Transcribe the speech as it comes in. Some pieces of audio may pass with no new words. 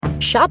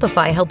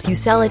Shopify helps you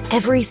sell at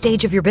every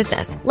stage of your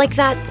business. Like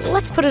that,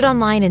 let's put it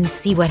online and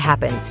see what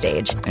happens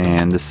stage.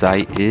 And the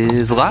site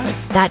is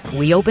live. That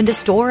we opened a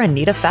store and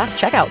need a fast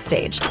checkout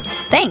stage.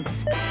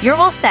 Thanks. You're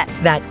all set.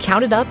 That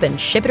count it up and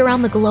ship it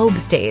around the globe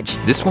stage.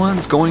 This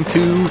one's going to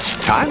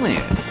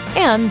Thailand.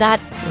 And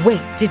that,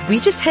 wait, did we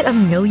just hit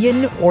 1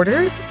 million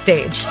orders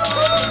stage?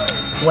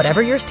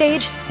 Whatever your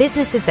stage,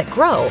 businesses that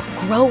grow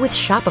with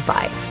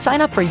Shopify.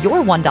 Sign up for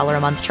your $1 a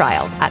month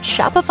trial at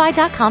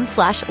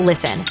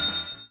shopify.com/listen.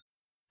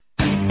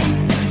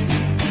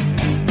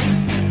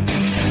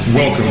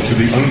 Welcome to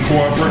the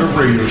Uncooperative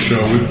Radio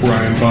Show with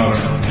Brian Bonner,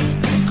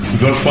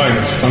 the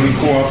finest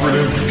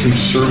uncooperative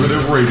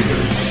conservative radio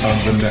on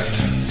the net.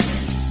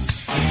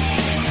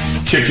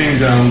 Kicking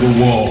down the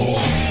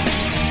walls,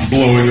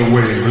 blowing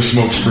away the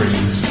smoke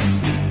screens.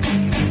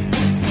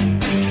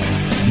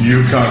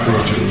 You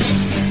cockroaches,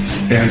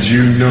 and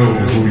you know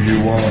who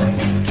you are.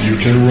 You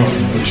can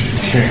run, but you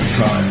can't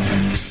hide.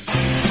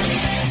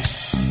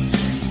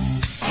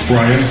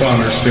 Brian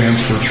Bonner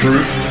stands for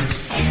truth,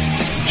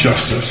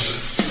 justice,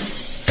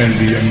 and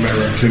the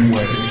American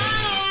way.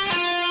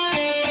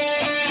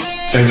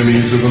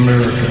 Enemies of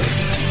America,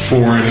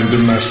 foreign and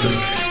domestic,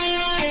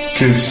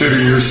 consider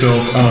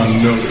yourself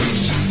on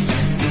notice.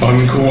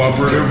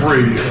 Uncooperative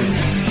Radio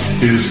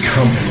is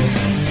coming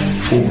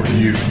for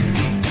you.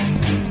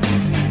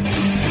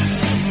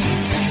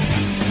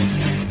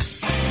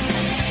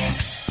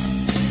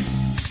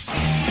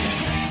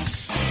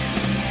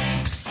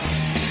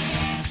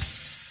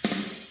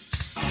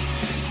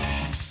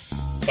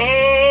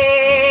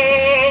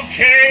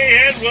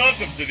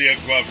 Welcome to the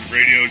Uncooperative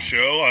Radio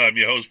Show. I'm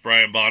your host,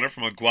 Brian Bonner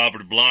from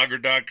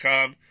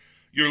UncooperativeBlogger.com.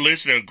 You're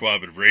listening to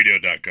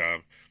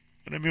UncooperativeRadio.com.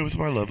 And I'm here with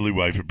my lovely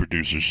wife and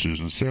producer,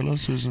 Susan. Say hello,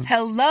 Susan.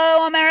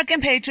 Hello,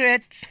 American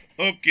Patriots.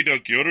 Okie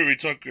dokie. What are we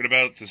talking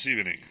about this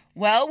evening?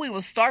 Well, we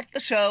will start the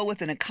show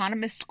with an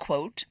economist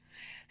quote.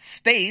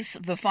 Space,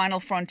 the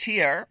final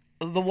frontier.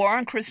 The war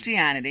on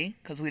Christianity,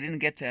 because we didn't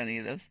get to any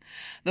of this.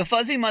 The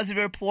Fuzzy Muzzy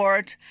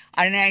report.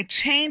 And I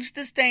changed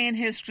this day in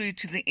history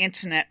to the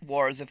internet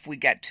wars if we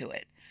get to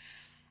it.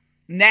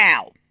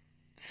 Now,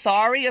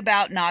 sorry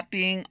about not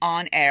being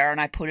on air,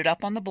 and I put it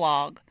up on the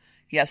blog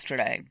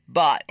yesterday,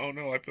 but... Oh,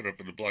 no, I put it up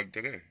on the blog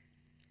today.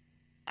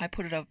 I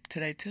put it up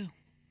today, too.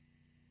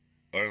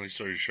 I only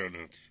saw your show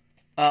notes.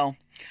 Oh.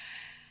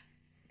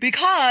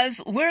 Because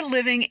we're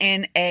living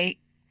in a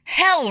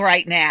hell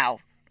right now.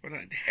 We're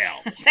not in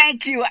hell.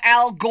 Thank you,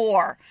 Al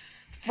Gore.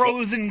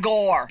 Frozen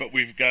Gore. But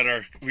we've got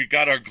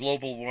our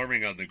global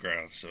warming on the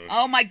ground. So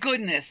oh, my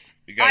goodness.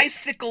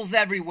 Icicles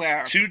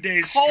everywhere. 2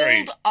 days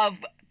straight.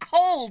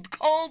 Cold.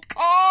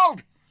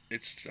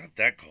 It's not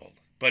that cold,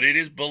 but it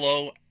is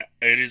below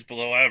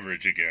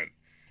average again.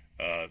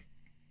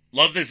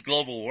 Love this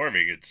global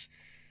warming.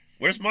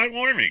 Where's my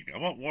warming? I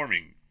want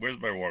warming. Where's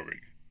my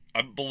warming?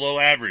 I'm below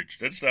average.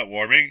 That's not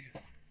warming.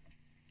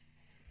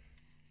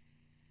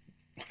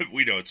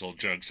 We know it's all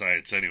junk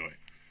science anyway.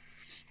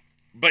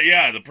 But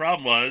yeah, the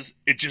problem was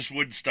it just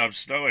wouldn't stop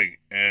snowing,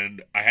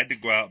 and I had to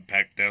go out and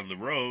pack down the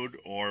road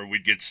or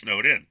we'd get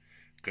snowed in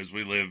because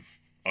we live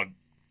on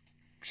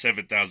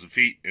 7,000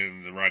 feet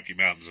in the Rocky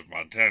Mountains of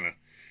Montana,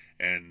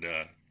 and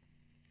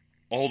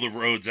all the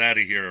roads out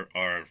of here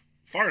are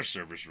Forest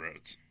Service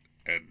roads,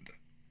 and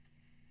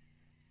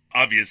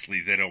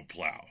obviously they don't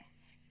plow.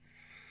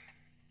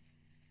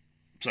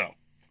 So,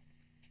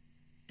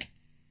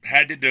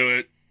 had to do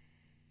it.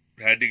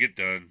 Had to get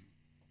done.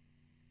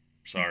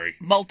 Sorry.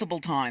 Multiple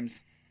times.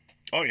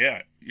 Oh,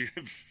 yeah.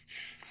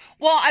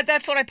 Well,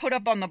 that's what I put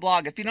up on the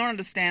blog. If you don't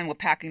understand what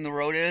packing the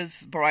road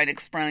is, Brian,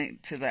 explain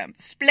to them.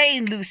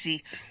 Explain,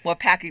 Lucy, what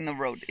packing the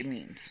road it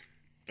means.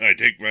 I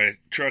take my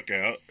truck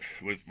out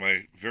with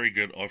my very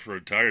good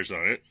off-road tires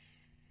on it.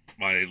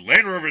 My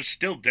Land Rover's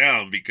still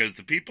down because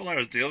the people I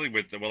was dealing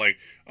with, they were like,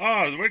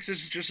 oh, this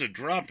is just a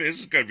drop. This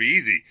is going to be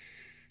easy.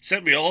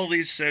 Sent me all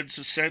these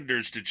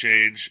senders to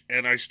change,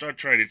 and I start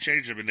trying to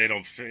change them, and they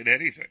don't fit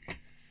anything.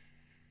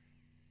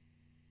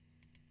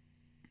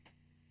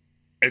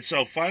 And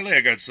so finally I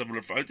got someone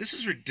to, this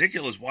is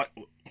ridiculous. What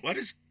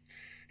is,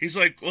 he's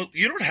like, well,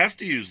 you don't have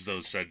to use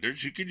those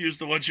senders. You can use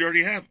the ones you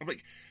already have. I'm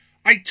like,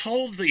 I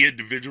told the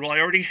individual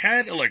I already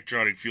had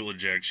electronic fuel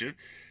injection,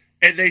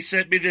 and they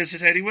sent me this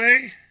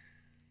anyway.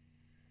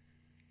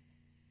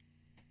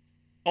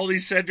 All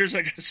these senders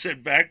I got to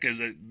send back because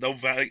no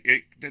value,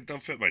 they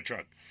don't fit my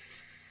truck.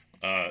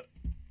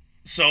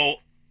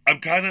 So I'm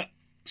kind of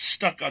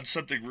stuck on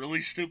something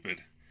really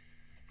stupid.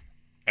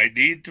 I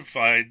need to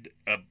find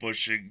a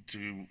bushing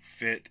to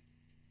fit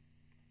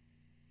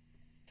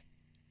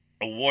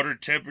a water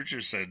temperature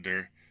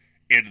sender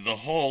in the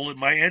hole in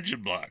my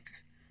engine block,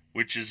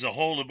 which is a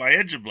hole in my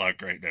engine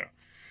block right now.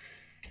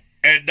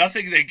 And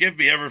nothing they give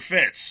me ever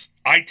fits.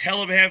 I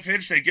tell them 1/2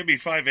 inch, they give me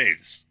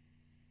 5/8.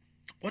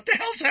 What the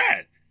hell's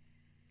that?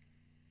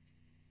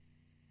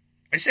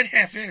 I said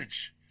 1/2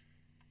 inch.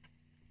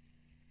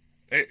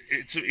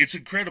 It's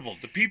incredible.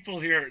 The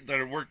people here that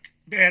are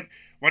man,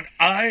 when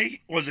I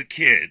was a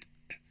kid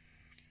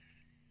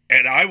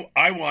and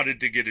I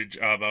wanted to get a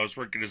job, I was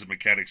working as a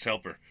mechanic's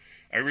helper.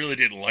 I really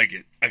didn't like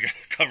it. I got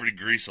covered in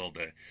grease all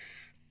day.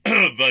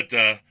 But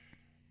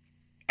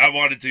I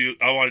wanted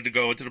to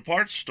go into the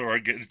parts store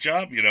and get a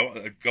job,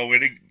 go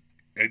in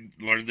and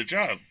learn the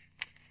job.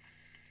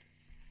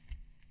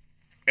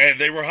 And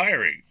they were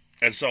hiring.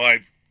 And so I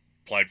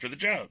applied for the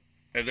job.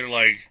 And they're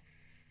like,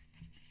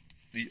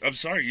 I'm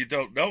sorry, you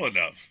don't know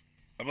enough.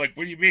 I'm like,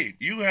 what do you mean?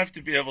 You have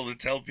to be able to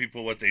tell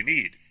people what they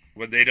need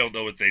when they don't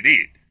know what they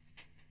need.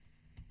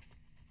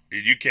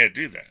 And you can't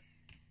do that.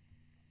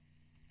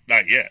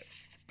 Not yet.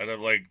 And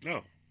I'm like,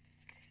 no,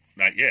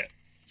 not yet.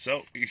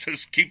 So he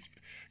says, keep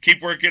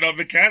working on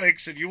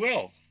mechanics and you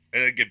will.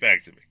 And then get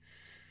back to me.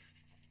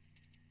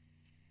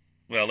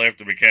 Well,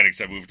 after mechanics,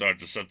 I moved on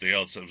to something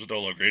else. I was no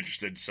longer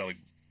interested in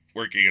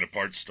working in a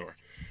parts store.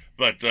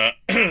 But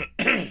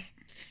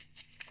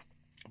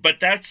but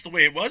that's the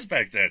way it was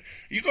back then.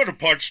 You go to a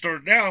parts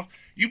store now,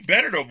 you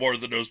better know more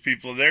than those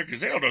people in there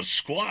because they don't know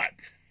squat.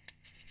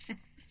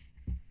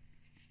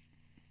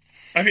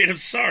 I mean, I'm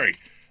sorry.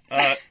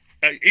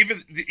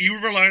 Even you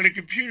rely on a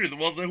computer.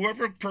 Well,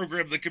 whoever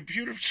programmed the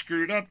computer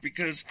screwed up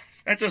because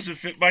that doesn't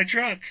fit my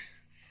truck.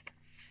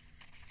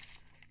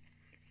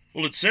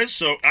 Well, it says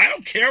so. I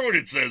don't care what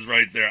it says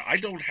right there. I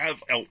don't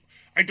have a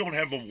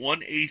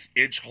 1/8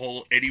 inch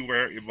hole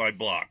anywhere in my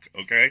block.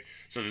 Okay,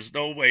 so there's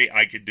no way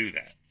I can do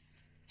that.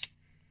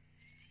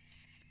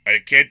 I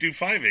can't do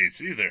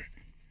 5/8 either.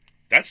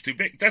 That's too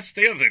big. That's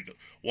the other thing.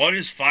 One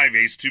is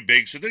 5/8 too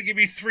big, so they give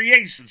me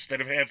 3/8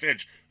 instead of 1/2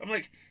 inch. I'm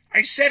like,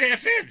 I said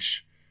 1/2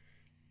 inch.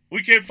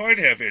 We can't find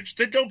 1/2 inch.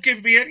 Then don't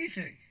give me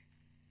anything.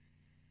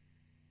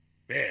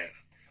 Man,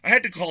 I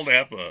had to call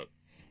Napa.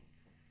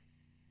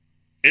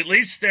 At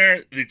least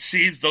there, it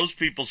seems those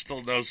people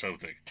still know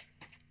something.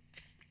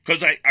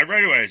 Because I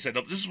right away I said,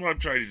 no, this is what I'm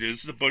trying to do.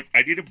 This is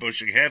I need a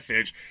bushing 1/2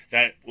 inch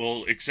that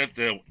will accept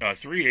the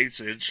 3/8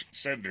 inch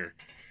sender.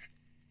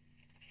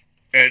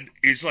 And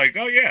he's like,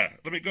 oh yeah,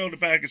 let me go in the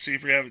back and see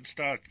if we have it in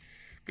stock.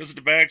 Goes in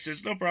the back,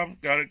 says, no problem,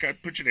 got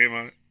it, put your name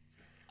on it.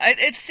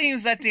 It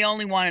seems that the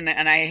only one,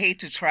 and I hate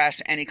to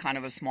trash any kind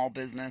of a small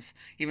business,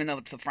 even though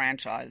it's a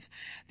franchise,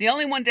 the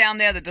only one down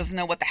there that doesn't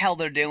know what the hell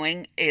they're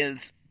doing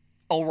is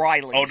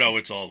O'Reilly's. Oh no,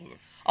 it's all of them.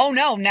 Oh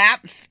no,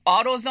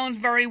 AutoZone's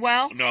very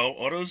well? No,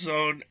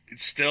 AutoZone,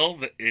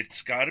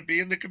 it's got to be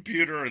in the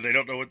computer or they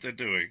don't know what they're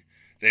doing.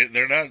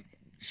 They're not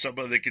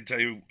somebody that can tell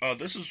you, oh,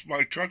 this is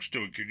my truck's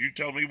doing. Can you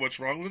tell me what's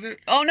wrong with it?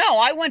 Oh no,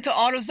 I went to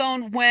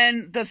AutoZone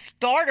when the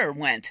starter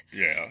went.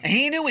 Yeah.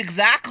 He knew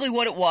exactly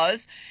what it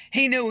was.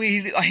 He knew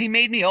he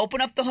made me open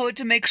up the hood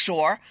to make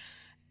sure.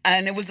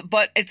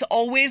 But it's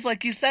always,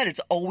 like you said, it's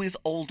always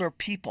older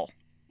people.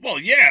 Well,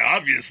 yeah,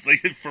 obviously,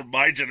 for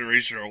my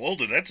generation or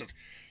older, that's a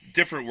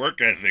different work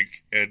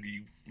ethic, and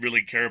you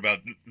really care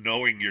about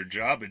knowing your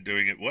job and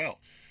doing it well.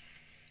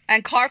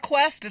 And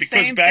CarQuest, the same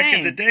thing. Because back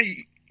in the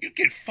day, you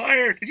get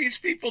fired. These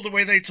people, the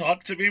way they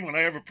talk to me when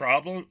I have a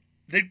problem,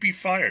 they'd be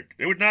fired.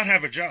 They would not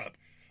have a job.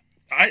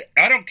 I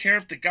don't care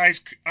if the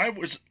guys...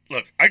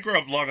 Look, I grew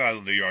up in Long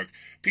Island, New York.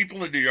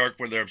 People in New York,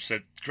 when they're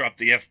upset, drop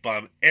the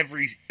F-bomb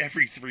every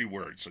 3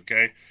 words,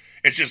 okay?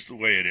 It's just the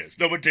way it is.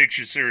 No one takes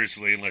you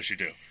seriously unless you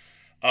do.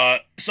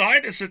 So I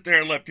had to sit there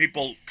and let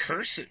people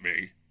curse at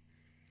me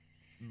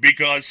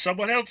because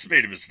someone else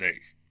made a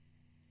mistake.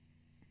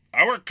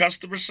 I work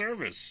customer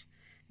service.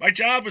 My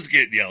job was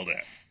getting yelled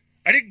at.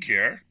 I didn't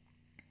care.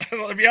 I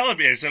let them yell at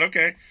me. I said,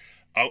 okay,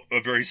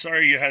 I'm very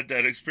sorry you had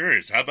that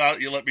experience. How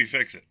about you let me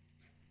fix it?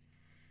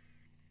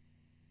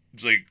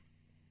 It's like,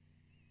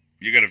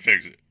 you got to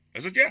fix it. I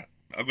said, yeah,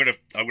 I'm gonna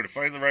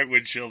find the right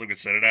windshield. I'm gonna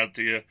send it out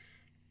to you.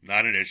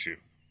 Not an issue.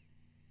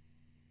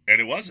 And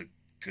it wasn't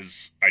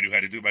because I knew how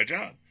to do my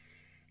job.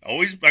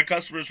 My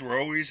customers were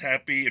always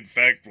happy. In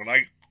fact, when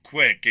I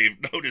quit, gave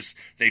notice,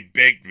 they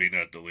begged me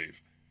not to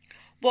leave.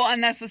 Well,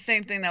 and that's the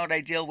same thing that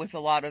I deal with a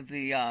lot of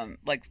the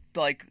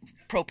like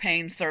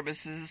propane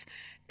services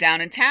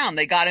down in town.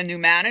 They got a new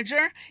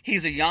manager.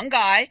 He's a young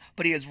guy,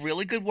 but he has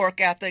really good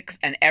work ethics.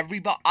 And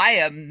everyone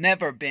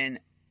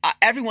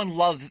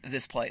loves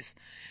this place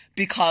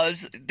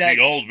because the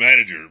old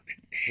manager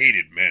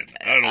hated men.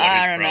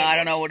 I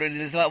don't know what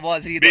his problem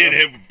was either. Me and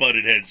him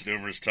butted heads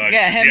numerous times.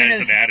 Yeah, he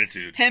has an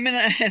attitude. Him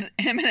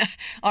and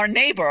our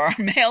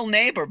male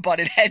neighbor,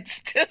 butted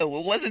heads too. It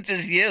wasn't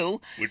just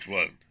you. Which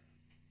one?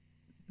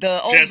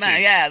 The old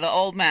the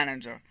old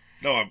manager.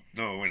 No,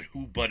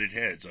 who butted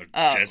heads?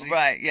 Jesse?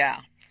 Right,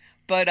 yeah.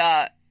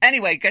 But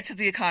anyway, get to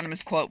the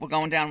Economist quote. We're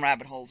going down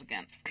rabbit holes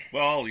again.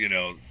 Well,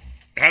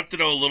 have to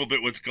know a little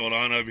bit what's going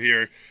on up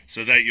here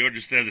so that you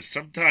understand that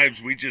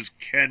sometimes we just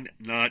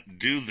cannot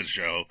do the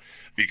show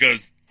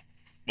because,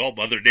 well,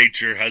 Mother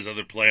Nature has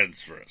other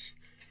plans for us.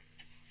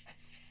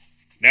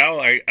 Now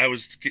I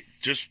was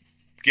just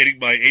getting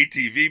my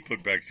ATV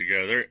put back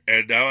together,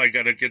 and now I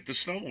got to get the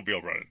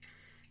snowmobile running.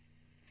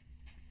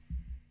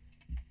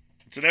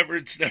 It's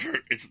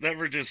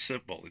never just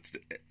simple.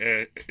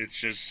 It's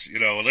just,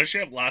 unless you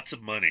have lots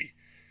of money,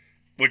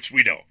 which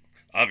we don't,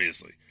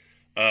 obviously.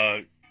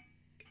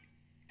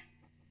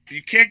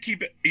 You can't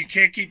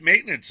keep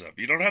maintenance up.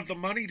 You don't have the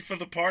money for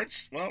the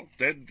parts. Well,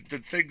 then the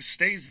thing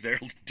stays there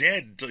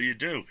dead until you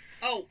do.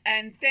 Oh,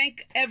 and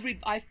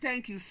I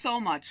thank you so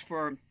much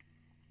for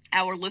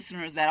our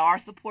listeners that are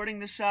supporting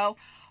the show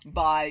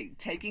by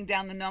taking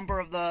down the number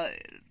of the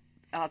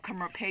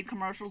paid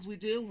commercials we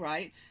do.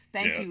 Right?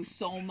 Thank you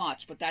so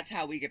much. But that's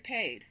how we get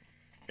paid.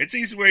 It's an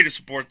easy way to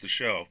support the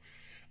show,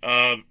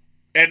 and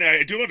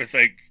I do want to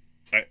thank.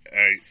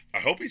 I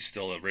hope he's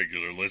still a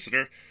regular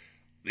listener.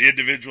 The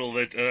individual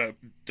that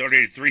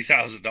donated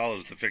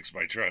 $3,000 to fix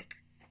my truck.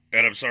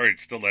 And I'm sorry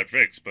it's still not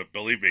fixed, but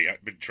believe me,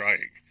 I've been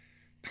trying.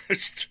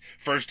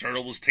 First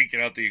hurdle was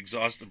taking out the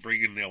exhaust and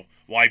bringing the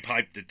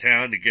Y-pipe to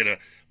town to get a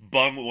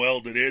bung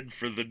welded in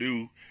for the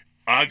new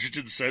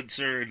oxygen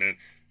sensor. And then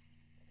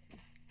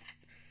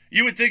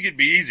you would think it'd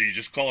be easy. You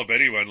just call up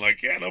anyone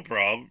like, yeah, no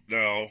problem.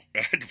 No.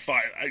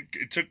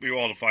 It took me a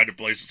while to find a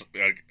place.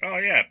 Like, oh,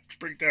 yeah, just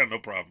bring it down, no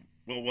problem.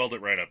 We'll weld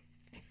it right up.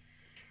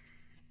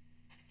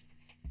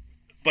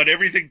 But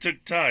everything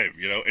took time,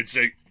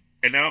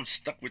 and now I'm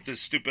stuck with this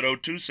stupid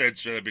O2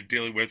 sensor I've been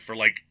dealing with for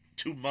like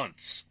 2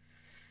 months.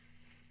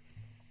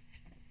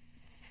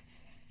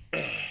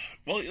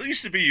 Well, it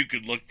used to be you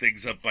could look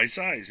things up by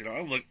size.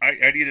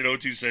 I need an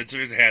O2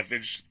 sensor and a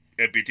 1/2-inch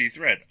MPT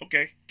thread.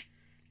 Okay.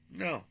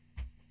 No.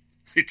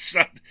 It's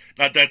not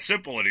that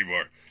simple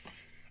anymore.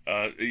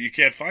 You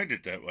can't find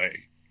it that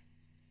way.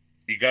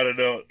 You got to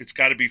know, it's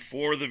got to be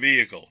for the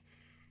vehicle.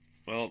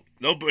 Well,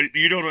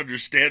 you don't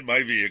understand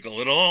my vehicle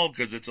at all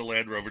because it's a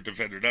Land Rover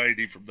Defender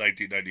 90 from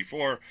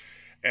 1994,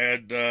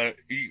 and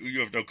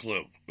you have no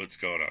clue what's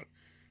going on.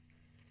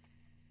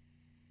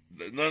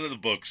 None of the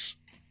books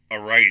are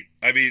right.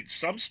 I mean,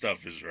 some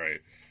stuff is right,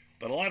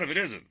 but a lot of it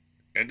isn't.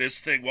 And this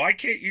thing, why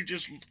can't you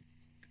just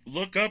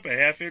look up a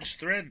 1/2-inch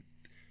thread?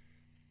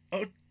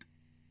 Oh,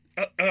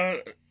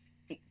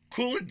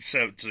 coolant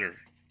sensor,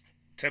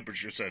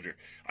 temperature sensor.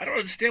 I don't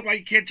understand why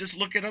you can't just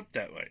look it up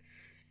that way.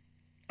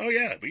 Oh,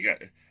 yeah,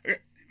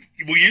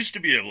 we used to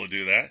be able to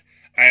do that.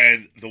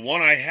 And the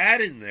one I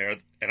had in there,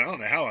 and I don't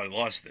know how I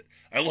lost it.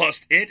 I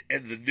lost it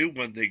and the new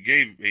one they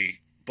gave me.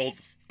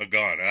 Both are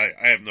gone. I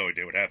have no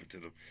idea what happened to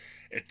them.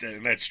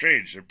 And that's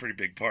strange. They're pretty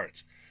big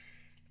parts.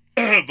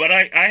 But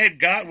I had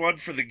got one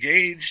for the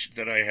gauge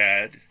that I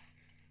had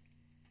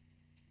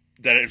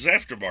that it was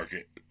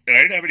aftermarket. And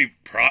I didn't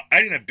have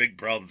I didn't have big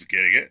problems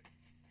getting it.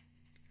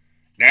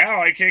 Now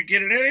I can't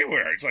get it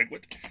anywhere. It's like,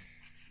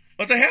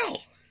 what the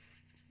hell?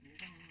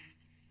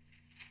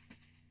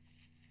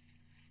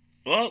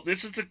 Well,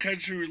 this is the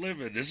country we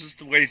live in. This is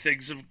the way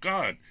things have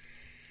gone.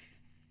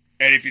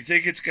 And if you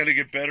think it's going to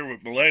get better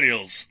with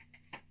millennials,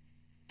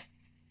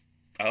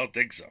 I don't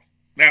think so.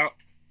 Now,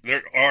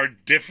 there are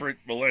different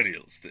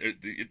millennials.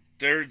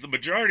 The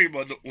majority of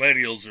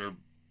millennials are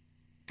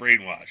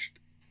brainwashed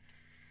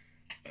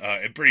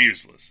and pretty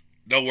useless.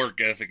 No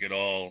work ethic at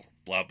all,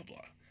 blah, blah,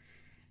 blah.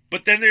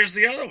 But then there's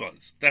the other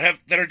ones that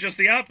are just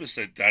the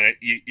opposite, that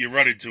you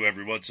run into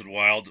every once in a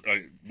while,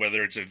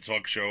 whether it's in a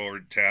talk show or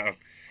in town,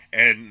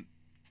 and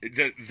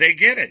they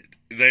get it.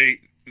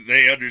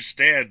 They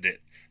understand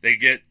it. They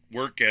get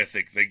work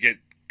ethic. They get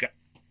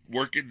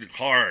working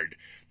hard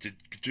to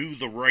do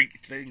the right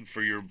thing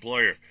for your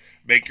employer,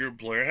 make your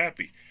employer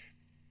happy.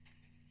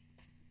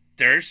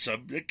 There's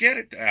some that get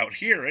it out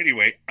here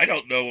anyway. I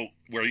don't know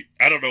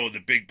in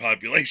the big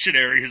population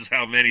areas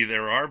how many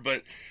there are,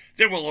 but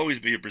there will always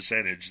be a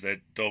percentage that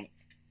don't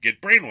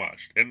get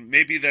brainwashed. And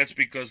maybe that's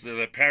because they're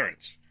their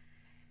parents.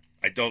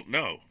 I don't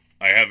know.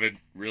 I haven't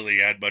really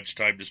had much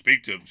time to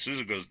speak to them.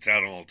 Susan goes to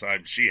town all the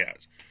time. She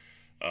has.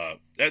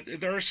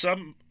 There are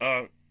some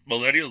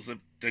millennials that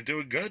they're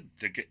doing good.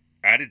 They get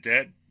out of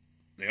debt.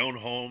 They own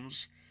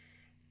homes.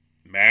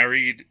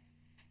 Married.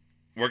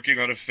 Working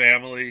on a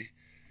family.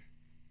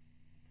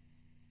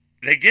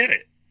 They get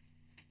it.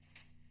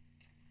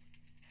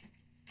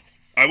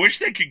 I wish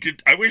they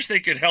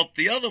could help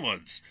the other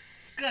ones.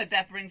 Good.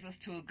 That brings us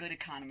to a good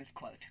economist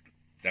quote.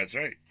 That's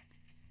right.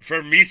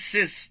 From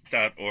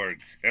Mises.org.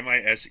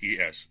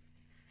 Mises.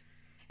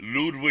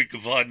 Ludwig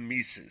von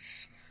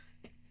Mises.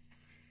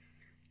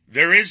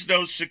 There is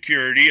no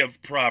security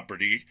of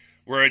property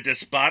where a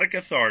despotic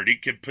authority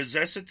can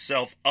possess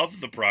itself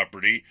of the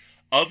property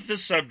of the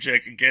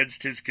subject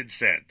against his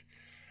consent.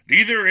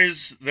 Neither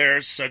is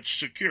there such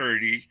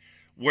security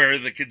where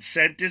the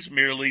consent is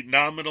merely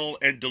nominal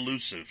and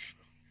delusive.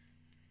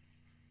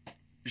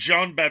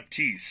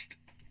 Jean-Baptiste,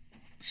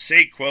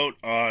 say quote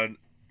on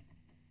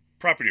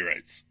property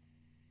rights.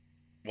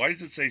 Why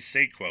does it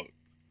say quote?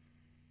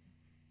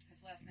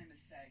 His last name is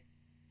Say.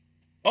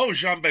 Oh,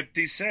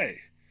 Jean-Baptiste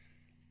Say.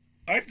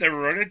 I've never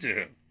run into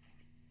him.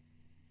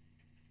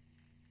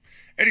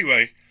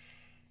 Anyway,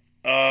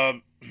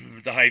 the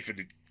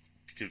hyphen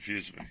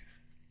confused me.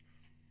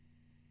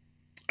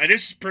 And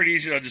this is pretty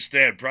easy to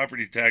understand.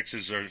 Property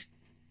taxes are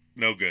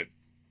no good.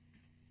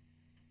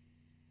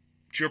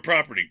 It's your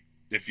property.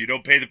 If you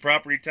don't pay the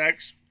property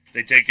tax,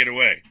 they take it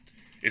away.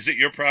 Is it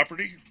your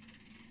property?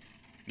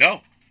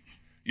 No.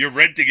 You're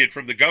renting it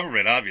from the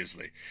government,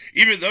 obviously.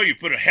 Even though you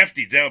put a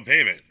hefty down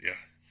payment,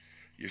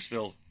 you're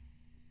still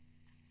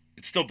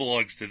It still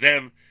belongs to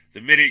them.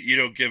 The minute you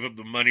don't give them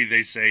the money,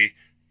 they say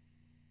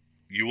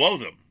you owe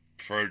them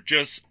for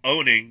just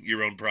owning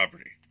your own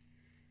property.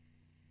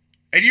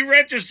 And you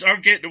renters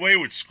aren't getting away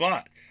with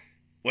squat.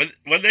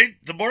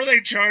 The more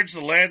they charge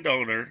the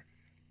landowner,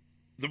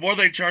 the more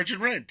they charge in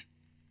rent.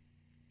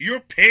 You're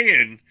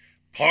paying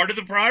part of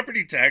the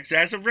property tax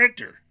as a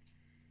renter.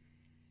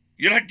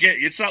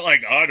 It's not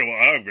like, I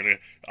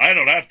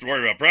don't have to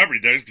worry about property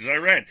tax because I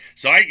rent.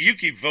 So you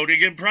keep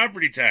voting in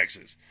property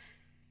taxes.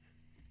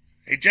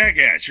 Hey,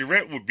 jackass, your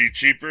rent would be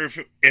cheaper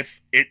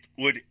if it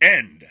would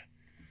end.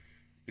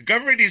 The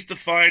government needs to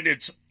find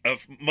its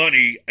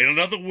money in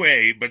another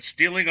way but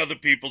stealing other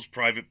people's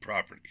private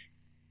property.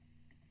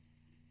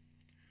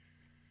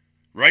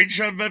 Right,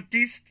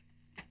 Jean-Baptiste?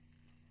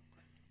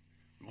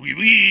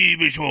 Oui,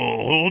 monsieur.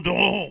 Hold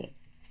on.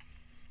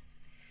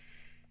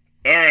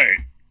 All right.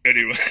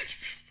 Anyway,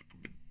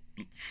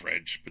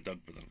 French.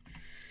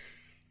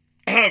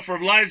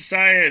 From Live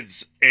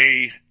Science,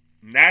 a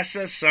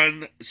NASA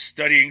sun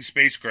studying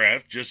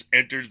spacecraft just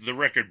entered the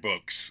record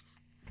books.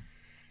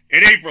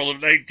 In April of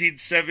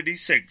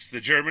 1976, the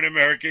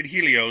German-American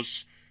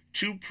Helios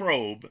 2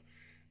 probe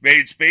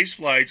made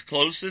spaceflight's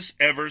closest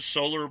ever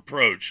solar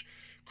approach,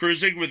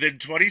 cruising within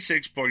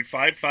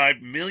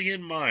 26.55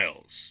 million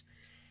miles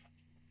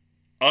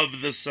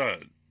of the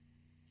sun.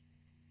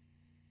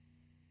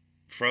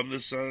 From the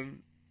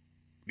sun,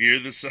 near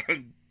the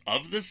sun,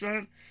 of the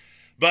sun?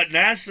 But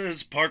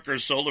NASA's Parker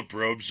Solar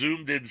Probe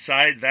zoomed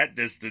inside that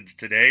distance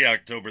today,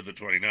 October the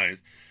 29th,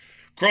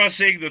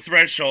 crossing the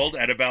threshold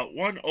at about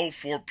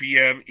 1:04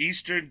 p.m.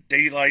 Eastern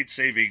Daylight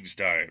Savings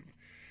Time,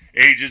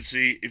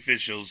 agency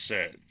officials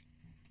said.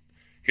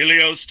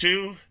 Helios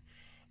 2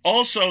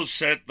 also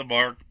set the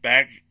mark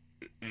back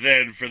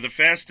then for the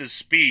fastest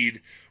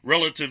speed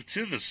relative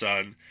to the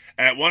sun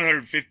at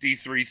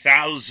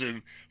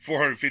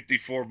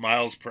 153,454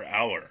 miles per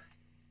hour.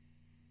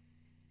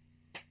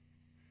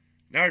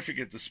 Now I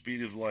forget the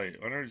speed of light.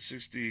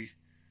 160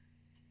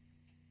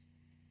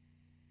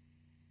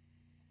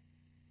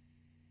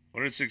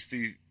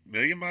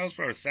 million miles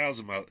per hour,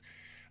 1,000 miles.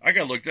 I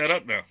gotta look that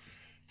up now.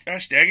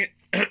 Gosh dang it.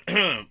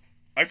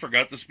 I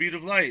forgot the speed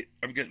of light.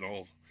 I'm getting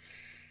old.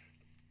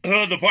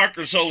 The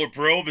Parker Solar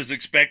Probe is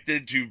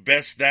expected to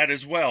best that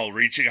as well,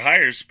 reaching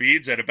higher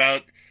speeds at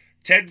about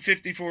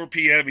 10:54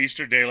 p.m.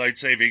 Eastern Daylight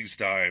Savings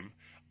Time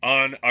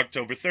on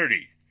October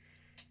 30.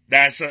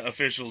 NASA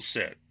officials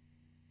said.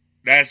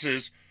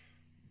 NASA's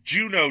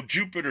Juno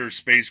Jupiter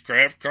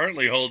spacecraft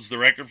currently holds the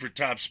record for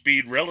top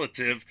speed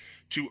relative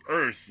to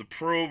Earth. The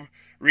probe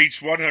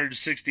reached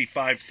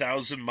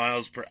 165,000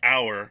 miles per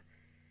hour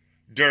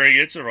during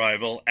its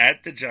arrival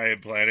at the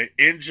giant planet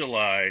in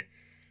July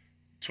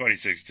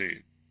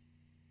 2016.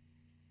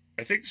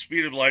 I think the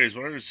speed of light is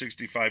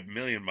 165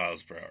 million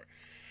miles per hour.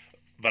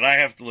 But I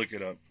have to look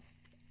it up.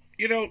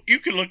 You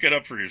can look it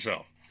up for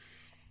yourself.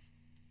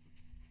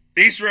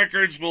 These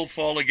records will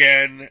fall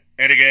again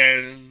and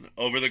again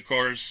over the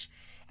course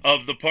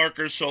of the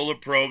Parker Solar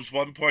Probe's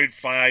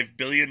 $1.5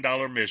 billion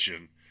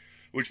mission,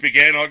 which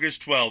began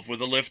August 12th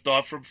with a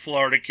liftoff from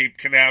Florida Cape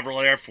Canaveral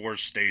Air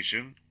Force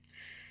Station.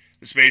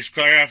 The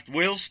spacecraft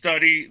will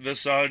study the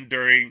sun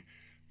during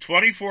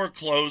 24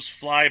 close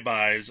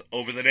flybys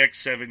over the next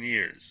 7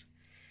 years,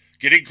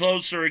 getting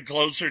closer and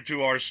closer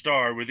to our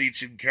star with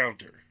each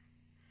encounter.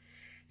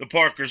 The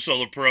Parker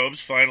Solar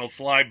Probe's final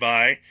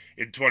flyby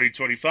in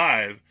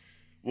 2025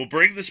 will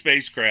bring the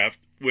spacecraft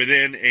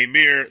within a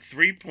mere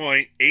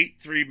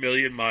 3.83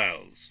 million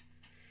miles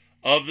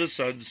of the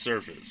sun's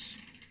surface.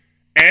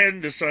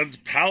 And the sun's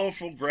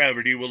powerful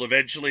gravity will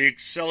eventually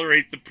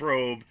accelerate the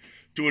probe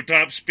to a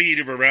top speed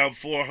of around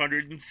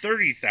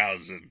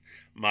 430,000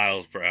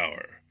 miles per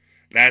hour,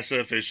 NASA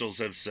officials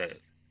have said.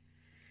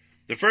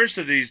 The first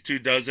of these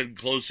 24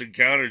 close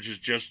encounters is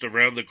just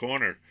around the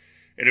corner.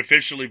 It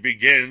officially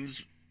began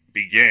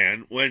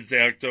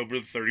Wednesday, October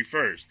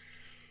 31st,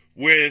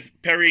 with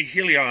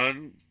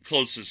perihelion,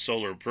 closest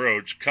solar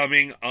approach,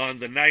 coming on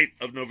the night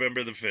of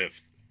November the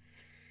 5th.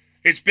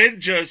 It's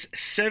been just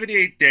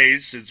 78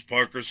 days since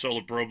Parker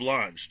Solar Probe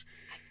launched,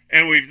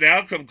 and we've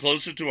now come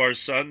closer to our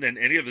sun than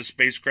any of the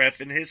spacecraft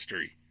in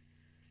history.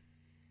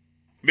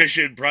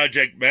 Mission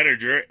Project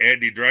Manager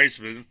Andy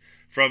Dreisman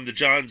from the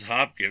Johns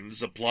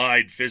Hopkins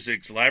Applied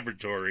Physics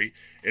Laboratory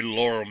in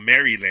Laurel,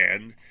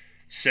 Maryland,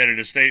 said in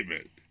a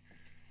statement,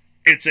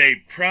 "It's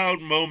a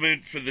proud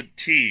moment for the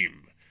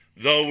team,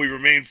 though we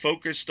remain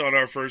focused on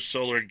our first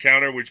solar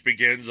encounter, which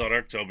begins on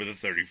October the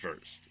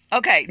 31st.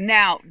 Okay,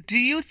 now, do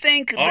you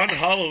think... On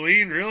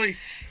Halloween, really?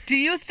 Do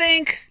you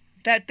think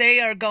that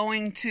they are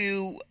going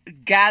to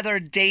gather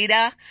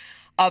data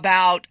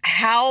about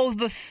how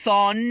the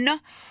sun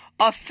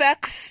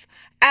affects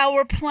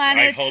our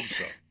planet? I hope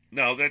so.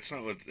 No, that's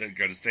not what they're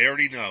going to... They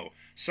already know.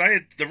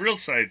 The real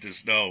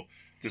scientists know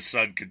the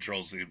sun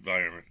controls the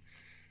environment.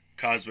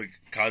 Cosmic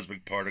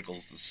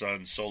particles, the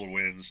sun, solar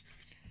winds.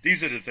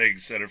 These are the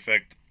things that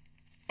affect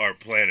our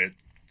planet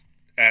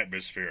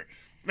atmosphere.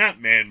 Not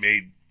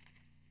man-made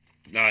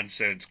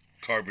nonsense,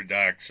 carbon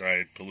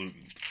dioxide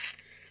pollutant.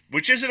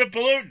 which isn't a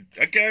pollutant.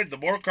 Again, the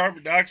more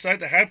carbon dioxide,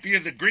 the happier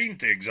the green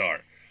things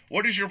are.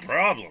 What is your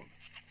problem?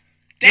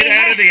 Get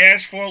out of the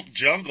asphalt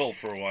jungle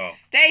for a while.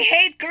 They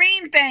hate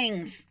green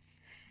things.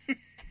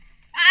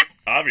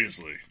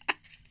 Obviously.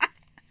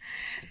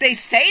 They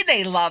say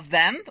they love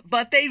them,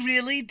 but they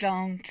really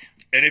don't.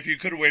 And if you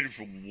could have waited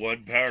for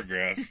one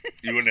paragraph,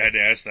 you wouldn't have had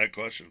to ask that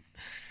question.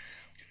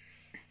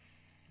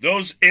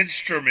 Those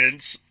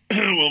instruments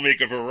will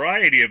make a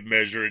variety of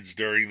measurements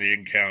during the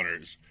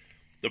encounters.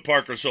 The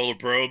Parker Solar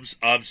Probe's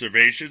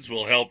observations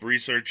will help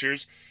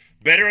researchers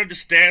better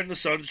understand the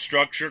sun's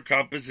structure,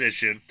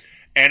 composition,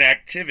 and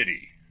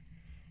activity.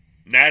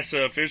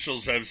 NASA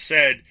officials have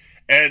said,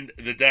 and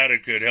the data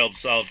could help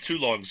solve two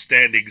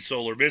long-standing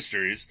solar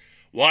mysteries,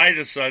 why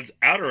the sun's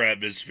outer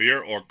atmosphere,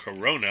 or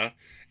corona,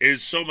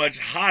 is so much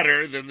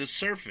hotter than the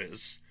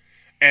surface,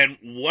 and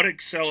what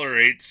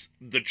accelerates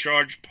the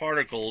charged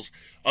particles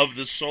of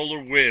the solar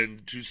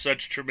wind to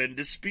such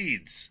tremendous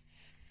speeds.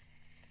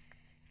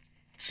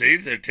 See,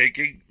 they're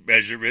taking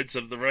measurements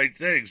of the right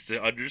things to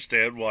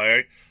understand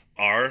why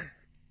our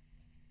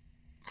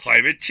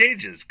climate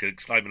changes,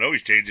 because climate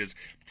always changes.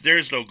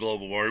 There's no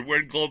global warming.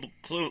 We're in global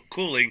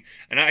cooling,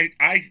 and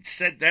I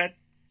said that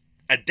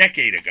a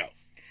decade ago.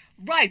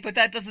 Right, but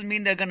that doesn't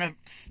mean they're going to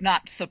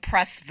not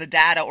suppress the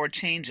data or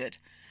change it,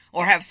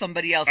 or have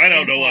somebody else. I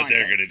don't know what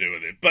they're going to do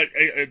with it, but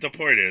the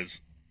point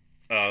is,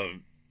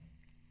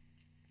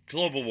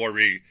 global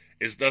warming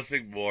is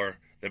nothing more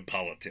than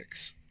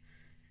politics.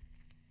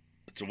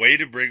 It's a way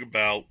to bring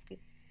about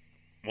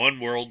one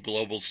world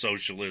global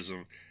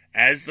socialism,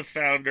 as the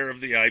founder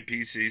of the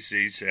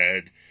IPCC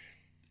said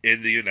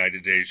in the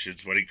United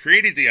Nations when he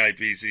created the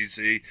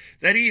IPCC,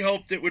 that he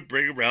hoped it would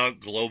bring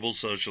about global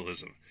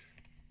socialism.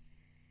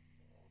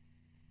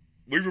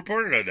 We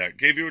reported on that,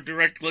 gave you a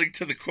direct link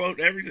to the quote,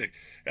 everything.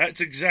 That's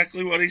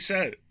exactly what he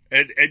said.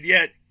 And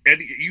yet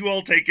you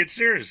all take it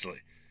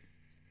seriously.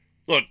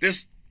 Look,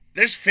 there's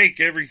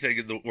fake everything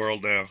in the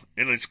world now,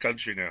 in this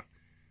country now.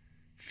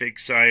 Fake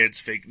science,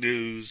 fake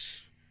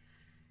news,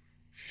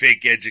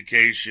 fake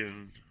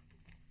education.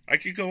 I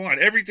could go on.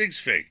 Everything's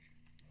fake.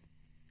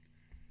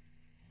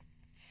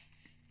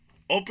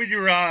 Open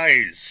your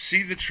eyes.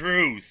 See the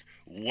truth.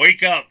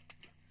 Wake up.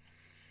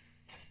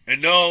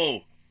 And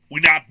no, we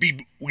not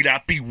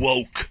be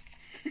woke.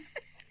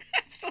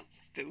 That's so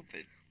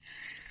stupid.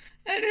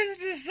 That is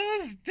just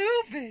so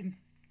stupid.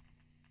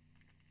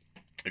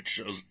 It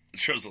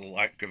shows a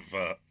lack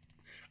of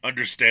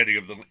understanding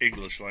of the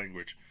English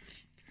language.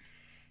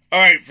 All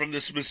right, from the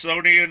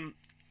Smithsonian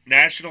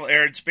National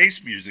Air and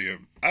Space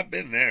Museum. I've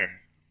been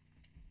there.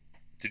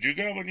 Did you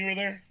go when you were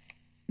there?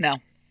 No.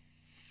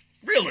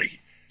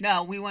 Really?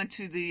 No, we went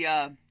to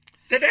the...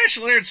 The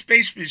National Air and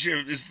Space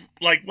Museum is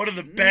like one of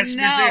the best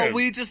museums. No,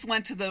 we just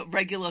went to the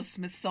regular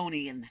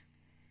Smithsonian.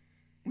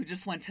 We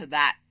just went to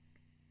that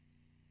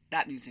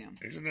museum.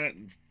 Isn't that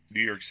in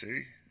New York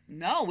City?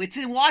 No, it's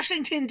in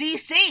Washington,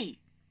 D.C.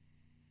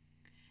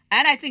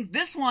 And I think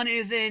this one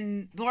is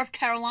in North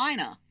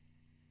Carolina.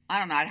 I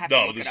don't know. I'd have to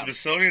look it up. No, the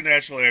Smithsonian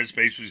National Air and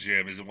Space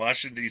Museum is in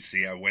Washington,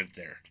 D.C. I went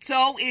there.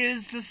 So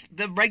is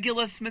the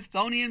regular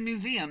Smithsonian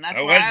Museum. That's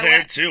I where went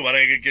there, too. Why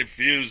did I get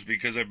confused?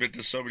 Because I've been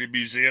to so many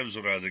museums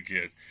when I was a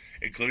kid,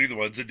 including the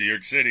ones in New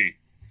York City.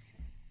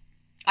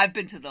 I've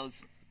been to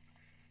those.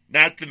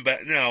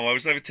 No, I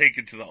was never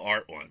taken to the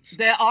art ones.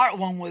 The art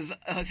one was...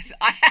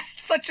 I had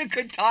such a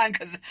good time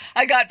because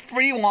I got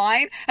free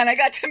wine and I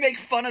got to make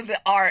fun of the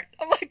art.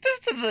 I'm like,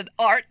 this isn't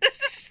art. This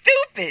is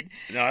stupid.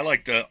 No, I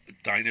like the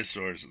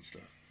dinosaurs and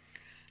stuff.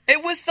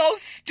 It was so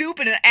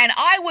stupid, and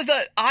I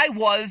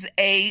was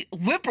a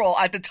liberal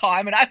at the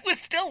time, and I was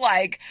still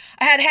like,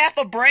 I had half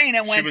a brain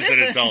and went... She was an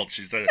adult.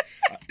 She's not...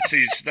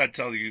 See, she's not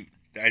telling you...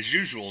 As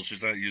usual,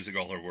 she's not using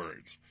all her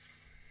words.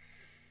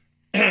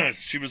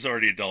 She was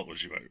already adult when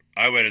she went.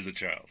 I went as a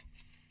child.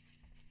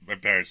 My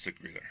parents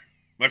took me there.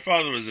 My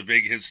father was a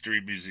big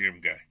history museum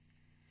guy.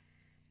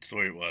 That's the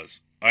way it was.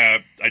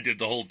 I did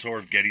the whole tour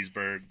of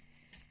Gettysburg.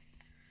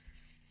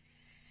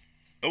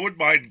 I wouldn't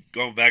mind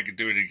going back and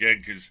doing it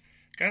again because,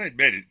 gotta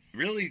admit, I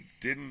really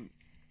didn't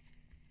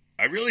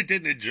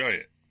enjoy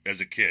it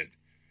as a kid.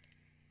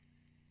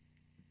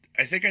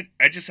 I think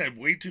I just had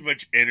way too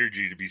much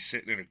energy to be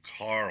sitting in a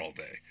car all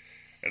day.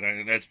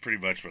 And that's pretty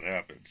much what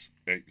happens.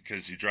 Right?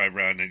 Because you drive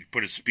around and you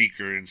put a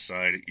speaker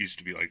inside. It used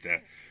to be like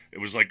that. It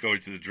was like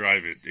going to the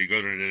drive-in. You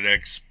go to the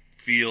next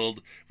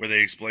field where they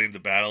explained the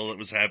battle that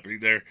was happening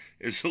there.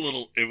 It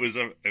was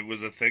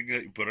a thing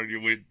that you put on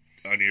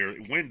your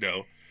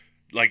window,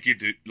 like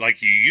you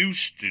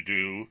used to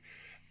do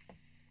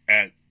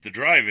at the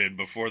drive-in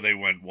before they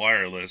went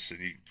wireless and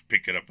you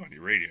pick it up on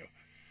your radio.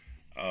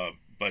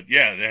 But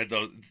yeah, they had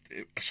those.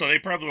 So they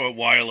probably went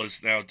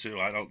wireless now too.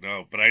 I don't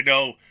know, but I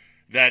know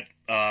that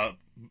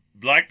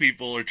black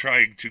people are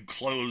trying to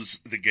close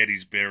the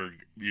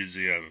Gettysburg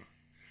Museum.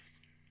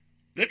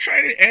 They're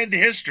trying to end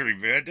history,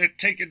 man. They're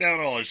taking down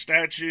all our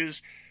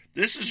statues.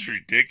 This is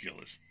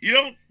ridiculous. You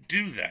don't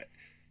do that.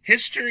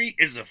 History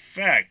is a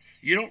fact.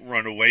 You don't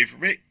run away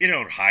from it. You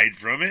don't hide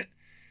from it.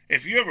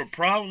 If you have a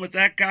problem with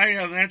that guy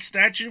on that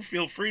statue,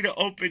 feel free to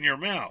open your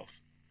mouth.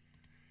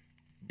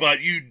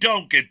 But you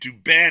don't get to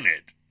ban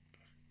it.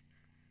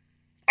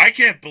 I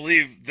can't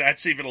believe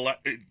that's even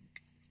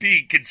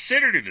being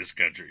considered in this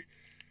country.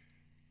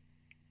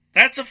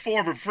 That's a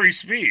form of free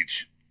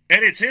speech,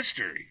 and it's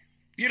history.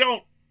 You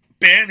don't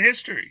ban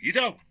history. You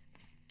don't.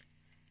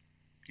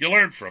 You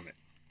learn from it.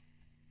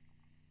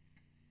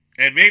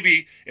 And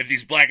maybe if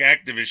these black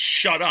activists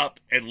shut up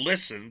and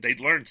listen, they'd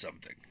learn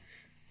something.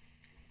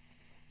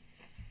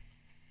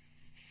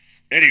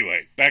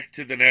 Anyway, back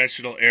to the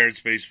National Air and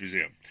Space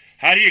Museum.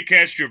 How do you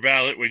cast your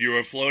ballot when you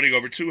are floating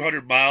over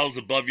 200 miles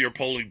above your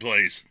polling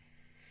place?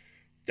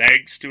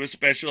 Thanks to a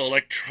special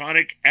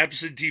electronic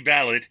absentee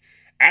ballot,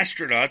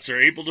 astronauts are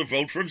able to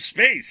vote from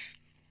space.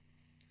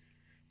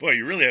 Boy,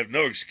 you really have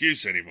no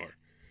excuse anymore.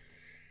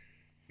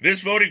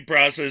 This voting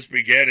process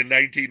began in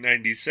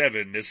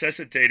 1997,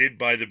 necessitated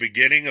by the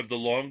beginning of the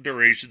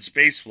long-duration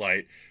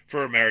spaceflight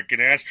for American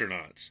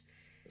astronauts.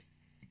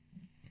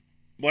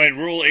 When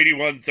Rule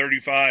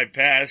 8135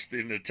 passed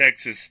in the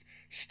Texas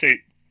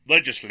state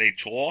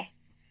legislature,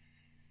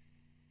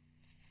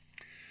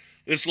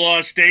 this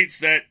law states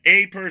that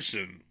a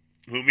person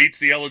who meets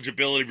the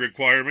eligibility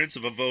requirements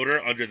of a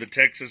voter under the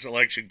Texas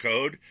Election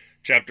Code,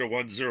 Chapter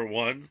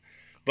 101,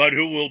 but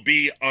who will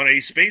be on a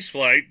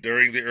spaceflight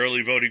during the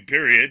early voting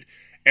period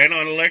and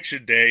on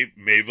Election Day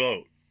may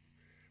vote.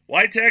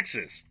 Why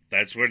Texas?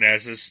 That's where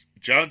NASA's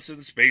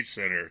Johnson Space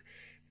Center,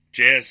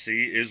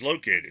 JSC, is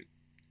located.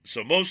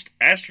 So most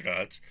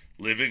astronauts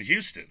live in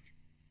Houston.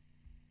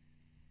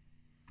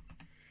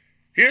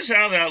 Here's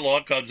how that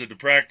law comes into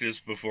practice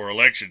before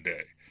Election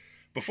Day.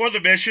 Before the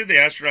mission, the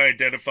astronaut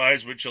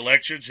identifies which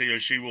elections he or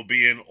she will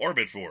be in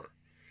orbit for.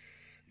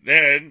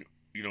 Then,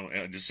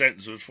 the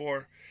sentence was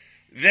for.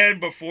 Then,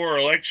 before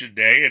Election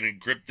Day, an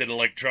encrypted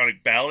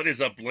electronic ballot is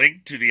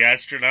uplinked to the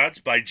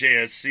astronauts by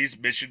JSC's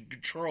mission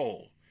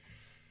control.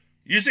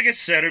 Using a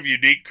set of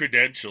unique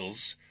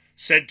credentials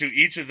sent to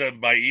each of them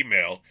by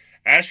email,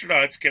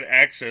 astronauts can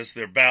access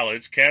their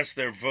ballots, cast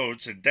their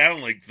votes, and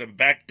downlink them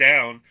back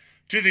down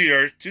to the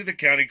Earth to the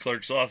county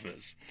clerk's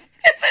office.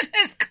 Isn't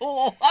this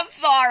cool? I'm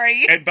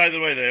sorry. And by the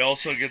way, they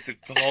also get to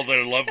call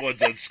their loved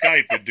ones on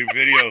Skype and do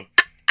video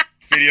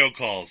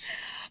calls.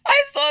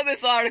 I saw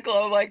this article.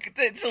 I'm like,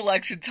 it's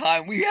election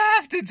time. We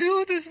have to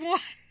do this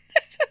one.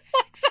 It's just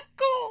like so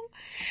cool.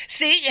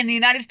 See, in the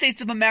United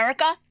States of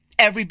America,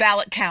 every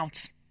ballot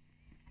counts.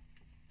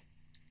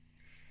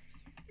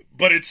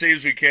 But it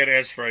seems we can't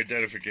ask for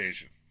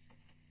identification.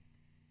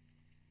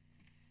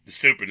 The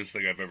stupidest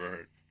thing I've ever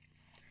heard.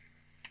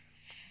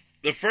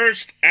 The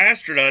first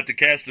astronaut to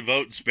cast a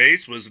vote in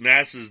space was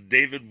NASA's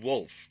David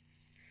Wolf,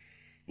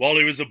 while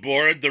he was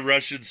aboard the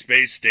Russian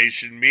space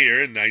station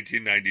Mir in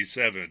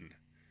 1997.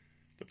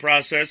 The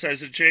process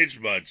hasn't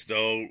changed much,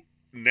 though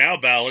now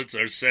ballots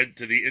are sent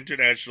to the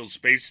International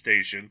Space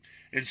Station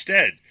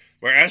instead,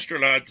 where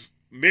astronauts'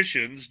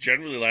 missions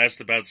generally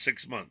last about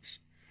 6 months.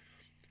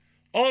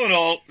 All in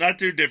all, not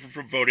too different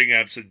from voting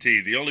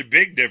absentee. The only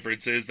big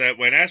difference is that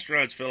when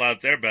astronauts fill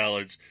out their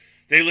ballots,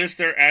 they list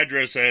their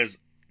address as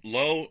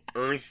low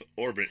Earth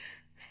orbit.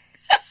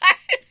 I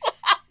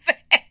love it.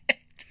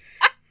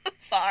 I'm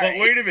sorry. But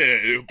wait a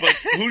minute. But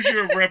who's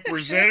your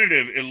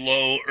representative in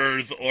low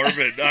Earth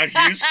orbit? Not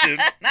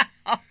Houston.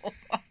 No.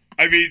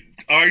 I mean,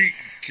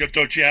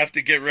 don't you have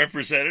to get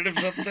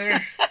representatives up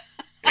there?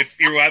 If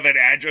you have an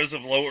address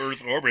of low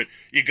Earth orbit,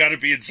 you got to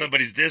be in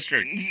somebody's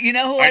district. You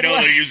know who I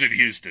know they're using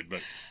Houston,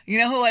 but you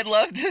know who I'd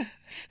love to?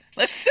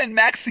 Let's send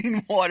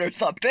Maxine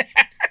Waters up there.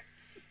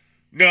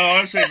 No,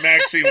 I'm saying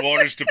Maxine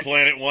Waters to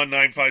Planet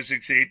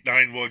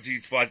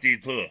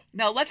 1956891.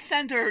 No, let's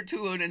send her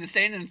to an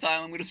insane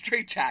asylum with a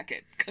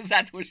straitjacket, because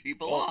that's where she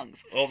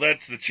belongs. Well,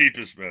 that's the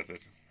cheapest method.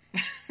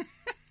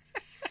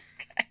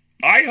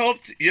 I hope,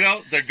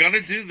 they're going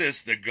to do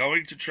this. They're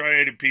going to try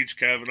and impeach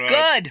Kavanaugh.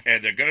 Good.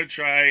 And they're going to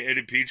try and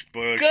impeach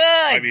Bush.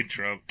 Good.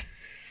 Trump.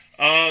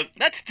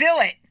 Let's do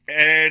it.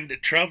 And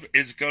Trump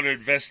is going to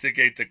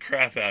investigate the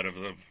crap out of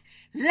them.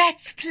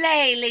 Let's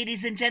play,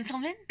 ladies and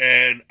gentlemen.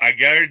 And I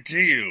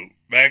guarantee you,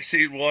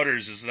 Maxine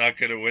Waters is not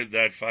going to win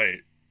that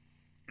fight.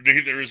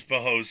 Neither is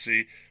Pelosi.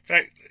 In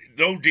fact,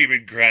 no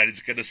Democrat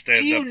is going to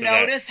stand up to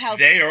that.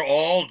 They are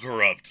all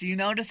corrupt. Do you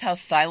notice how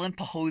silent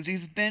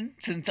Pelosi's been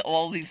since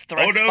all these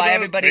threats by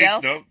everybody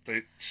else? No,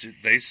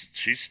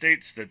 she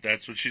states that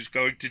that's what she's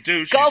going to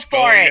do. Go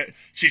for it.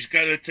 She's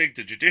going to take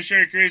the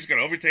judiciary career. She's going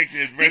to overtake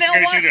the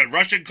investigation and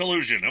Russian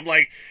collusion. I'm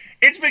like,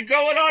 it's been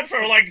going on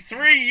for like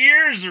 3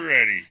 years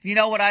already. You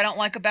know what I don't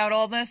like about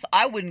all this?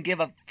 I wouldn't give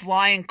a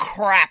flying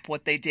crap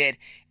what they did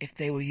if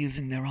they were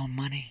using their own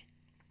money.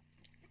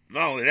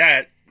 Not only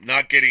that,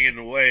 not getting in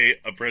the way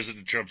of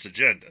President Trump's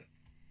agenda.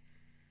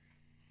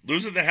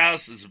 Losing the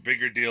House is a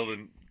bigger deal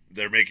than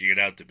they're making it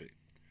out to be.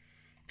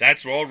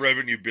 That's where all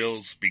revenue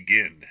bills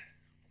begin.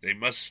 They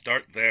must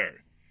start there.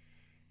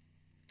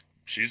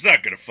 She's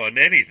not going to fund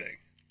anything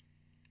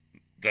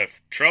that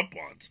Trump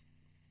wants.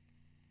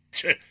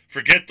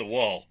 Forget the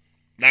wall.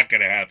 Not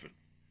going to happen.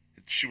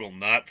 She will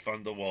not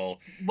fund the wall.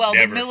 Well,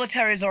 Never. the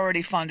military is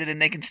already funded, and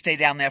they can stay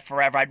down there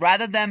forever. I'd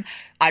rather them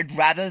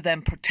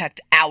protect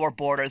our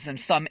borders than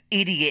some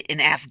idiot in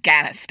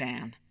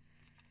Afghanistan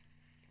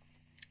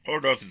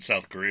Or North and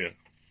South Korea.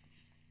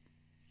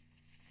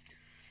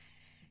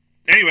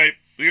 Anyway,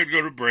 we're going to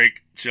go to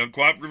break. It's the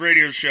Uncooperative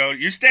Radio Show.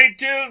 You stay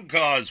tuned,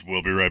 cause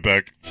we'll be right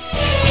back.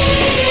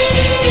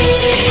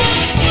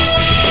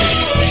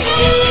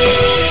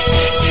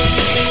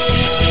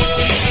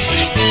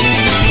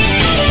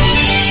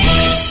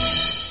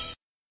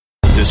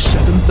 The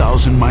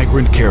 7,000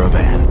 migrant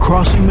caravan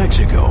crossing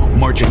Mexico,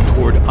 marching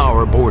toward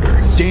our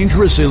border.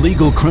 Dangerous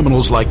illegal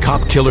criminals like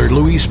cop killer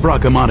Luis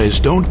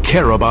Bracamontes don't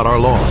care about our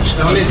laws.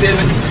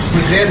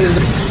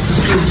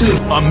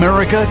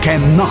 America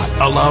cannot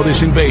allow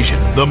this invasion.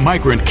 The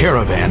migrant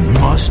caravan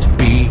must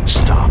be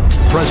stopped.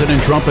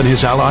 President Trump and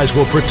his allies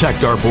will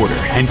protect our border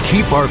and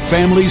keep our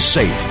families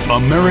safe.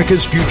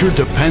 America's future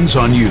depends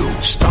on you.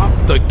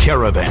 Stop the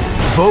caravan.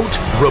 Vote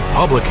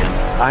Republican.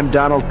 I'm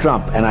Donald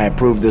Trump, and I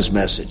approve this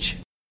message.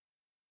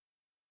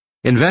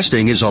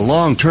 Investing is a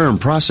long-term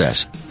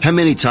process. How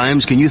many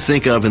times can you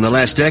think of in the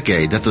last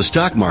decade that the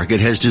stock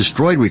market has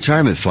destroyed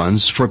retirement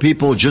funds for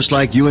people just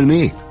like you and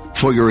me?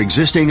 For your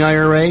existing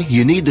IRA,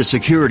 you need the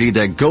security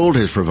that gold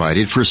has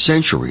provided for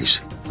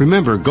centuries.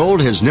 Remember,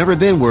 gold has never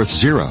been worth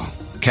zero.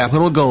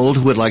 Capital Gold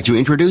would like to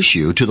introduce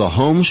you to the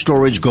Home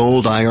Storage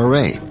Gold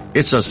IRA.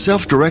 It's a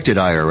self-directed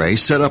IRA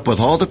set up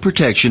with all the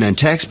protection and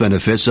tax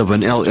benefits of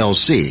an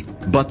LLC.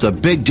 But the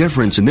big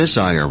difference in this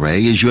IRA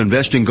is you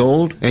invest in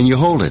gold and you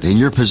hold it in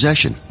your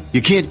possession.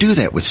 You can't do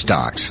that with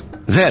stocks.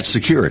 That's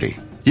security.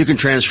 You can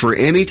transfer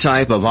any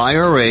type of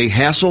IRA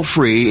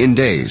hassle-free in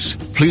days.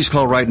 Please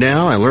call right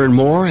now and learn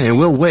more, and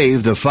we'll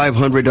waive the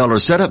 $500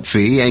 setup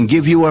fee and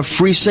give you a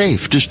free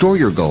safe to store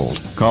your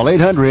gold. Call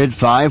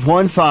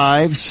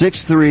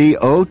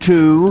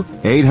 800-515-6302.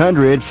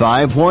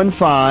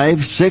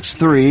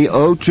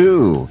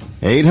 800-515-6302.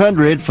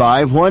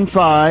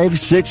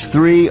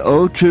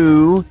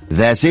 800-515-6302.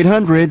 That's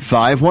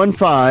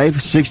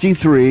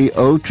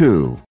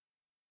 800-515-6302.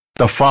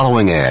 The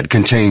following ad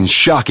contains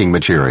shocking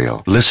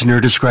material. Listener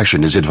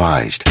discretion is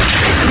advised.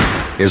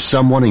 Is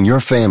someone in your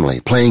family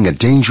playing a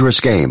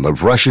dangerous game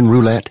of Russian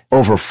roulette?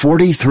 Over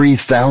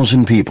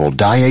 43,000 people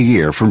die a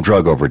year from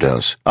drug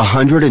overdose.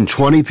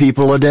 120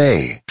 people a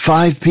day.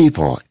 5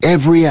 people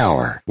every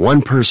hour.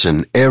 1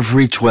 person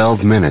every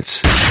 12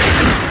 minutes.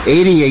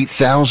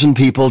 88,000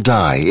 people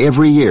die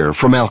every year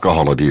from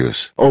alcohol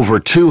abuse. Over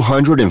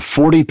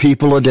 240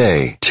 people a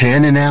day.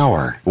 10 an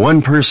hour.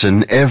 1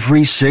 person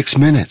every 6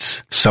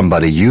 minutes.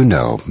 Somebody you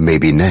know may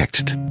be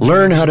next.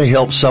 Learn how to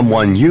help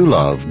someone you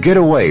love get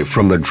away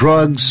from the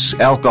drugs,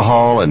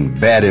 alcohol, and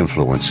bad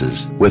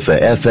influences. With the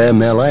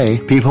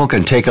FMLA, people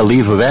can take a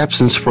leave of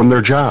absence from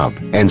their job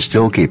and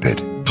still keep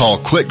it. Call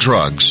Quit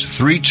Drugs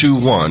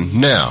 321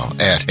 now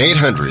at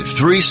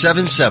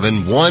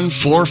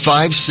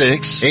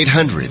 800-377-1456,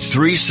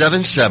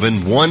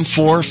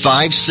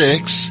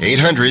 800-377-1456,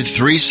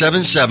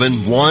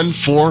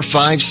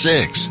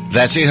 800-377-1456.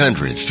 That's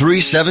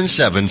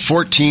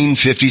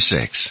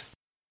 800-377-1456.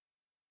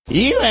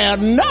 You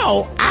have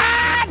no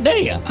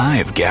idea.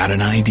 I've got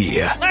an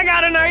idea. I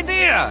got an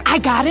idea. I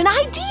got an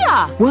idea.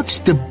 What's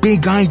the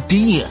big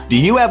idea? Do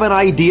you have an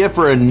idea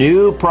for a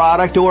new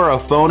product or a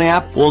phone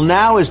app? Well,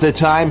 now is the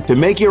time to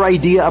make your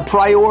idea a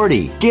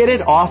priority. Get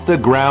it off the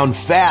ground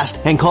fast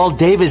and call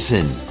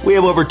Davidson. We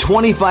have over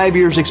 25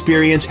 years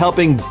experience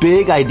helping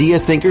big idea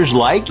thinkers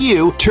like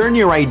you turn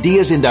your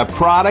ideas into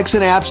products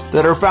and apps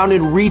that are found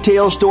in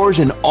retail stores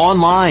and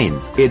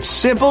online. It's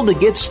simple to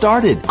get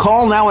started.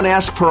 Call now and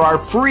ask for our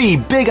free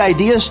Big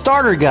Idea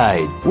Starter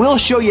Guide. We'll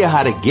show you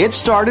how to get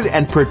started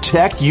and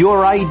protect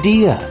your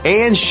idea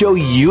and show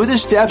you the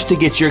steps to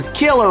get your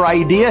killer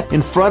idea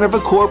in front of a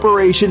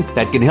corporation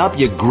that can help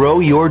you grow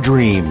your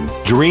dream.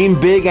 Dream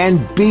big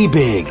and be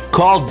big.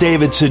 Call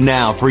Davidson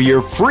now for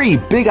your free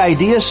Big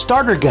Idea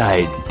Starter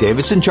Guide.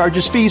 Davidson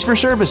charges fees for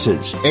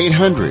services.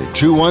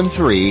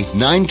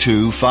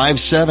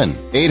 800-213-9257.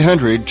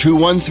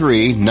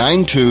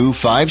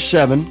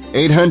 800-213-9257.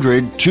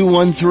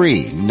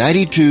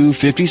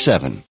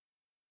 800-213-9257.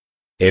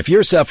 If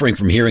you're suffering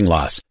from hearing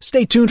loss,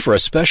 stay tuned for a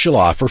special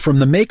offer from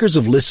the makers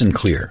of Listen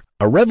Clear,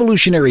 a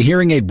revolutionary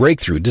hearing aid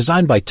breakthrough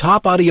designed by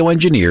top audio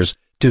engineers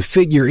to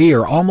fit your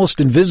ear almost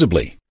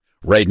invisibly.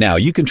 Right now,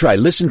 you can try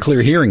Listen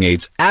Clear hearing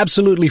aids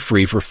absolutely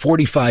free for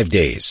 45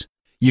 days.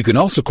 You can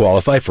also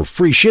qualify for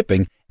free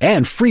shipping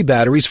and free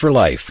batteries for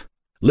life.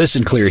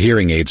 Listen Clear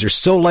hearing aids are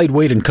so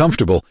lightweight and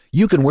comfortable,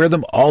 you can wear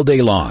them all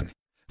day long.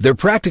 They're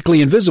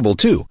practically invisible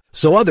too,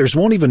 so others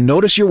won't even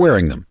notice you're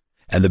wearing them.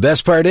 And the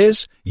best part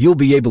is, you'll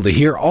be able to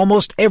hear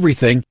almost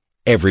everything,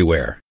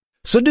 everywhere.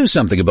 So do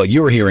something about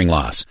your hearing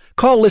loss.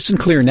 Call Listen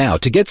Clear now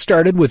to get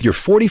started with your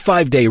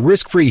 45-day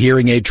risk-free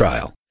hearing aid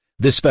trial.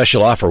 This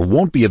special offer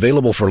won't be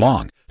available for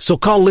long, so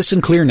call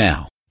Listen Clear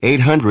now.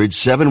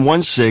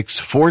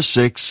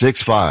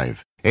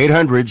 800-716-4665.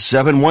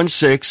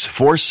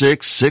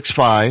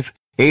 800-716-4665.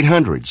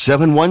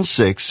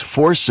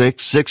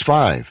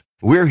 800-716-4665.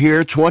 We're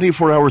here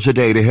 24 hours a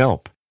day to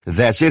help.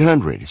 That's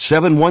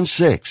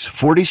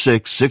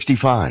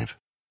 800-716-4665.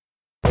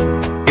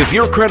 If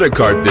your credit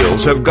card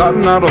bills have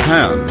gotten out of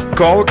hand,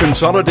 call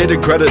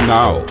Consolidated Credit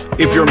now.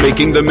 If you're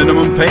making the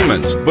minimum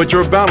payments, but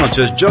your balance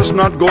is just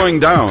not going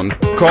down,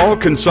 call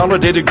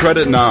Consolidated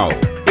Credit now.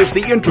 If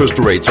the interest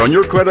rates on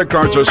your credit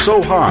cards are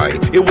so high,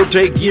 it will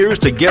take years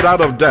to get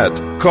out of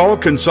debt. Call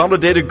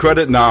Consolidated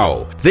Credit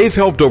now. They've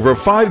helped over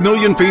 5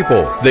 million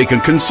people. They can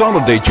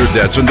consolidate your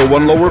debts into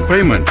one lower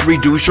payment,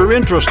 reduce your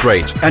interest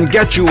rates, and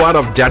get you out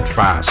of debt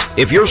fast.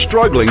 If you're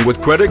struggling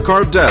with credit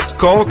card debt,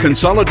 call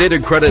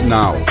Consolidated Credit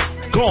now.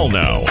 Call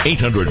now,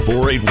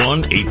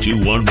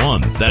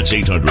 800-481-8211. That's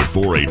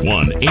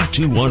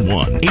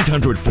 800-481-8211.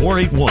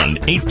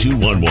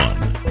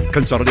 800-481-8211.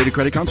 Consolidated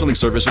Credit Counseling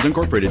Services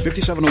Incorporated,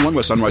 5701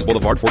 West Sunrise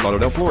Boulevard, Fort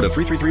Lauderdale, Florida,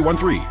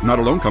 33313. Not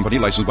a loan company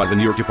licensed by the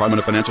New York Department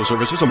of Financial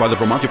Services and by the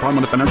Vermont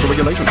Department of Financial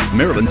Regulation.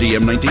 Maryland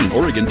DM 19,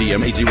 Oregon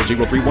DM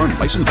 80031.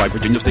 Licensed by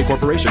Virginia State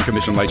Corporation.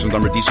 Commission licensed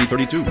number DC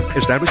 32.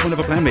 Establishment of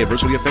a plan may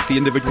adversely affect the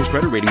individual's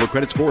credit rating or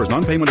credit scores.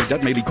 Non-payment of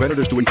debt may lead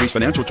creditors to increase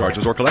financial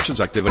charges or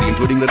collections activity,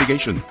 including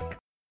litigation.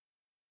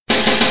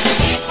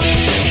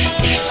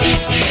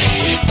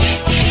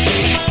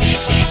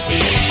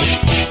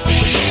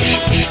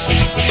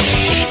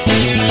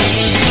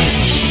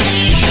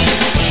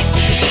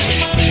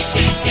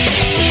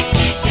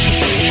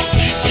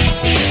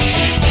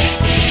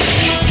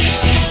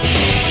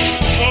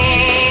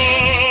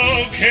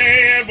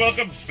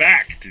 Welcome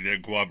back to the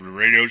Uncooperative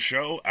Radio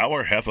Show,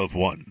 our half of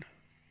one.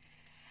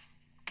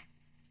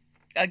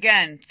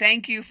 Again,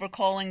 thank you for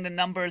calling the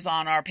numbers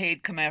on our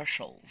paid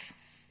commercials.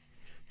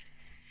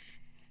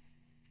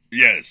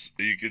 Yes,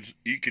 you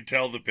could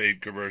tell the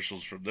paid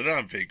commercials from the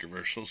non-paid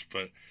commercials,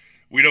 but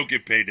we don't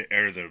get paid to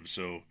air them,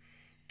 so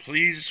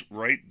please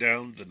write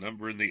down the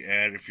number in the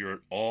ad if you're at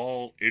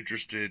all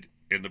interested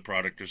in the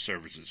product or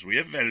services. We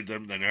have vetted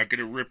them. They're not going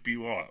to rip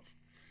you off.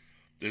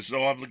 There's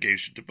no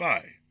obligation to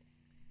buy.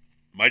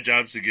 My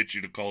job's to get you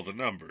to call the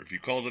number. If you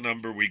call the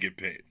number, we get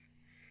paid.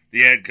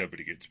 The ad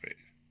company gets paid.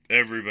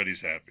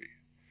 Everybody's happy.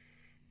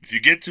 If you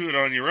get to it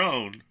on your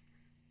own,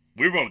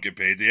 we won't get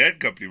paid. The ad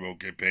company won't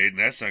get paid, and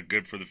that's not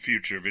good for the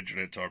future of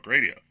Internet Talk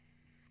Radio.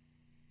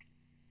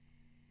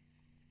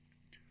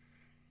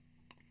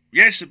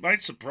 Yes, it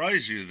might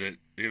surprise you that,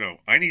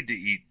 I need to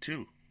eat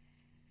too.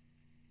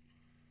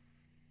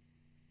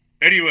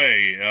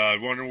 Anyway,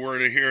 wonder where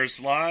to hear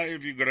us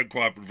live? You go to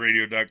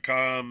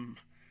cooperativeradio.com.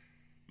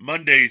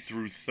 Monday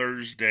through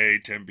Thursday,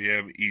 10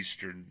 p.m.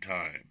 Eastern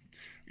Time.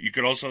 You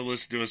can also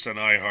listen to us on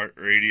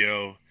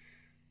iHeartRadio.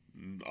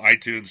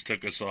 iTunes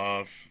took us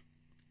off.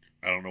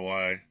 I don't know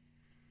why.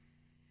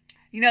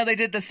 They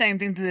did the same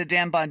thing to the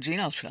Dan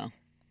Bongino show.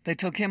 They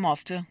took him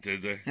off, too.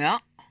 Did they? Yeah.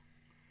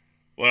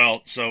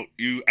 Well, so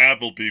you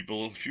Apple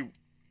people, if you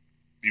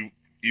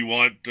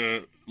want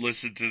to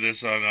listen to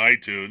this on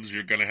iTunes,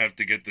 you're going to have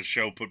to get the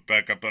show put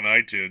back up on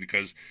iTunes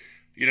because...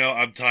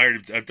 I'm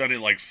tired. I've done it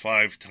like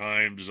 5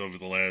 times over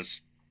the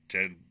last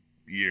 10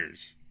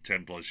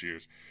 plus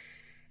years.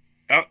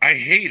 I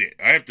hate it.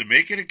 I have to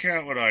make an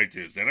account with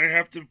iTunes. Then I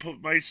have to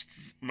put my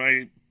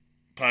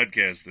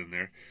podcast in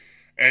there.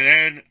 And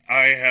then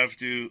I have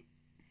to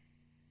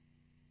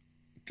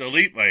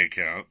delete my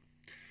account.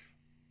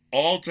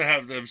 All to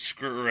have them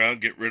screw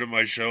around, get rid of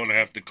my show, and I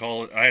have to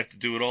call it. I have to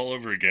do it all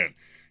over again.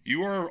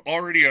 You are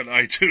already on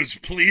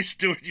iTunes. Please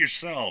do it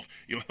yourself.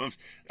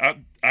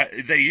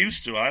 They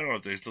used to. I don't know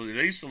if they still do.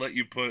 They used to let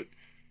you put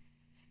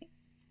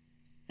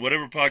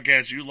whatever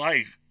podcast you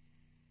like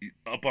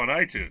up on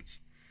iTunes.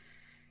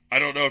 I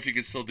don't know if you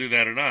can still do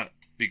that or not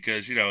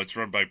because, it's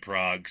run by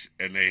progs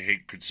and they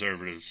hate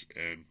conservatives.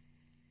 And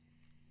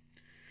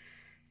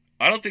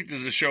I don't think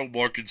there's a show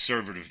more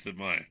conservative than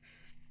mine.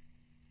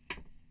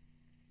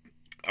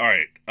 All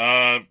right.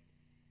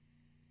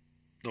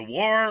 The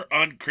War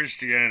on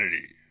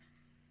Christianity.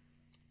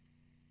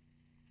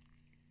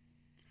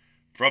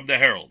 From the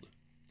Herald.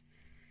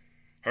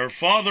 Her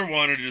father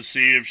wanted to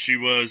see if she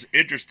was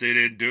interested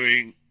in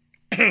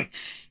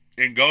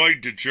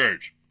going to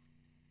church.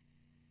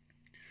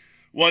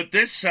 What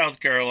this South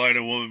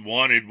Carolina woman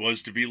wanted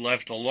was to be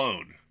left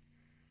alone.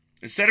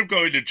 Instead of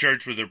going to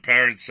church with her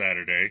parents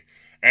Saturday,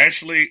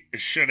 Ashley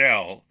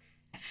Chanel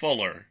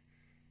Fuller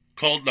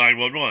called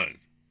 911.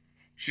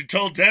 She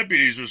told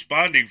deputies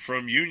responding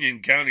from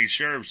Union County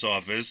Sheriff's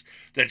Office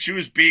that she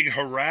was being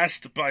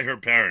harassed by her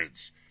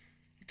parents.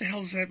 What the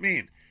hell does that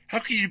mean? How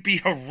can you be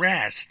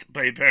harassed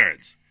by your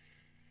parents?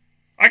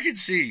 I can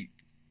see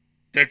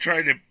they're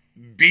trying to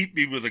beat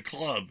me with a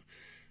club.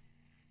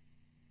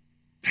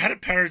 How do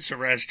parents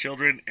harass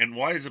children, and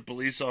why as a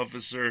police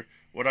officer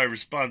would I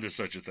respond to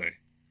such a thing?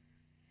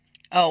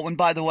 Oh, and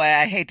by the way,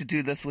 I hate to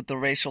do this with the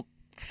racial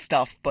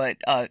stuff, but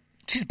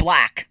she's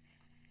black.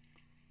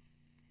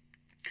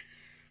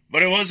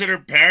 But it wasn't her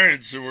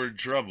parents who were in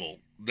trouble.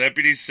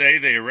 Deputies say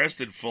they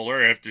arrested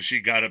Fuller after she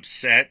got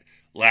upset,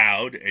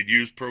 loud, and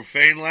used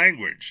profane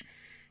language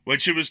when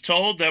she was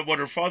told that what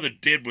her father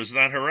did was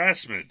not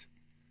harassment.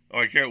 Oh,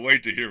 I can't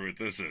wait to hear what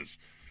this is.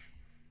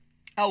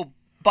 Oh,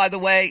 By the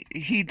way,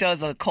 he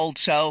does a cold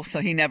show, so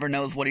he never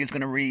knows what he's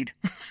going to read.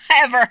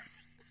 Ever.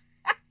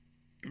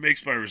 It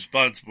makes my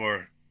response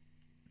more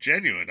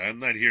genuine. I'm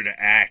not here to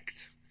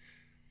act.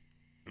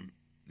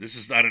 This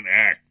is not an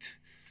act.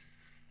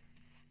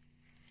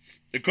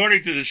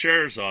 According to the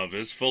sheriff's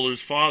office,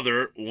 Fuller's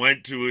father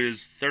went to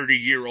his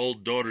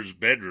 30-year-old daughter's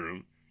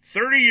bedroom.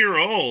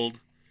 30-year-old?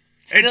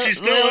 And she's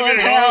still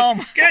living at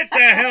home? Get the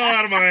hell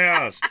out of my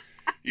house.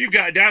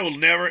 That will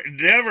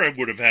never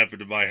would have happened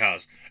to my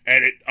house.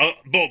 And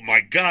oh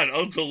my God,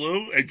 Uncle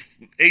Lou, at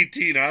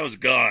 18, I was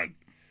gone.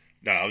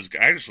 No, I was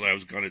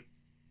gone at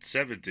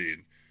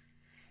 17.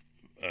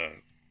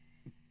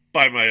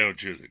 By my own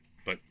choosing.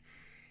 But,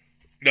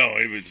 no,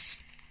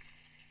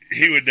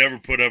 he would never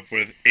put up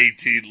with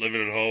 18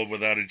 living at home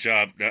without a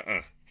job.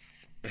 Nuh-uh.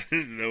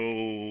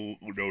 No.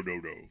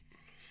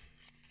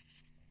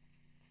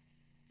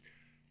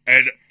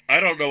 And I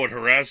don't know what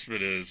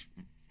harassment is.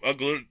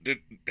 Uncle Lou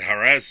didn't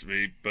harass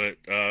me, but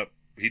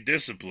he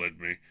disciplined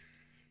me.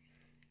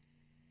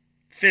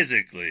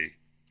 Physically.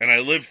 And I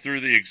lived through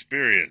the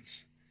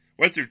experience.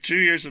 Went through 2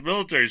 years of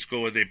military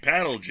school when they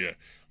paddled you.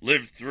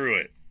 Lived through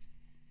it.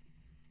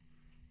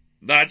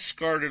 Not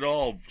scarred at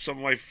all. Some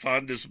of my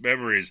fondest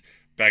memories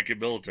back in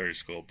military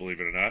school, believe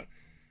it or not.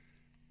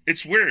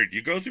 It's weird.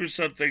 You go through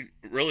something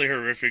really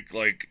horrific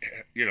like,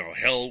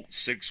 hell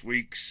 6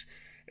 weeks,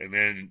 and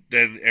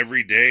then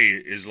every day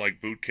is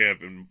like boot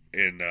camp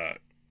in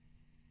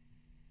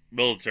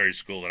military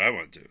school that I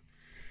went to.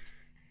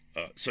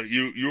 So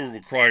you were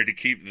required to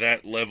keep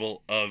that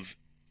level of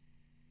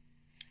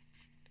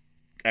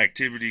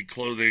activity,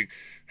 clothing,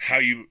 how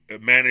you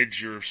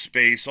manage your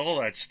space, all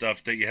that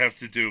stuff that you have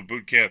to do at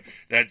boot camp.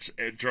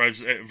 It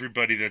drives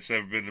everybody that's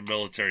ever been in the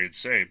military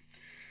insane.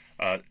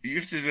 You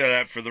have to do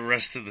that for the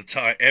rest of the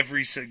time,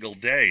 every single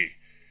day.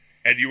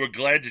 And you were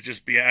glad to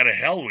just be out of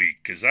Hell Week,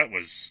 because that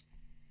was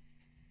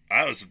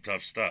some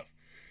tough stuff.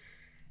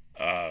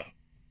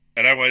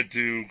 And I went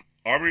to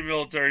Army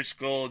military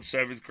school in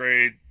 7th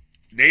grade,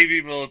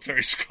 Navy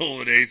military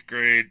school in 8th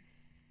grade.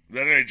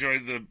 Then I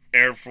joined the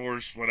Air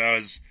Force when I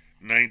was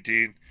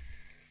 19.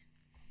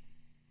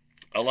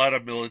 A lot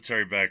of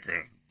military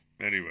background.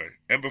 Anyway.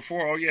 And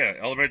before,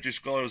 elementary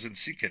school, I was in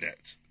Sea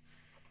Cadets.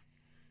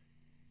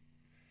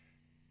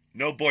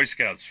 No Boy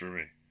Scouts for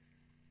me.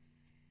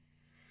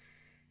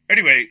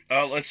 Anyway,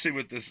 let's see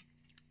what this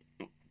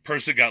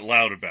person got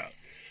loud about.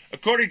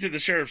 According to the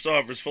sheriff's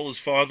office, Fuller's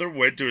father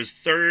went to his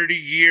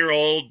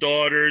 30-year-old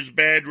daughter's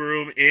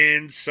bedroom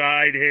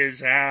inside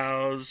his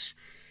house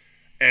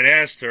and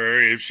asked her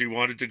if she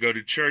wanted to go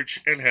to church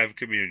and have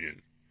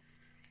communion.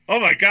 Oh,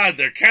 my God,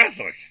 they're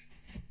Catholic.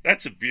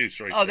 That's abuse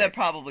right there. Oh, they're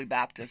probably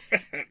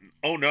Baptists.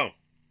 Oh, no.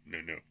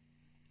 No.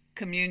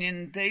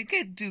 Communion, they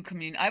do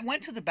communion. I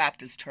went to the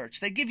Baptist church.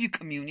 They give you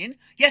communion.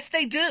 Yes,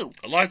 they do.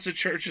 Lots of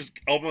churches,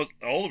 almost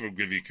all of them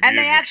give you communion. And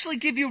they actually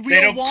give you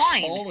real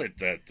wine. They don't call it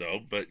that, though.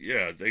 But,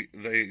 yeah, they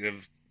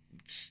have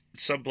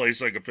someplace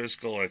like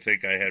Episcopal, I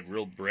think I had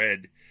real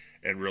bread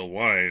and real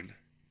wine.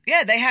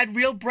 Yeah, they had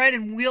real bread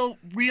and real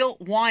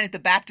wine at the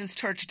Baptist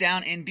church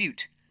down in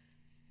Butte.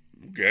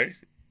 Okay.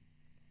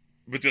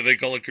 But do they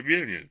call it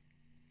communion?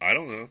 I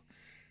don't know.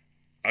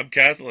 I'm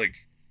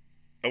Catholic.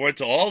 I went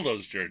to all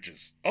those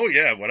churches. Oh,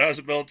 yeah, when I was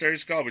in military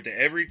school, I went to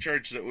every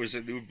church that was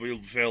in New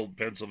Bloomfield,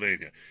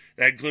 Pennsylvania.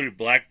 That included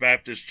Black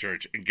Baptist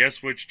Church. And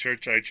guess which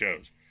church I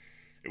chose?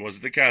 It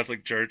wasn't the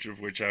Catholic Church, of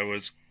which I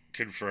was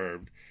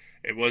confirmed.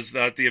 It was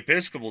not the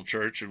Episcopal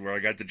Church, where I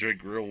got to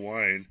drink real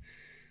wine.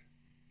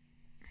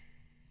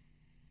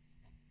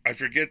 I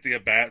forget the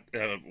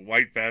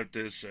White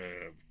Baptist,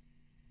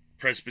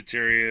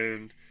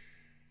 Presbyterian.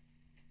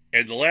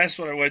 And the last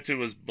one I went to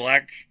was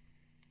Black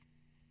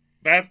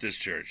Baptist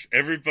Church.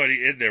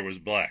 Everybody in there was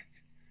black,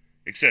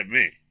 except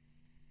me.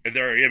 And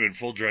there I am in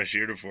full dress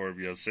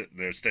uniform, sitting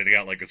there, standing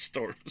out like a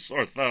sore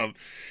thumb.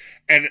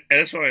 And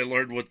that's when I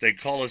learned what they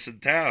call us in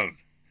town.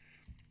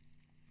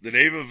 The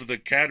name of the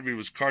academy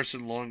was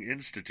Carson Long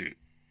Institute.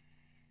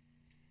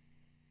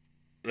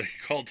 They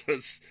called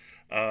us,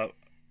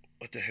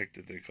 what the heck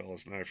did they call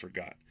us? Now I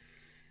forgot.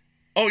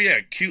 Oh, yeah,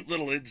 cute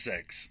little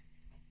insects.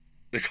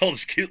 They called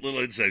us cute little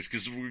insects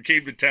because when we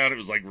came to town, it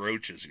was like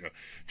roaches,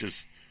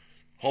 just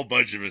a whole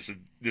bunch of us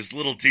in this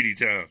little teeny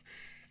town.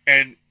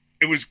 And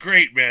it was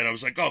great, man. I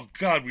was like, oh,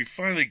 God, we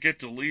finally get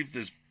to leave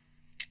this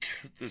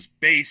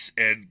base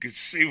and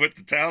see what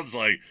the town's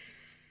like.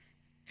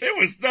 There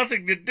was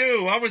nothing to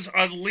do. I was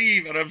on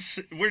leave, and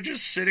we're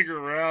just sitting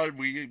around.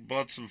 We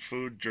bought some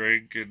food,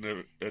 drink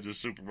at the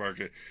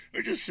supermarket.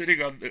 We're just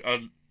sitting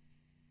on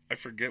I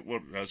forget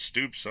what, a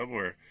stoop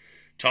somewhere,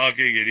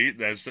 talking and eating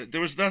that stuff.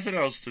 There was nothing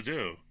else to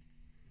do.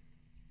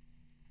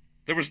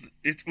 It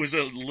was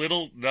a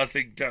little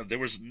nothing town. There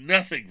was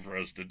nothing for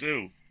us to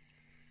do.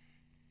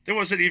 There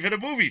wasn't even a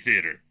movie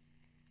theater.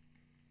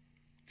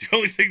 The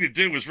only thing to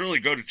do was really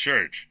go to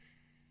church.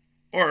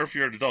 Or if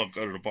you're an adult,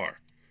 go to the bar.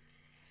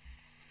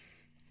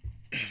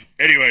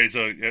 Anyway,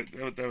 so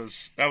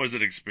that was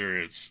an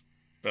experience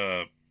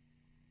that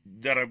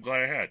I'm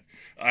glad I had.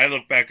 I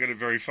look back on it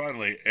very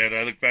fondly, and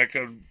I look back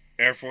on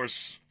Air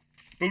Force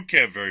boot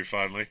camp very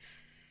fondly.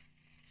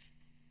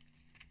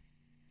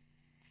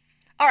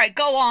 All right,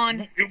 go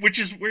on. Which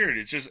is weird.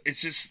 It's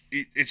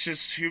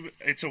just human.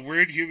 It's a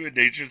weird human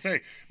nature thing.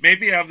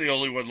 Maybe I'm the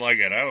only one like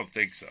it. I don't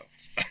think so.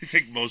 I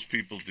think most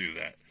people do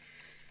that.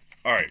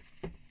 All right.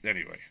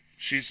 Anyway,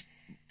 she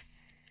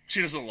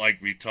doesn't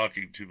like me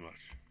talking too much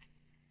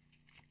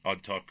on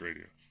talk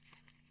radio.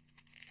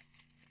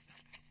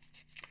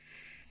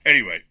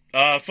 Anyway,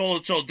 Fuller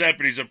told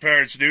deputies her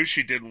parents knew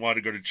she didn't want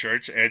to go to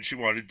church, and she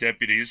wanted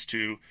deputies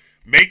to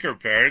make her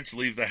parents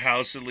leave the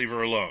house and leave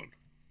her alone.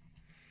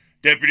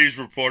 Deputies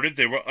reported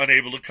they were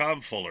unable to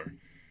calm Fuller,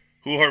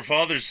 who her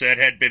father said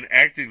had been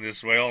acting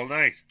this way all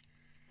night.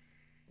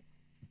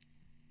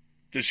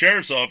 The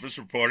sheriff's office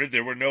reported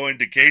there were no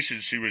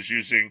indications she was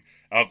using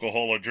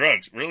alcohol or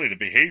drugs. Really, the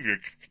behavior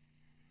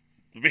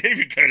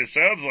kind of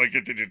sounds like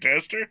it. Did you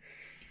test her?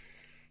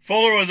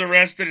 Fuller was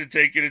arrested and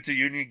taken into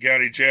Union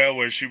County Jail,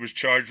 where she was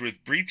charged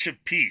with breach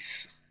of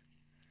peace,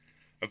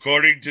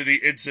 according to the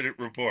incident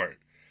report.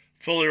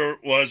 Fuller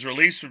was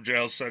released from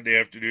jail Sunday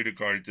afternoon,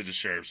 according to the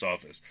sheriff's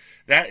office.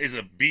 That is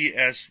a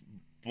BS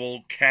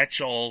bull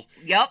catch-all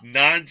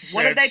nonsense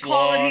What did they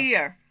call law. it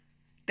here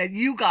that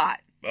you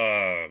got?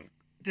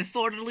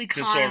 Disorderly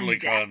conduct. Disorderly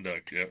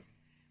conduct, yeah.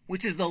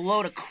 Which is a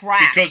load of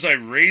crap. Because I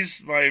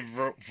raised my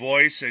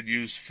voice and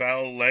used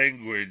foul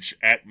language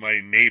at my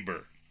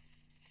neighbor.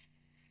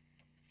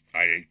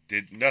 I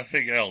did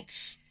nothing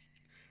else.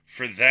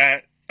 For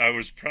that, I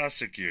was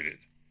prosecuted.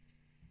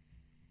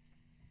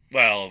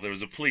 Well, there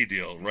was a plea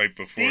deal right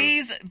before.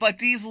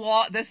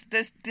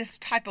 This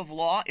type of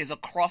law is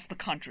across the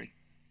country.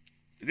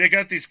 They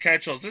got these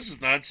catch-alls. This is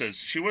nonsense.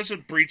 She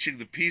wasn't breaching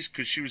the peace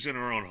because she was in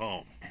her own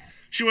home.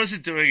 She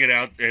wasn't doing it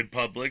out in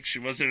public. She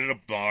wasn't in a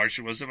bar.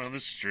 She wasn't on the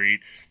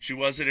street. She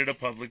wasn't in a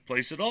public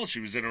place at all.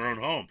 She was in her own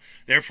home.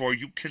 Therefore,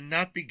 you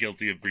cannot be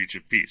guilty of breach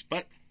of peace.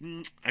 But,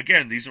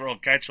 again, these are all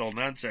catch-all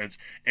nonsense.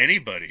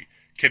 Anybody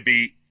can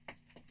be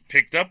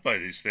picked up by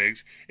these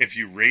things if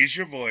you raise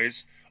your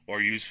voice or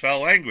use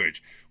foul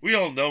language. We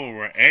all know when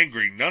we're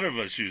angry, none of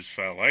us use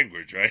foul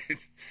language, right?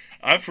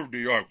 I'm from New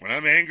York. When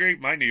I'm angry,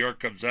 my New York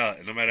comes out.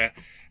 And no matter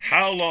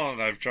how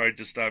long I've tried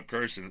to stop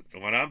cursing,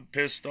 when I'm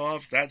pissed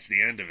off, that's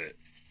the end of it.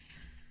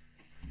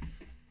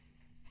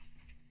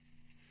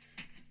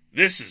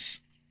 This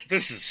is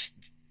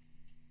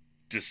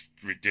just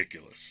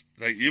ridiculous.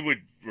 Like, you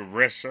would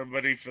arrest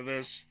somebody for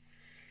this?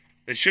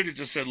 They should have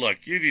just said, look,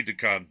 you need to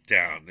calm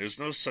down. There's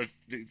no such...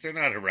 They're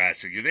not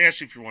harassing you. They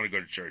ask you if you want to go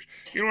to church.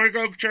 You don't want to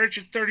go to church?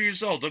 You're 30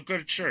 years old. Don't go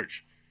to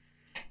church.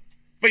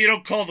 But you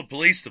don't call the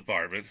police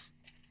department.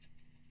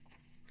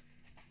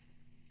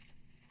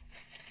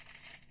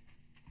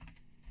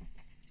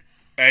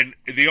 And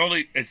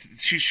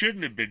she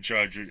shouldn't have been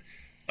charged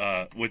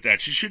with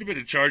that. She should have been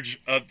in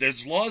charge of,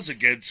 there's laws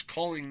against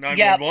calling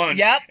 911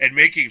 and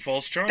making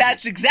false charges.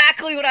 That's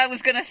exactly what I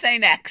was going to say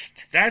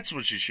next. That's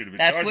what she should have been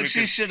charged with. That's what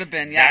she should have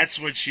been, yes. That's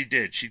what she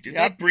did. She did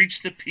not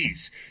breach the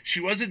peace.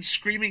 She wasn't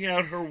screaming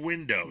out her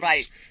windows.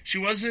 Right. She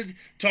wasn't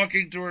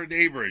talking to her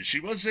neighbors.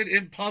 She wasn't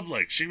in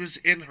public. She was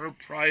in her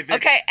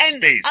private and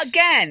space.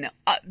 Again,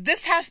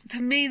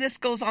 this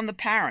goes on the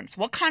parents.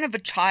 What kind of a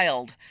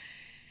child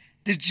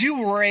did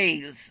you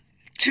raise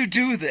to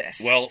do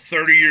this? Well,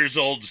 30 years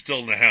old and still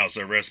in the house.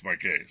 I rest my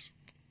case.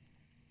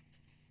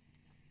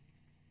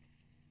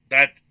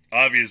 That,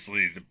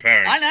 obviously, the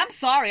parents... And I'm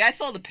sorry. I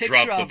saw the picture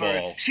dropped of the her.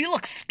 ball. She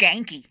looks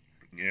skanky.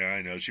 Yeah,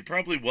 I know. She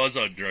probably was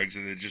on drugs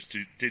and they just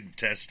didn't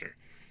test her.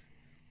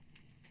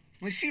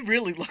 Well, she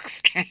really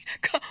looks skanky.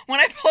 When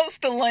I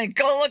post a link,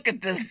 go look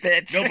at this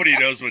bitch. Nobody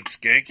knows what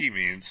skanky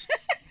means.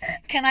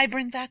 Can I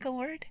bring back a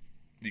word?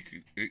 You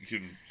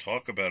can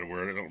talk about a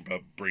word. I don't know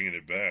about bringing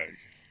it back.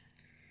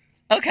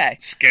 Okay.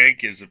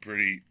 Skank is a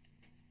pretty...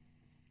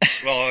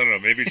 Well, I don't know.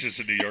 Maybe it's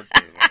just a New York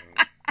term.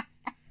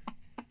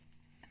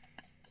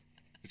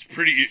 It's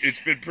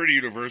been pretty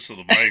universal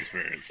to my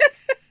experience.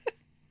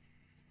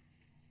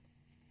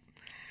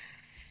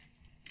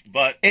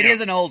 But it is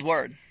an old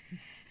word.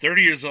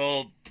 30 years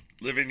old,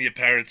 living in your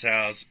parents'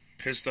 house,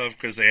 pissed off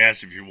because they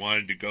asked if you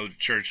wanted to go to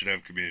church and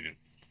have communion.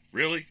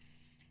 Really?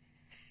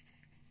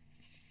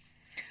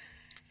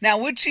 Now,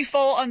 would she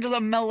fall under the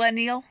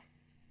millennial?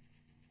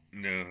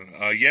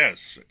 No.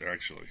 Yes,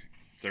 actually.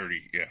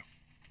 30, yeah.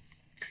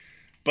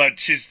 But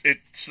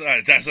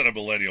that's not a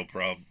millennial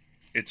problem.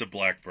 It's a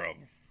black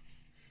problem.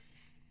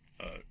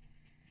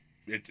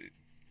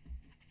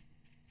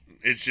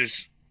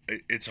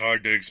 It's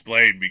hard to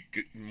explain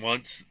because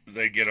once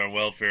they get on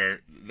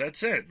welfare,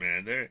 that's it,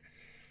 man.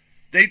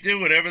 They do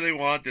whatever they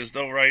want. There's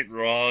no right and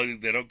wrong.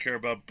 They don't care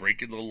about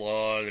breaking the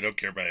law. They don't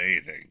care about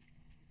anything.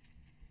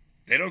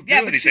 They don't do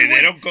anything.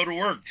 They don't go to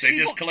work. They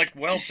just collect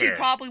welfare. She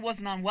probably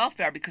wasn't on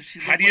welfare because she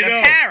lived with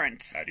her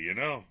parents. How do you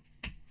know?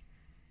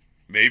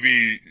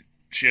 Maybe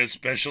she has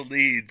special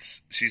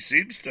needs. She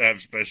seems to have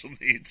special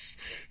needs.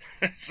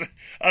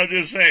 I'm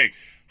just saying,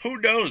 who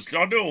knows?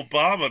 Under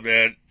Obama,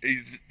 man,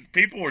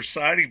 people were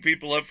signing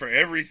people up for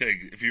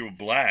everything if you were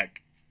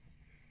black.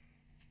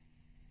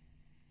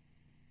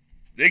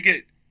 They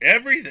get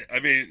everything. I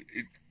mean,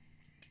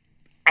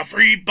 A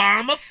free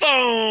Obama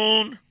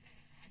phone.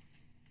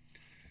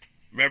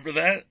 Remember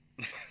that?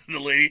 The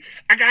lady,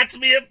 I got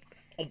me a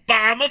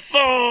Obama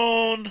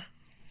phone.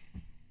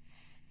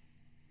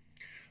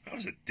 That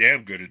was a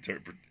damn good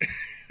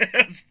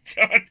That's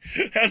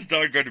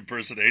darn good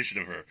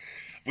impersonation of her.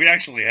 We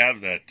actually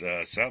have that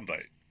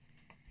soundbite.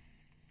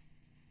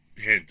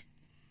 Hint.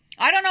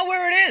 I don't know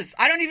where it is.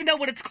 I don't even know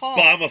what it's called.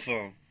 Obama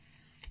phone.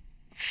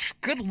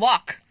 Good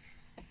luck.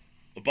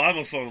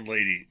 Obama phone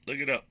lady. Look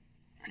it up.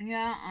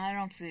 Yeah, I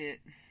don't see it.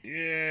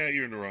 Yeah,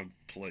 you're in the wrong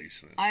place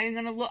then. I'm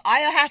gonna look. I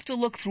have to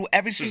look through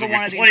every single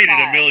one of these. We played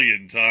files. it a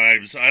million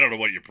times. I don't know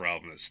what your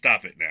problem is.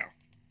 Stop it now.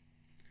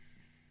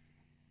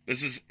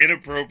 This is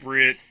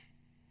inappropriate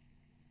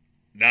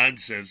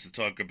nonsense to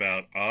talk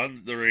about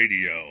on the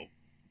radio.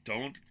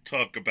 Don't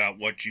talk about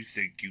what you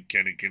think you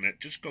can and cannot.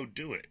 Just go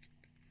do it.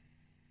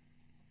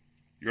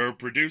 You're a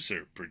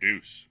producer.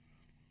 Produce.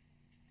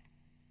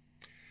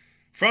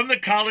 From the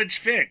College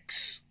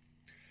Fix.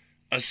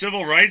 A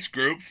civil rights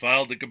group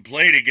filed a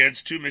complaint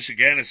against two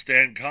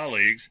Michiganistan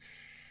colleagues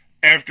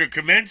after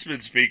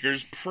commencement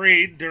speakers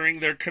prayed during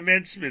their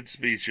commencement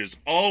speeches.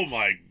 Oh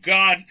my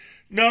God.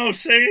 No,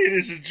 say it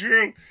isn't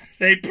true.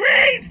 They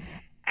prayed.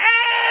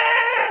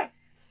 Ah!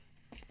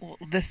 Well,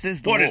 this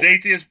is what, is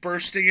atheist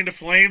bursting into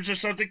flames or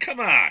something? Come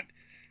on.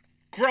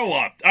 Grow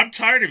up. I'm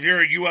tired of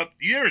hearing you up.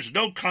 There's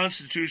no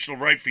constitutional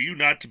right for you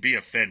not to be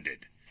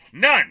offended.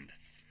 None.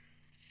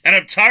 And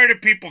I'm tired of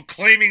people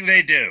claiming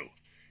they do.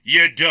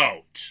 You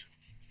don't.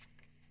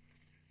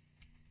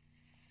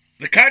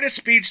 The kind of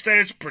speech that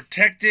is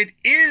protected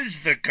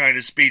is the kind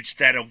of speech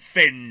that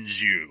offends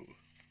you.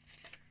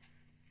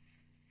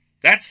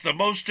 That's the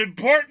most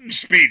important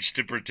speech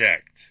to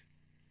protect.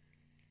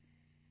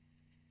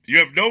 You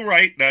have no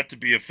right not to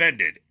be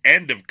offended.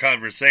 End of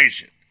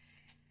conversation.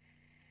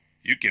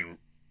 You can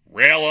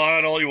rail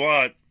on all you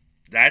want.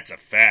 That's a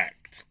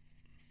fact.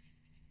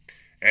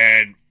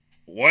 And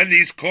when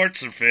these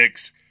courts are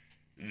fixed,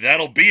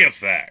 that'll be a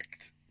fact.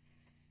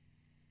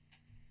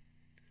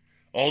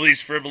 All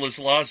these frivolous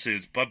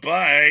lawsuits.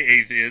 Bye-bye,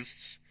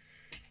 atheists.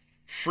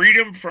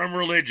 Freedom from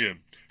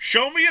religion.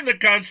 Show me in the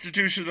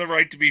Constitution the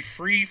right to be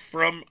free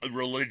from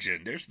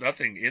religion. There's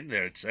nothing in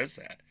there that says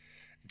that.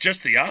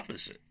 Just the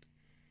opposite.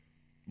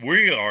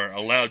 We are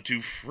allowed to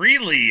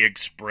freely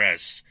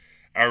express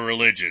our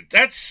religion.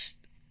 That's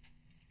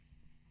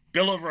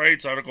Bill of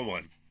Rights, Article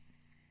 1.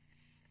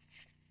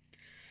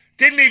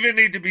 Didn't even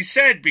need to be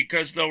said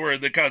because nowhere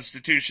in the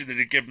Constitution did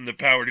it give them the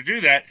power to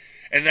do that,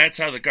 and that's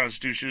how the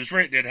Constitution is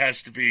written. It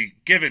has to be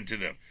given to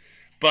them.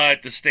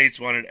 But the states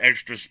wanted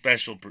extra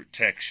special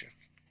protection.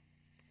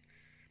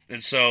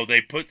 And so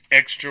they put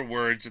extra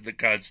words in the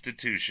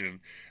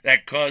Constitution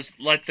that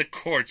let the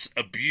courts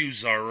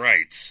abuse our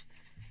rights.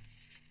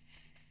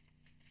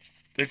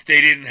 If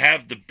they didn't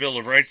have the Bill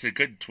of Rights, they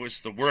couldn't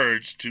twist the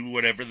words to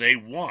whatever they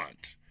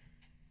want.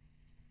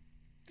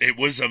 It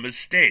was a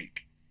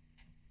mistake.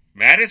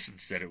 Madison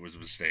said it was a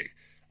mistake.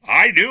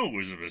 I knew it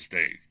was a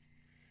mistake.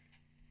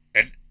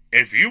 And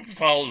if you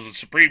follow the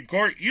Supreme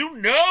Court, you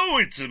know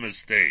it's a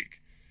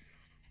mistake.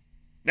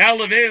 Now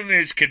Levin and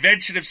his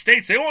Convention of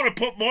States, they want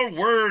to put more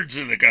words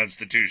in the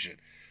Constitution.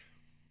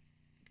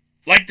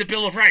 Like the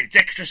Bill of Rights,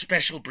 extra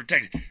special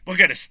protection. We're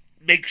going to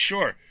make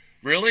sure.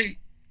 Really?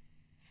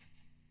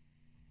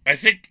 I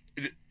think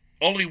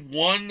only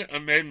one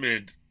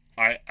amendment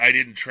I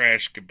didn't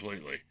trash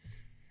completely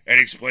and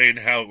explain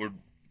how it would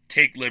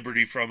take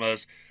liberty from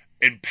us,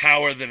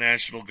 empower the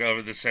national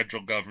government, the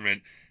central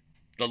government.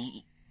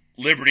 The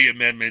liberty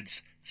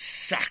amendments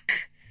suck.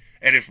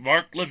 And if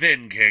Mark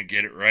Levin can't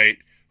get it right,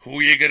 who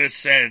are you going to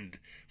send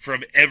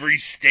from every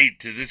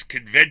state to this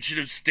Convention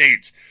of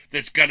States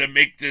that's going to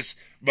make this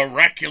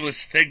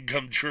miraculous thing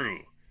come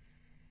true?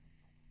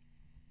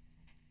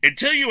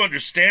 Until you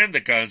understand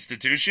the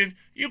Constitution,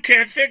 you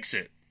can't fix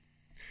it.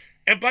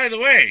 And by the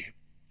way,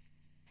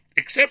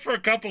 except for a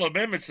couple of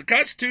amendments, the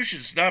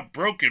Constitution's not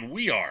broken.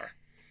 We are.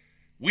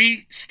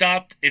 We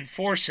stopped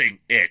enforcing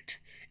it.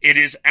 It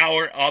is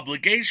our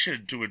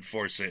obligation to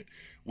enforce it.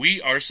 We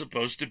are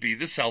supposed to be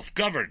the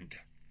self-governed.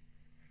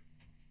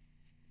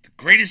 The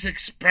greatest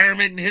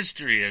experiment in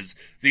history, as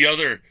the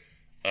other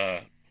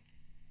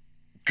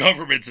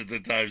governments at the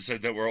time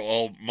said that we're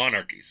all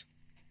monarchies.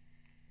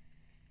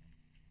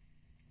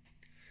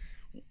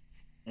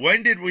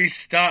 When did we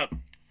stop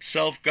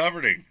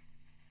self-governing?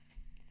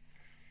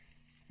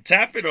 It's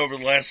happened over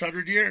the last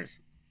 100 years.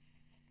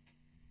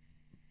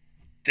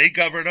 They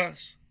govern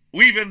us.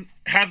 We even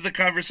have the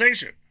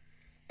conversation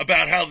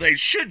about how they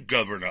should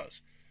govern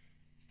us.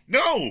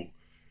 No,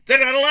 they're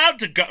not allowed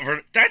to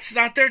govern. That's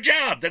not their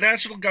job. The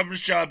national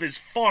government's job is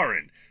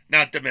foreign,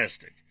 not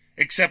domestic,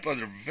 except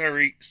under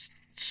very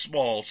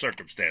small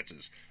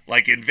circumstances,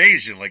 like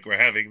invasion, like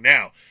we're having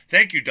now.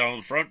 Thank you,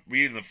 Donald Trump,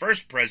 being the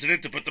first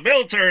president to put the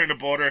military on the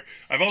border.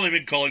 I've only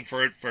been calling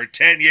for it for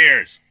 10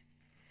 years.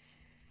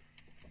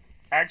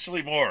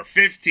 Actually more,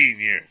 15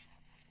 years.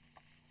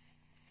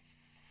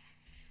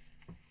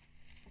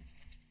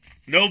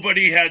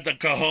 Nobody had the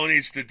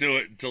cojones to do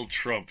it until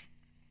Trump.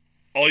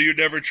 all you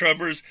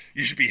never-Trumpers,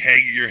 you should be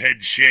hanging your head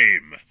in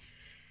shame.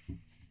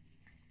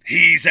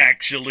 He's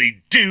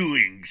actually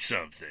doing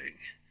something.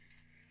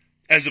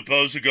 As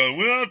opposed to going,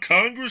 well,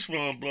 Congress,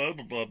 blah, blah,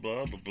 blah,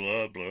 blah, blah,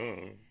 blah, blah.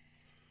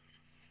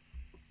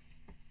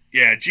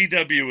 Yeah,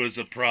 GW was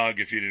a Prague,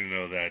 if you didn't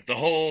know that. The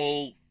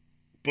whole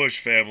Bush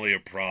family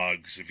of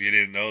Pragues, if you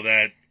didn't know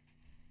that,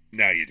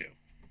 now you do.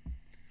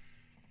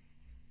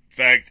 In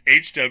fact,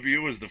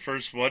 HW was the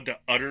first one to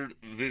utter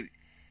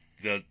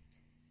the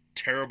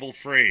terrible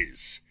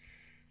phrase.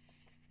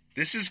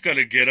 This is going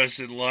to get us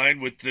in line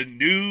with the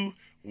New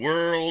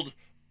World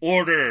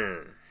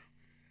Order.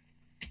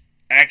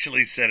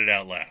 Actually said it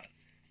out loud.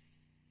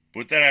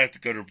 With that, I have to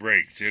go to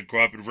break. It's the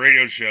Uncooperative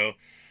Radio Show.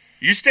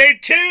 You stay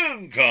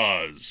tuned,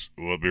 cause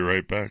we'll be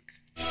right back.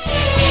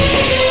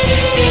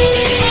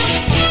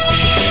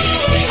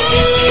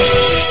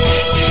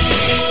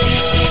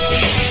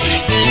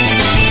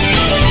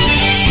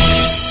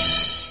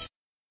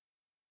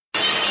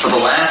 For the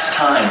last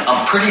time,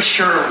 I'm pretty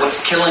sure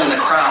what's killing the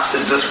crops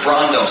is this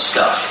Brondo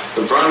stuff.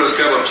 The Brondo's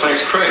got what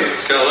plants crave.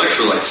 It's got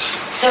electrolytes.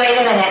 So wait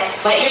a minute.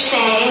 What you're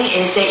saying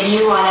is that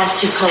you want us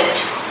to put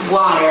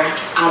water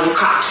on the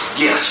crops?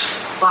 Yes.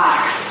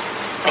 Water?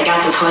 Like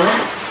out the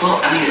toilet? Well,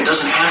 I mean, it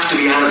doesn't have to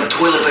be out of the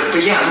toilet, but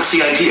yeah, that's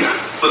the idea.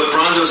 But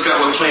Brondo's got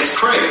what plants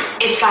crave.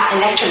 It's got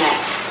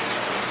electrolytes.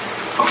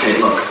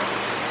 Okay, look.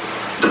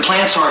 The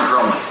plants aren't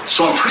growing,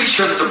 so I'm pretty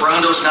sure that the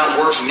Brondo's not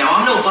working. Now,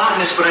 I'm no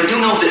botanist, but I do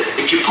know that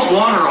if you put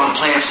water on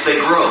plants, they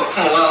grow.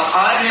 Oh, well,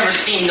 I've never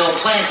seen no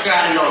plants grow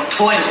out of no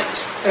toilet.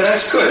 Yeah,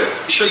 that's good.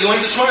 You sure you ain't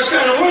the smartest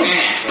guy in the world?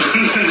 Yeah.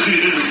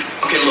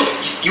 Okay, look,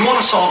 you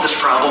want to solve this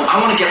problem, I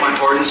want to get my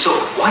part in, so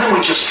why don't we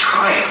just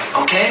try it,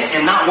 okay?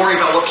 And not worry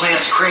about what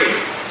plants crave.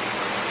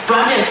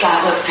 Brondo's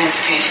got what plants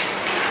crave.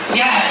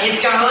 Yeah, it's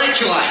got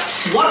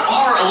electrolytes. What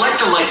are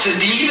electrolytes?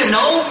 Do you even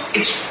know?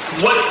 It's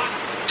what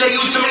they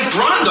use to make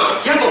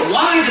Brondo. Yeah, but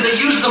why do they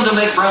use them to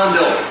make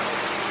Brondo?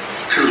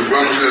 Because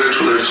Brondo's got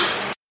electrolytes.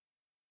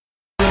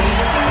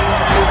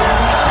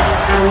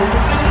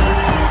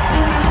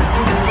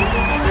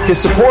 His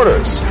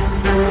supporters,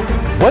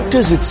 what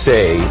does it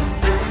say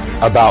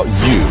about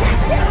you?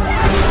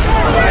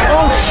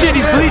 Oh shit,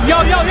 he's bleeding.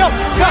 Yo, he's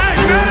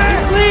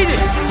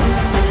bleeding.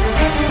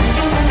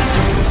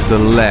 The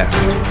left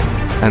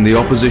and the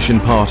opposition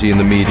party in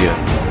the media.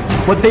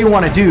 What they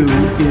want to do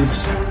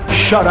is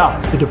shut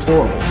up the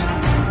deplorables.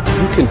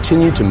 You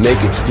continue to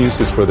make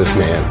excuses for this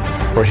man,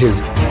 for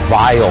his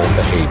vile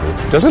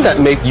behavior. Doesn't that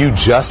make you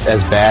just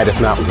as bad, if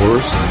not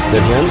worse,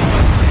 than him?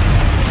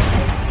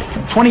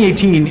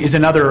 2018 is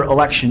another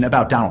election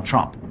about Donald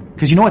Trump.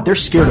 Because you know what? They're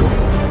scared of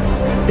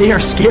him. They are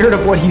scared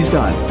of what he's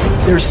done.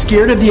 They're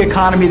scared of the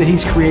economy that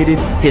he's created.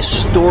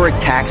 Historic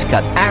tax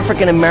cut,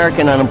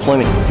 African-American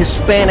unemployment,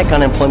 Hispanic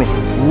unemployment,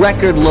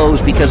 record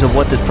lows because of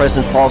what the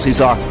president's policies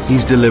are.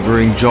 He's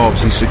delivering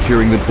jobs, he's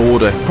securing the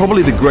border.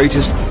 Probably the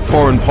greatest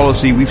foreign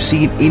policy we've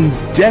seen in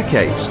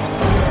decades.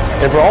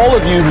 And for all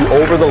of you who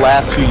over the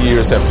last few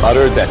years have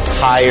uttered that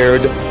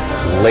tired,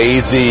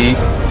 lazy,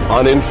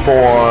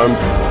 uninformed,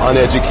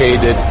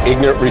 uneducated,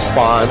 ignorant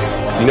response,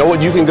 you know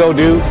what you can go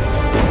do?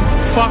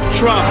 Fuck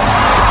Trump.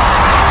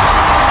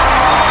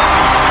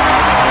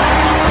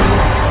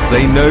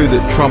 They know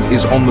that Trump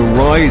is on the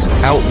rise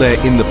out there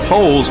in the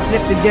polls.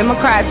 If the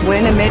Democrats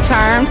win the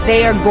midterms,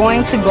 they are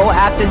going to go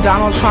after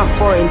Donald Trump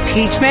for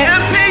impeachment.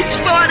 Impeach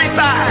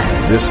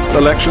 45! This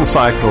election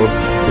cycle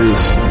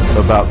is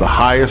about the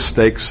highest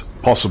stakes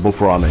possible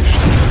for our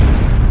nation.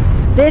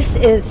 This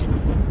is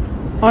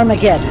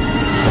Armageddon.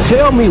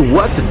 Tell me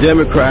what the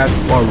Democrats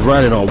are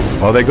running on.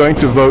 Are they going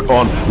to vote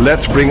on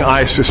let's bring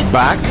ISIS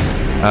back?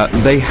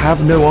 They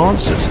have no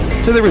answers,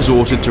 so they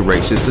resorted to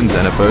racist and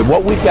xenophobe.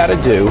 What we've got to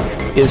do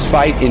is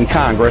fight in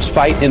Congress,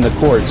 fight in the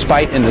courts,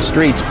 fight in the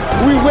streets.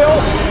 We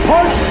will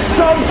punch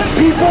some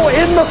people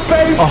in the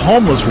face. A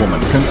homeless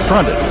woman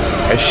confronted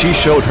as she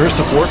showed her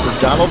support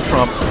for Donald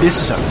Trump. This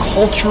is a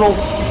cultural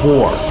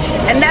war.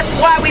 And that's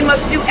why we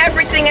must do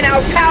everything in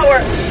our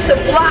power to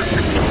block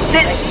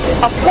this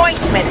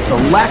appointment. The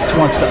left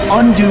wants to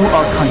undo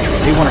our country.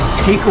 They want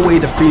to take away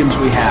the freedoms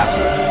we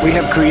have. We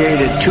have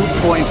created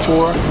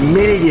 2.4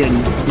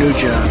 million new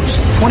jobs.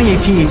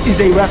 2018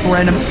 is a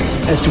referendum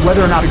as to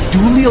whether or not a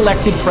duly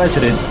elected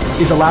president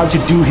is allowed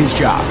to do his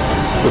job.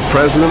 The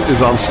president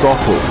is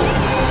unstoppable,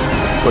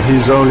 but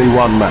he's only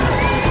one man.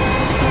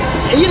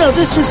 You know,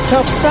 this is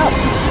tough stuff.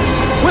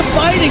 We're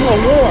fighting a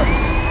war.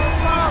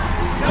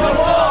 No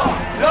wall,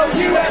 no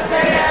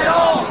USA at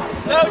all.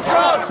 No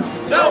Trump,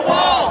 no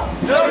wall,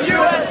 no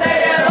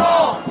USA at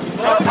all.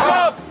 No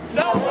Trump,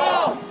 no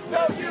wall,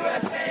 no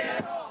USA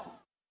at all.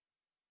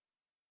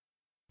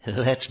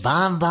 Let's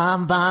bomb,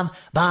 bomb, bomb,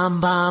 bomb,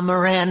 bomb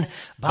Iran.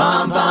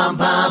 Bomb, bomb,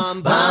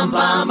 bomb, bomb,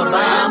 bomb,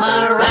 bomb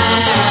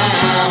Iran.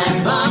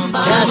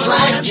 Just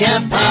like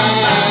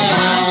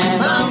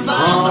Japan,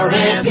 or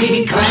it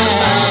be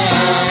grand.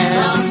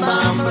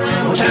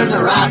 We'll turn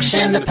the rocks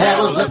into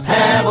pebbles, the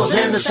pebbles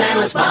into sand.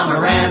 Let's bomb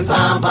Iran,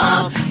 bomb,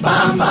 bomb,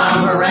 bomb,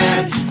 bomb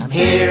Iran. I'm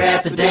here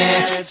at the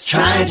dance,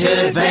 trying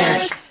to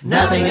advance.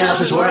 Nothing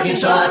else is working,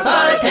 so I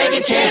thought I'd take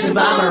a chance and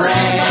bomb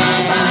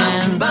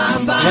Iran.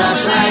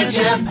 Just like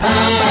Japan.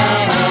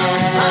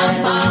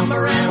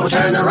 We'll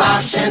turn the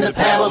rocks into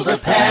pebbles, the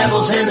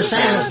pebbles into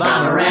sand. Let's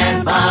bomb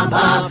Iran.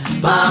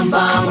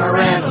 Bomb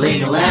Iran.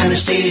 Legal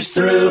amnesty's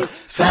through.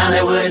 Found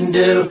it wouldn't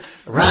do.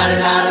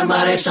 Running out of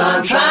money, so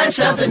I'm trying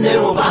something new.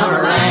 We'll bomb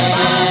Iran.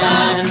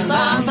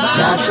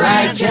 Just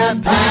like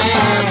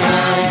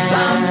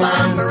Japan.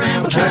 Bomb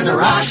Iran. We'll turn the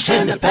rocks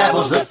into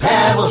pebbles, the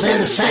pebbles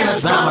into sand.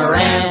 Let's bomb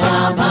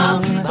Iran.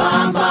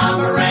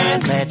 Bomb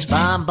Iran. Let's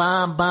bomb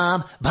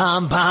Iran.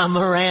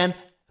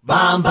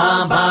 Bomb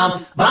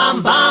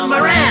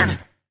Iran.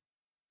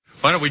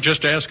 Why don't we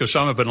just ask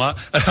Osama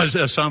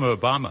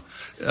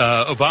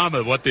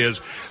Obama what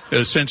is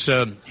since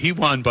he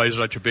won by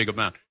such a big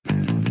amount.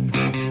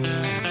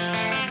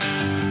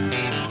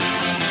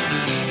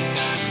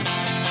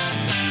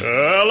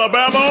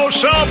 Alabama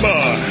Osama,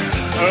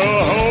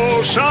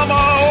 Osama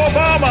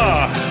Obama,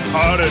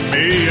 pardon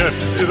me,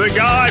 the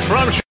guy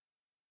from...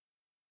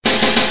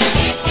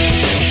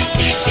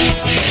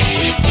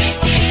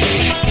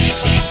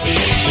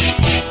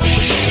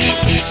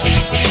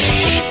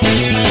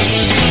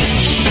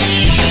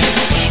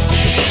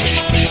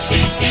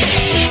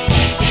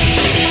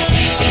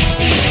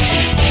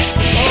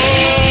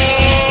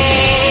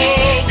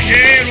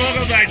 Okay,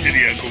 welcome back to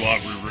the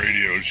Uncooperative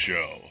Radio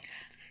Show.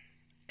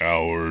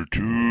 Hour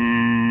 2.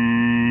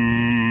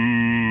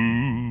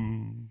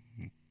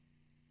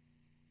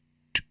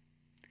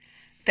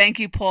 Thank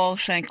you, Paul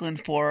Shanklin,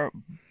 for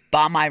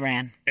Bomb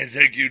Iran. And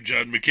thank you,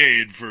 John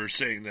McCain, for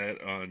saying that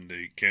on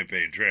the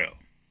campaign trail.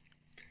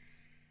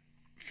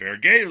 Fair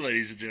game,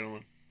 ladies and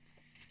gentlemen.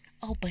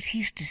 Oh, but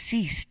he's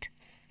deceased.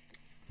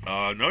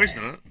 No, he's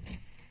not.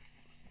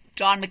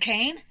 John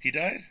McCain? He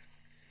died?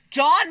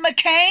 John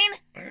McCain?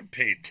 I didn't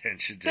pay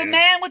attention to The him.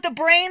 man with the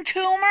brain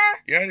tumor?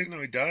 Yeah, I didn't know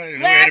he died. I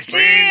knew Last he had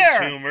a brain year.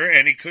 tumor,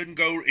 and he couldn't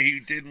go. He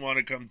didn't want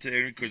to come to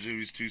him because he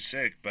was too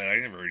sick. But I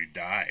never heard he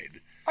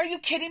died. Are you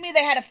kidding me?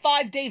 They had a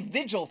 5-day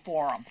vigil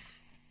for him.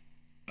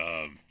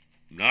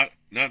 Not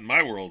in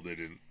my world. They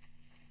didn't.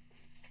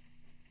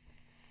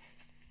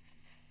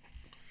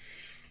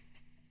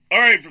 All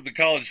right, from the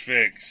College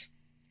Fix.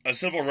 A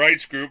civil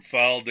rights group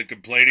filed a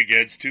complaint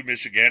against two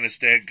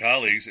Michiganistan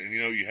colleagues, and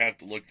you have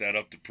to look that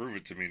up to prove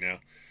it to me now.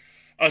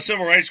 A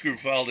civil rights group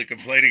filed a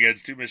complaint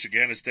against two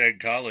Michiganistan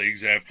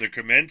colleagues after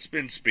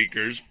commencement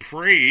speakers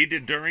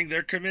prayed during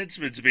their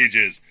commencement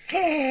speeches.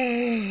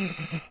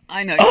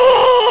 I know.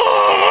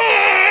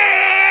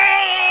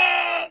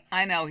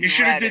 I know. You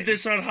should have did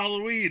this on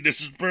Halloween. This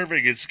is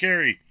perfect. It's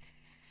scary.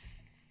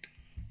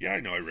 Yeah,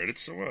 I know. I read it.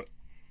 So what?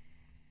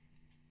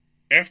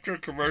 After a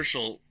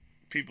commercial,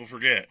 people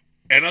forget.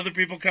 And other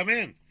people come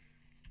in.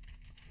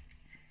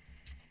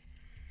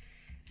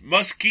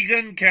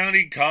 Muskegon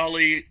County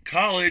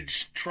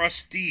College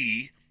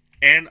trustee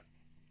and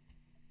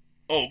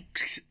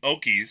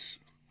Okies,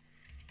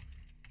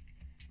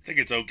 I think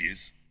it's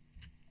Okies,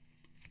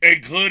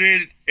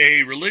 included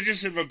a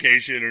religious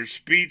invocation or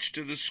speech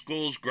to the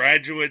school's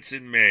graduates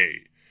in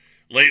May.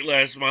 Late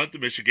last month, the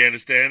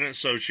Michiganistan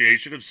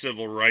Association of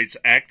Civil Rights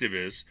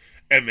Activists,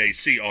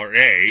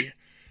 MACRA,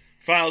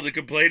 filed a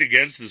complaint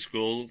against the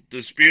school,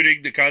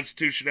 disputing the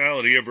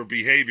constitutionality of her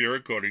behavior,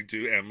 according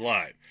to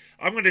MLive.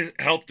 I'm going to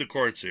help the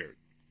courts here.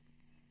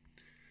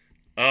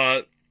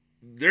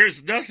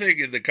 There's nothing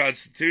in the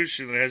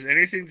Constitution that has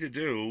anything to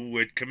do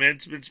with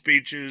commencement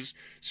speeches,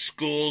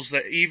 schools,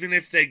 that even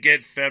if they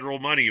get federal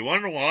money. You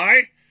want to know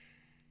why?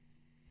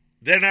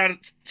 They're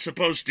not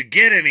supposed to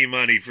get any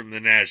money from the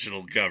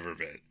national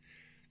government.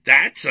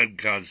 That's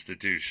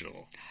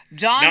unconstitutional.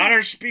 Not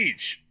our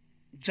speech.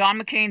 John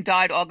McCain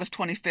died August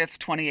 25th,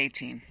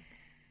 2018.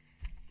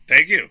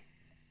 Thank you.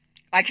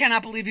 I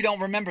cannot believe you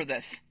don't remember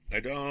this. I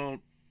don't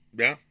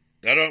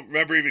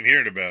remember even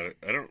hearing about it.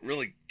 I don't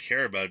really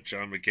care about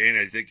John McCain.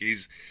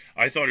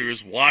 I thought he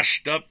was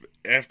washed up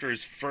after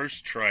his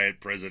first try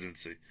at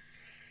presidency.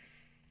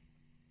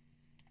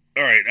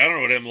 All right, I don't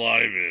know what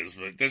MLive is,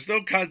 but there's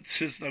no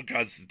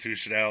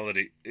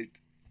constitutionality.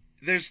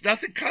 There's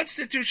nothing.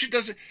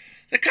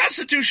 The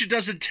Constitution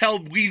doesn't tell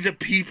we the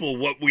people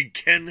what we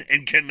can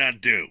and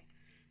cannot do.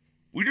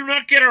 We do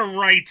not get our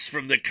rights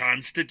from the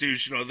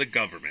Constitution or the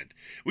government.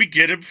 We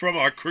get them from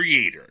our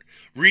Creator.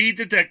 Read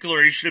the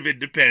Declaration of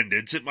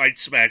Independence. It might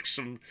smack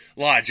some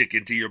logic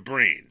into your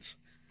brains.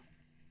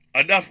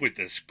 Enough with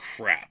this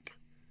crap.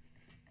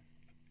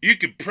 You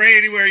can pray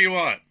anywhere you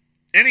want.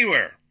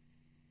 Anywhere.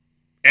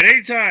 At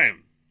any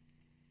time.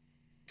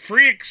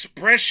 Free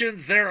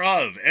expression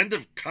thereof. End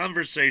of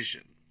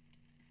conversation.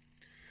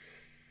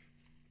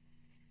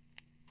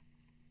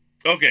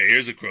 Okay,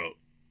 here's a quote.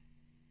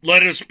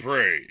 Let us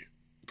pray.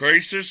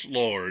 Gracious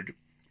Lord,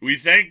 we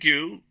thank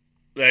you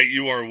that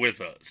you are with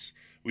us.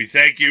 We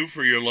thank you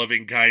for your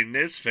loving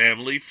kindness,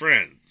 family,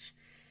 friends.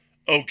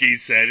 Oki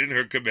said in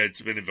her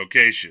commencement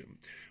invocation,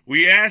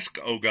 we ask,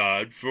 O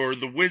God, for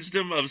the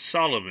wisdom of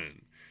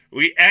Solomon.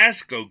 We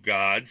ask, O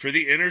God, for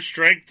the inner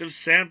strength of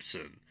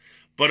Samson.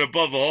 But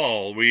above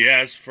all, we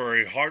ask for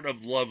a heart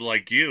of love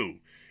like you.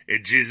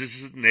 In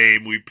Jesus'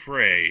 name we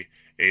pray,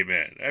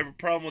 amen. I have a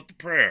problem with the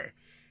prayer.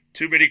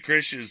 Too many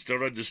Christians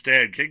don't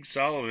understand. King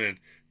Solomon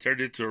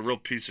turned into a real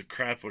piece of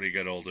crap when he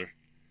got older.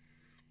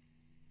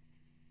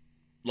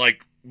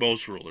 Like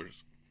most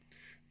rulers.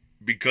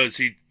 Because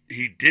he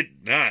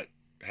did not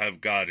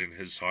have God in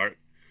his heart.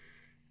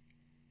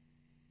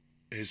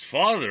 His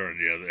father, on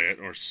the other hand,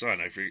 or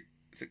son, I think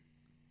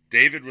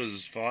David was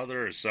his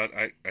father or son.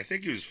 I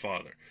think he was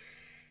father.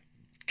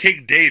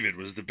 King David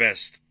was the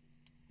best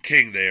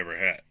king they ever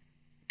had.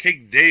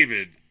 King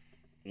David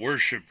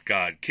worshipped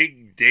God.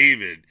 King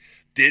David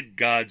did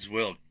God's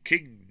will.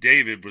 King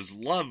David was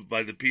loved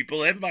by the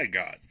people and by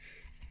God.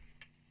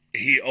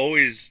 He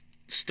always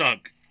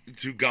stuck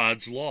to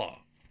God's law.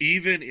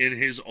 Even in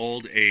his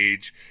old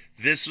age,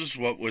 this is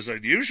what was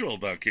unusual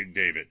about King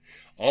David.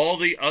 All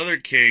the other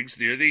kings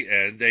near the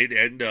end, they'd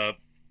end up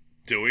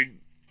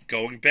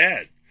going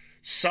bad.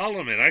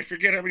 Solomon, I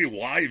forget how many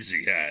wives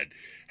he had.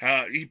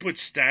 How he put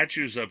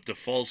statues up to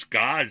false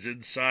gods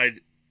inside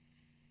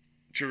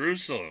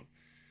Jerusalem.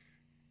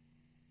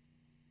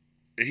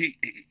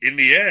 In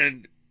the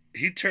end,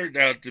 he turned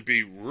out to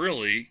be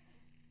really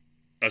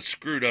a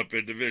screwed up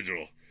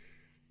individual.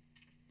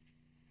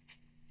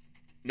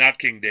 Not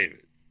King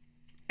David.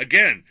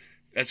 Again,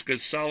 that's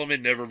because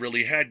Solomon never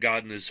really had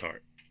God in his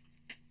heart.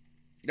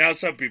 Now,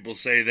 some people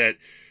say that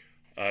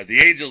the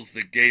angels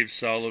that gave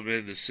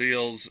Solomon the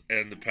seals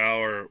and the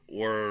power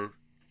were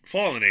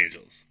fallen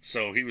angels.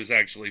 So he was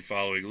actually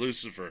following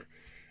Lucifer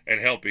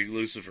and helping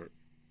Lucifer.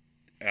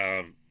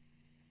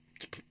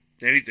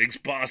 Anything's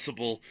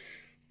possible,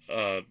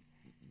 but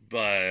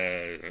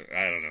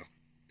I don't know.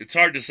 It's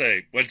hard to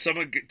say. When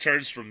someone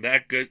turns from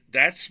that good,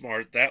 that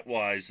smart, that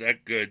wise,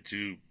 that good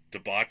to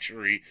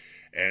debauchery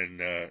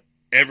and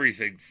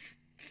everything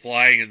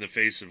flying in the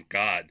face of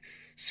God,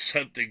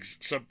 something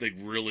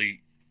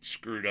really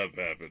screwed up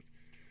happened.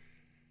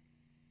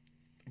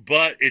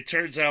 But it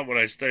turns out when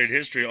I studied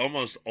history,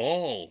 almost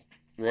all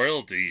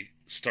royalty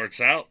starts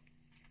out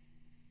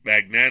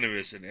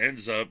magnanimous and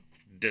ends up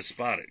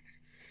despotic,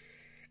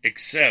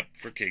 except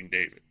for King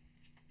David.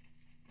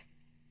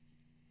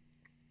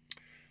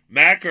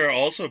 Macker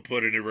also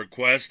put in a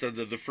request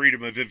under the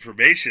Freedom of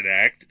Information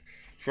Act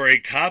for a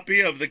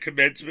copy of the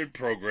commencement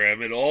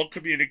program and all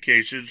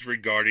communications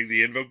regarding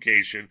the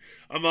invocation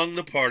among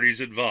the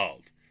parties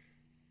involved.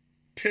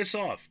 Piss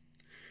off.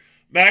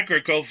 Macker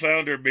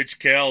co-founder Mitch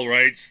Cale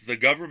writes, the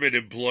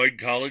government-employed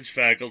college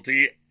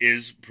faculty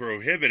is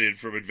prohibited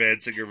from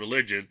advancing a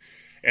religion.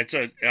 It's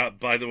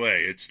by the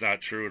way, it's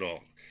not true at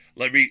all.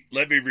 Let me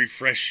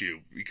refresh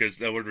you, because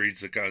no one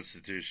reads the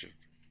Constitution.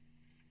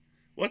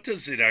 What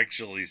does it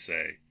actually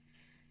say?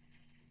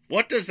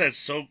 What does that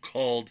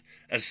so-called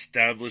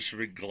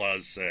establishment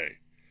clause say?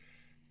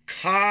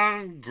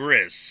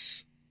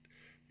 Congress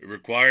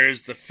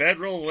requires the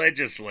federal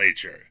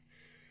legislature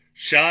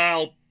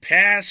shall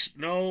pass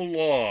no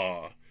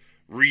law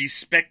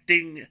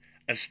respecting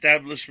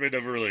establishment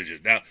of religion.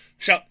 Now,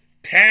 shall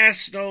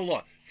pass no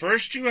law.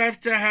 First you have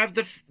to have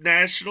the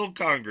National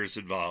Congress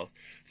involved.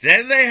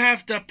 Then they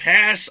have to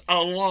pass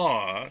a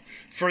law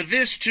for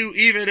this to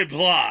even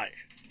apply.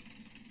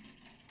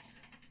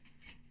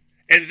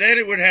 And then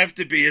it would have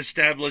to be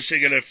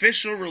establishing an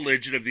official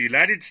religion of the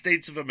United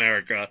States of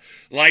America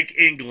like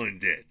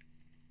England did.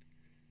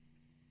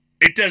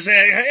 It doesn't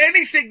have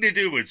anything to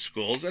do with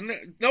schools,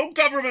 and no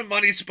government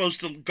money is supposed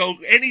to go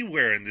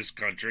anywhere in this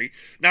country,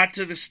 not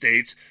to the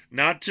states,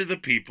 not to the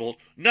people,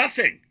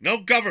 nothing. No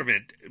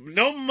government,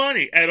 no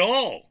money at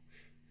all.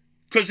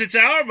 Because it's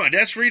our money.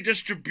 That's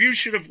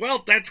redistribution of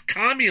wealth. That's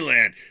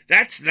commuland.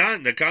 That's not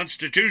in the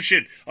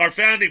Constitution. Our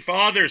founding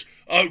fathers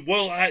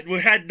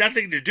had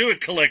nothing to do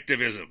with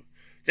collectivism.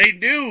 They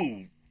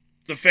knew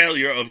the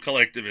failure of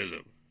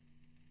collectivism.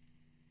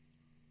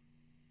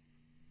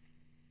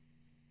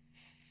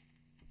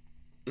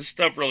 This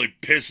stuff really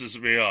pisses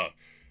me off.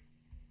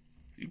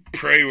 You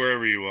pray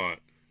wherever you want.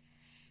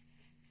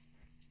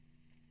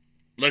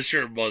 Unless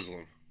you're a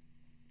Muslim.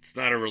 It's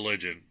not a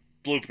religion.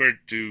 Blueprint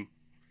to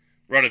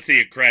run a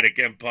theocratic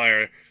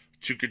empire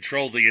to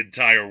control the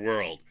entire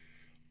world.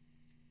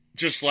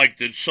 Just like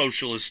the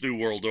socialist New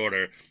World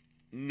Order,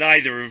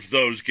 neither of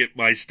those get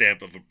my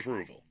stamp of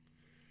approval.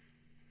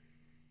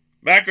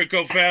 Macker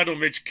co-founder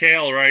Mitch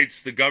Cale writes,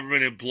 the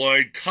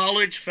government-employed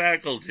college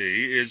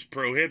faculty is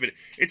prohibited.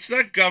 It's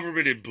not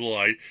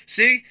government-employed.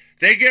 See,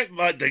 they get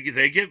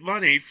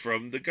money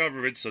from the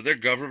government, so they're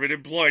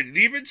government-employed. And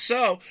even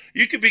so,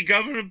 you can be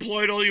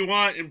government-employed all you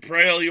want and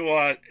pray all you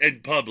want in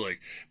public.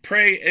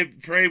 Pray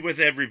with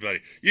everybody.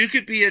 You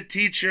could be a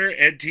teacher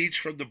and teach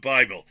from the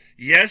Bible.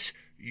 Yes,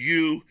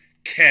 you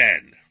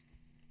can.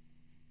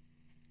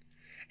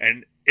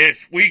 And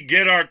if we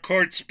get our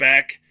courts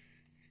back,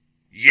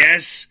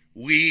 yes,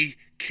 we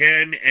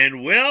can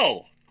and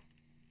will.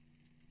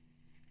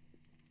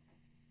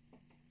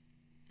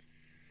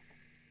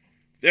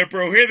 They're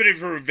prohibited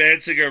from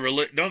advancing a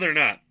religion. No, they're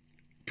not.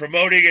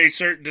 Promoting a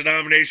certain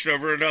denomination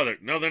over another.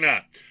 No, they're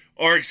not.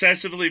 Or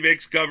excessively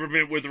mix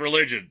government with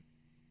religion.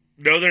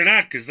 No, they're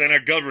not, because they're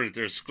not government.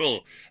 They're a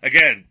school.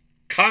 Again,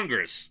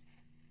 Congress.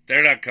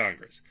 They're not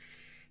Congress.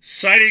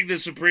 Citing the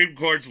Supreme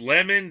Court's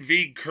Lemon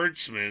v.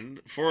 Kurtzman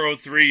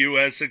 403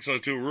 U.S.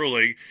 602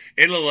 ruling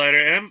in a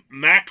letter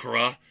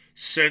MACRA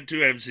sent to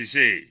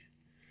MCC.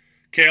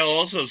 Kale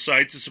also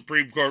cites a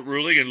Supreme Court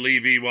ruling in Lee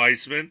v.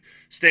 Weissman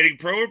stating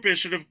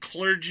prohibition of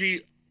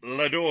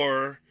clergy-led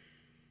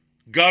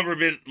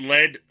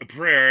government-led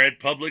prayer at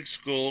public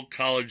school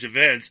college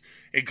events,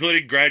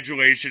 including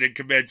graduation and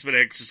commencement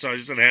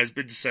exercises, and has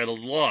been settled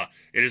law.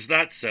 It is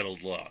not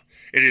settled law.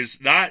 It is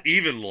not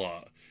even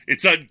law.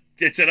 It's an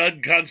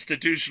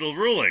unconstitutional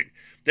ruling.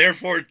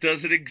 Therefore, it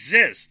doesn't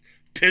exist.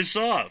 Piss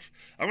off.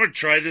 I'm going to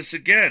try this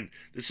again.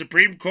 The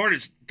Supreme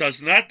Court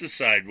does not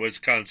decide what's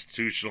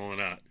constitutional or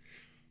not.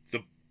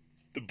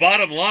 The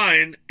bottom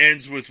line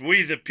ends with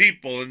we the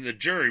people in the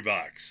jury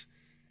box.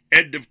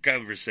 End of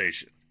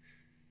conversation.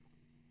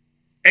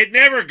 It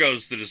never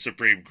goes to the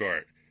Supreme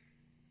Court.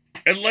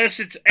 Unless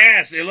it's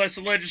asked, unless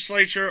the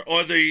legislature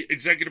or the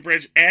executive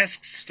branch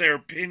asks their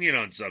opinion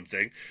on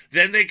something,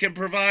 then they can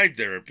provide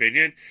their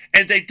opinion,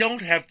 and they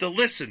don't have to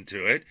listen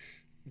to it.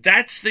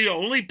 That's the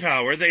only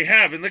power they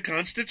have in the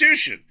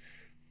Constitution.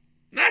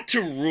 Not to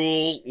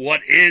rule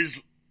what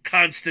is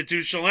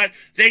constitutional.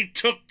 They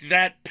took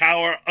that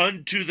power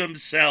unto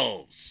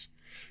themselves,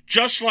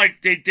 just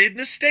like they did in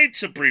the state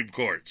Supreme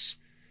Courts.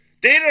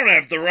 They don't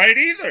have the right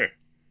either.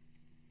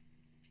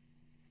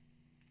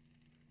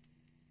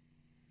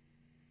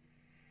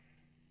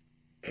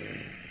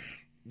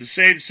 The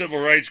same civil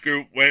rights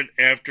group went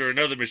after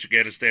another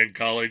Michiganistan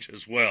college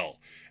as well,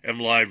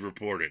 MLive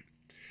reported.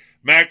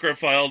 MACRA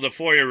filed a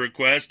FOIA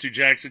request to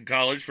Jackson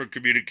College for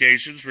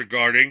communications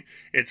regarding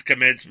its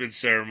commencement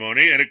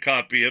ceremony and a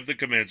copy of the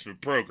commencement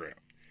program.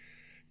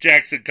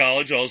 Jackson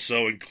College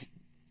also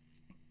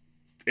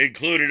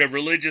included a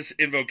religious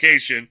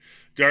invocation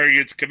during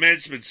its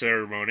commencement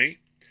ceremony.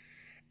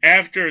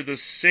 After the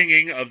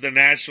singing of the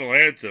national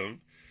anthem,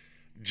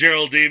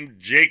 Geraldine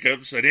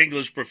Jacobs, an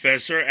English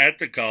professor at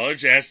the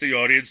college, asked the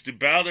audience to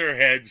bow their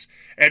heads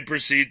and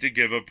proceed to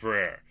give a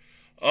prayer.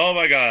 Oh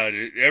my God,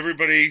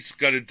 everybody's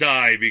going to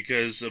die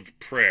because of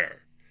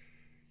prayer.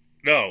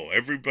 No,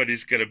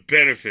 everybody's going to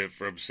benefit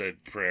from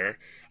said prayer.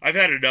 I've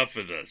had enough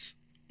of this.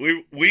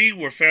 We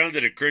were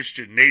founded a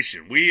Christian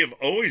nation. We have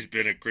always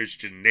been a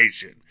Christian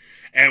nation.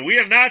 And we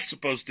are not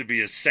supposed to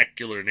be a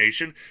secular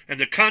nation, and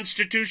the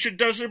Constitution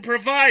doesn't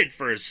provide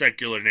for a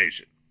secular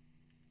nation.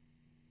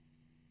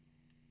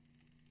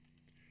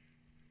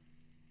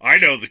 I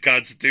know the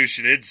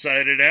Constitution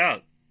inside and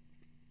out.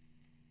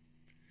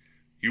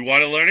 You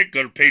want to learn it?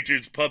 Go to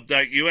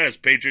patriotspub.us,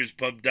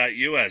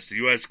 patriotspub.us, the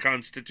U.S.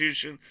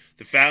 Constitution,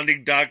 the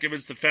founding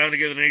documents, the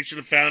founding of the nation,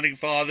 the founding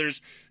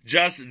fathers,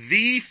 just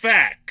the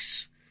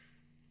facts.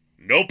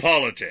 No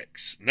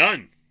politics.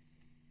 None.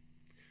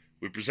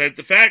 We present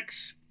the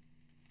facts.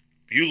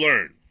 You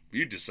learn.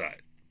 You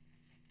decide.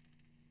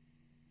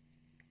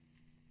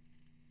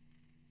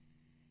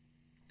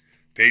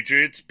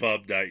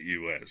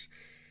 patriotspub.us.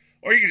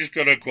 Or you can just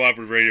go to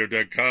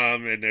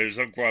uncooperativerradio.com, and there's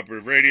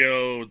Uncooperative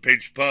Radio,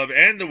 Patriot Pub,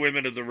 and the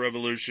Women of the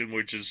Revolution,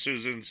 which is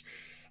Susan's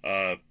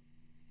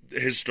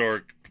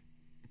historic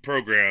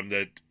program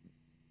that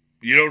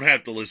you don't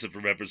have to listen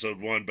from episode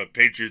 1, but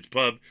Patriots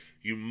Pub,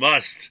 you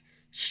must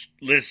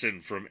listen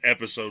from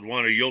episode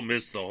 1, or you'll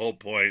miss the whole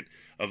point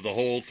of the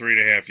whole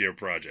 3.5-year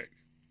project.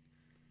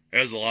 It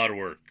was a lot of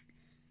work.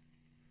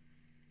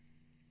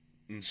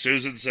 And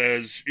Susan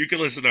says you can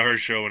listen to her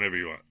show whenever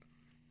you want,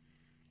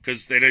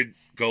 because they didn't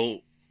go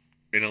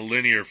in a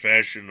linear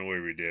fashion the way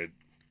we did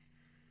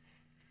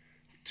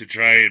to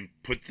try and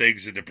put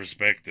things into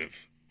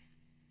perspective.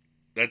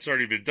 That's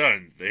already been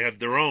done. They have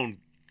their own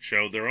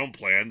show, their own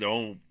plan, their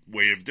own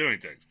way of doing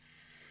things.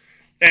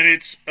 And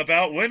it's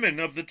about women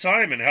of the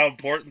time and how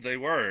important they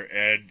were.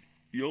 And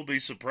you'll be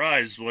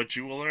surprised what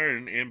you will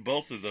learn in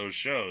both of those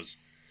shows.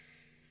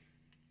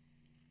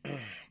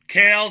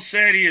 Cal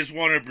said he is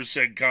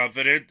 100%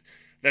 confident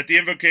that the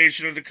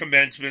invocation of the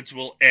commencements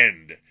will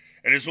end,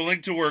 and is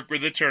willing to work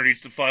with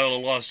attorneys to file a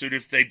lawsuit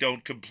if they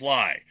don't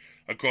comply,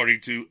 according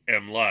to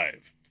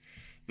MLive.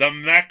 The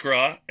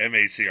MACRA,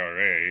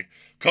 M-A-C-R-A,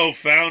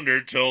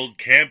 co-founder told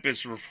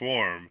Campus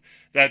Reform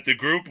that the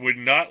group would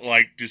not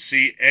like to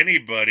see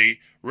anybody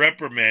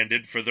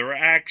reprimanded for their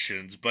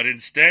actions, but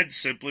instead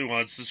simply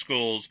wants the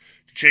schools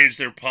to change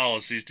their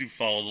policies to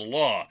follow the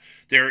law.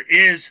 There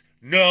is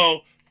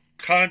no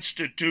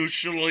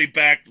constitutionally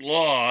backed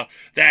law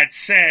that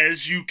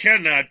says you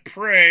cannot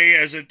pray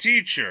as a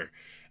teacher.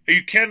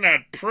 You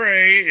cannot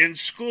pray in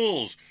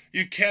schools.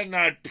 You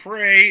cannot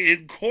pray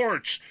in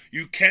courts.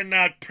 You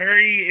cannot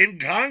pray in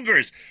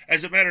Congress.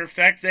 As a matter of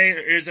fact, there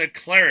is a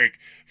cleric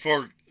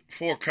for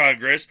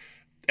Congress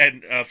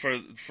and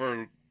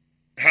for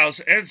House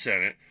and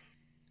Senate,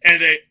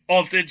 and they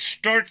often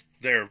start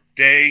their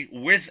day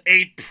with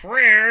a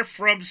prayer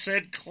from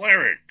said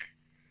cleric.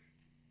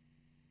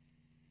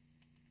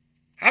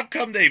 How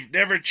come they've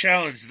never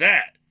challenged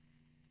that?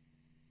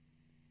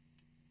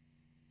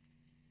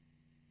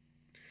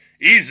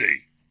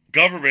 Easy.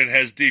 Government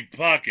has deep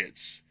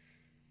pockets.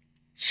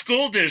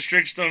 School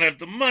districts don't have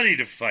the money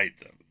to fight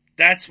them.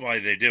 That's why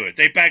they do it.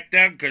 They back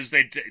down because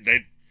they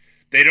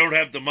don't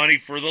have the money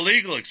for the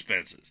legal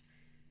expenses.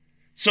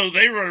 So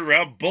they run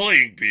around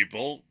bullying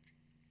people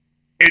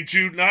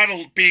into not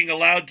being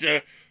allowed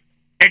to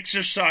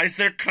exercise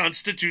their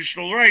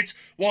constitutional rights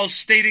while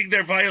stating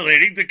they're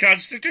violating the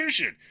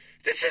Constitution.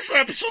 This is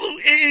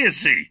absolute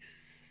idiocy.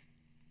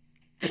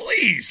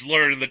 Please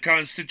learn the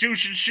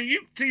Constitution so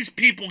these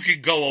people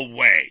can go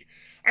away.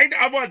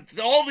 I want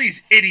all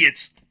these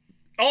idiots,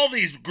 all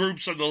these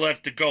groups on the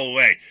left to go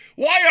away.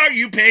 Why are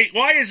you paying?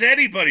 Why is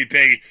anybody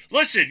paying?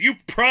 Listen, you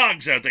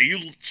progs out there,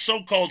 you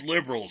so-called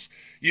liberals,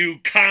 you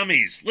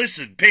commies.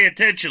 Listen, pay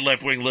attention,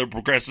 left-wing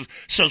liberal progressives,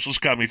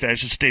 socialist, commie,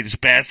 fascist, statist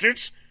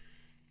bastards.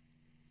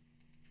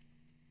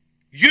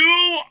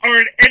 You are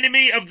an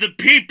enemy of the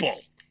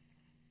people.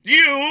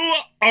 You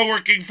are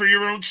working for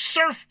your own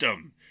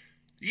serfdom.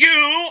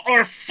 You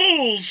are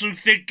fools who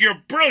think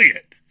you're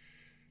brilliant.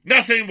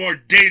 Nothing more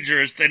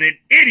dangerous than an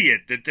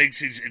idiot that thinks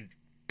he's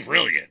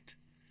brilliant.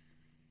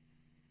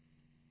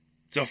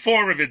 It's a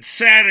form of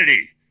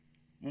insanity.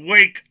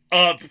 Wake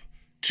up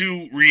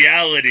to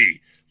reality.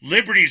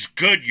 Liberty's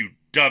good, you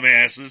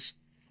dumbasses.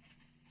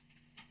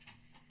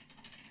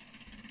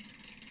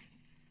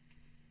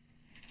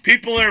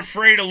 People that are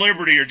afraid of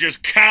liberty are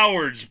just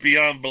cowards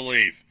beyond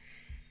belief.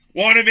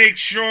 Want to make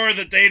sure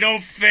that they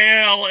don't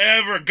fail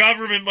ever.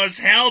 Government must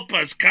help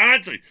us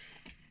constantly.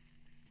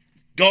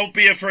 Don't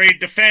be afraid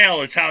to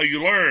fail. It's how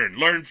you learn.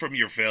 Learn from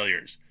your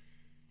failures.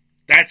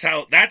 That's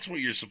what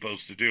you're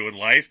supposed to do in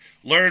life.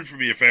 Learn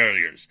from your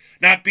failures.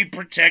 Not be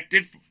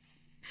protected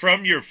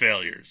from your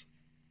failures.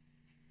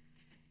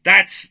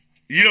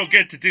 You don't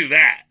get to do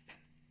that.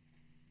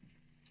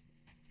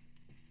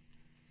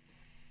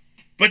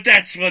 But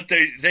that's what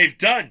they've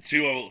done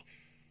to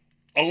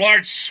a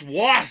large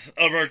swath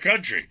of our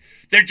country.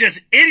 They're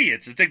just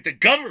idiots that think the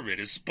government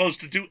is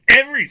supposed to do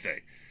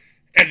everything.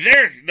 And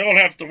they don't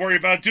have to worry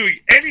about doing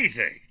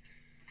anything.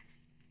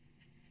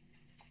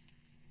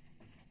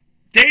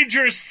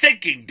 Dangerous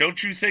thinking,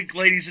 don't you think,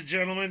 ladies and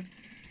gentlemen?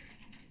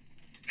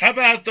 How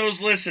about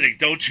those listening?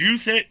 Don't you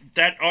think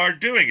that are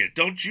doing it?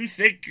 Don't you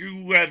think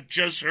you have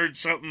just heard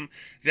something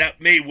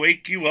that may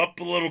wake you up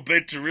a little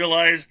bit to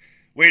realize,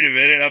 wait a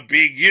minute, I'm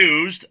being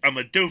used, I'm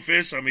a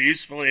doofus, I'm a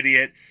useful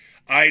idiot,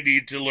 I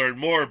need to learn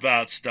more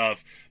about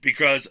stuff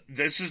because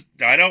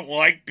I don't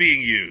like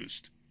being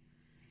used.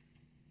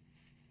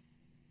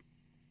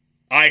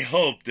 I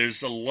hope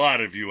there's a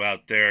lot of you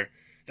out there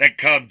that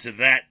come to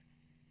that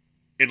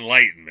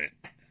enlightenment.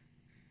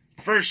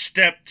 First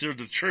step to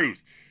the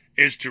truth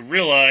is to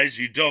realize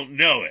you don't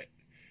know it,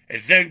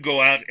 and then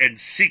go out and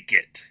seek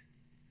it.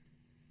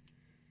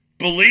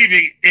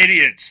 Believing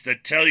idiots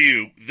that tell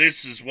you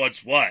this is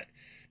what's what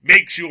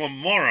makes you a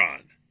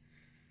moron.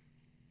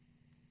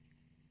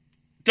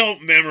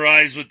 Don't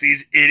memorize what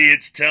these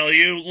idiots tell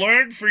you.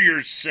 Learn for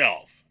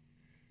yourself.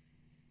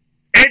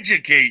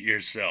 Educate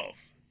yourself.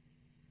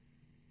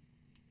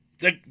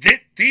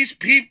 These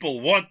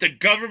people want the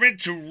government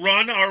to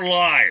run our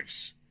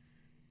lives.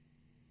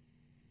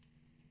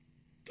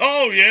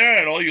 Oh, yeah,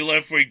 and all you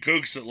left-wing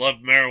kooks that love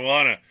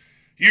marijuana.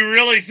 You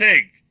really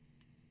think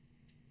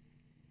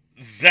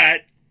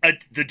that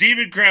the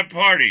Democrat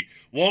Party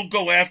won't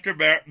go after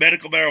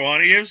medical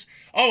marijuana use?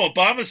 Oh,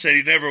 Obama said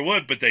he never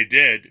would, but they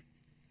did.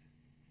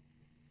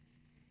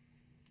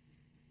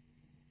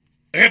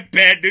 I have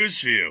bad news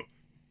for you.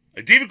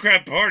 The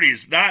Democrat Party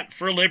is not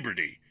for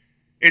liberty.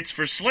 It's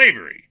for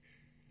slavery.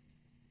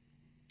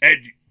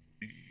 And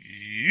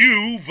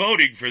you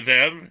voting for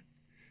them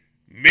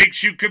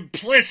makes you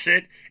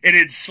complicit in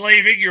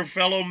enslaving your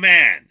fellow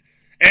man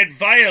and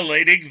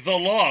violating the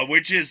law,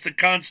 which is the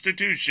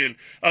Constitution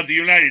of the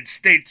United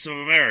States of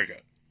America.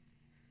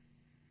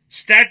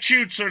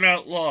 Statutes are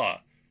not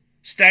law.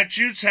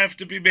 Statutes have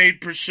to be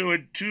made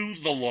pursuant to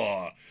the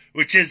law,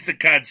 which is the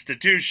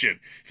Constitution.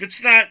 If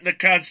it's not in the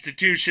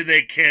Constitution,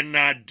 they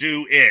cannot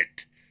do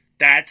it.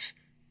 That's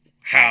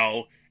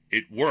how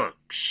it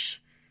works.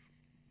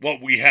 What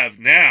we have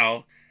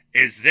now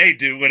is they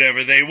do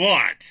whatever they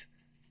want.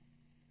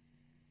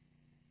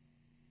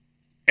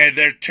 And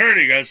they're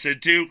turning us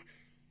into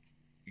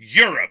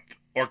Europe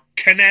or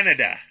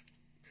Canada.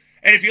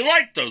 And if you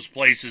like those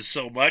places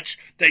so much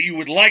that you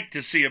would like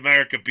to see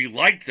America be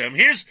like them,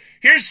 here's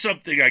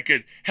something I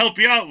could help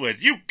you out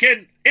with. You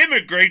can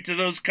immigrate to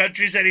those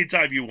countries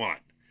anytime you want.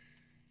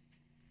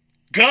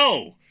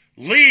 Go.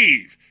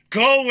 Leave.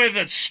 Go with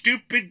the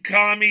stupid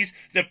commies,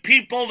 the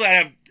people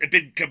that have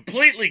been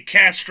completely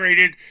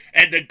castrated,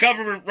 and the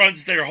government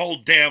runs their whole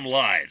damn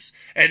lives.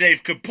 And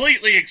they've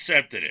completely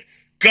accepted it.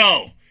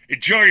 Go.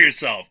 Enjoy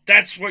yourself.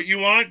 That's what you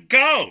want?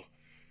 Go.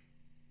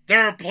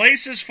 There are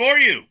places for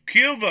you.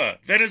 Cuba,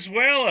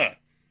 Venezuela.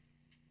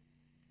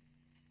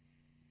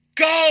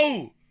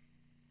 Go.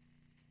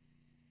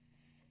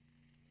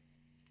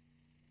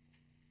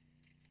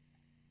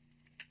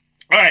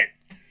 All right.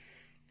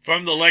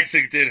 From the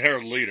Lexington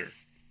Herald-Leader.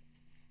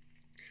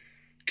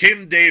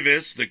 Kim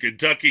Davis, the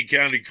Kentucky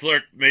county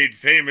clerk made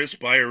famous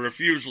by her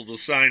refusal to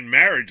sign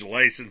marriage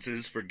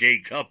licenses for gay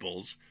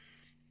couples,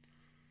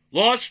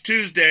 lost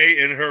Tuesday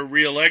in her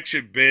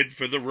re-election bid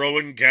for the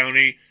Rowan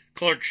County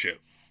clerkship.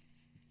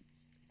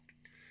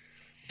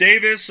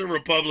 Davis, a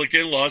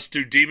Republican, lost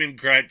to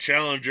Democrat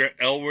challenger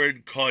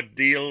Elwood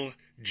Caudill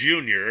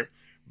Jr.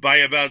 by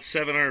about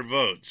 700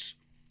 votes.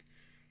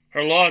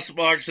 Her loss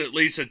marks at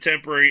least a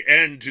temporary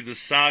end to the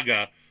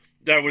saga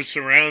that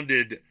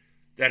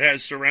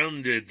has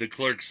surrounded the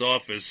clerk's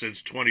office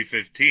since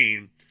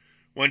 2015,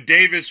 when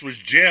Davis was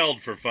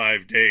jailed for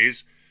 5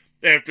 days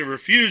after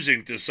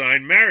refusing to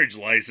sign marriage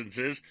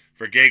licenses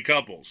for gay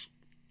couples.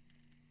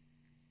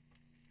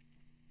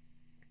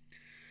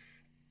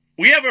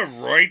 We have a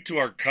right to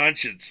our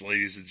conscience,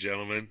 ladies and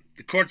gentlemen.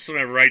 The courts don't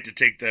have a right to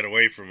take that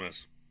away from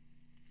us.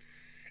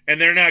 And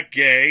they're not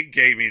gay.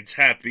 Gay means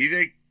happy.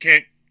 They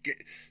can't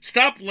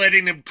stop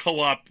letting them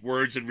co-opt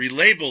words and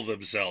relabel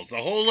themselves. The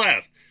whole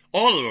left,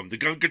 all of them, the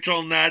gun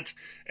control nuts,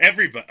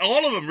 everybody,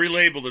 all of them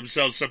relabel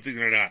themselves something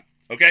they're not.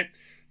 Okay?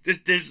 This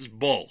is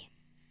bull.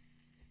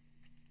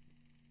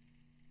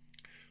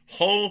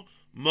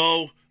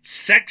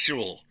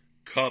 Homosexual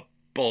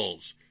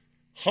couples.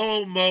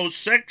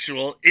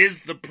 Homosexual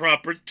is the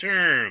proper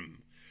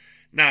term,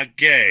 not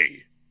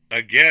gay.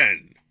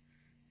 Again,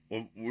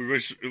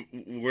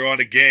 we're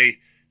on a gay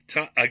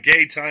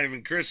time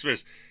in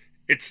Christmas.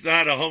 It's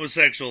not a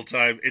homosexual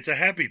time. It's a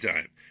happy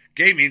time.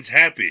 Gay means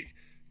happy,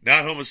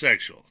 not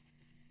homosexual.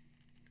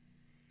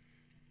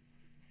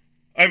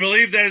 I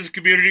believe that as a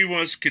community we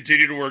must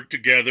continue to work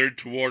together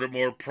toward a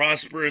more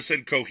prosperous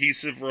and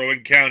cohesive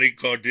Rowan County,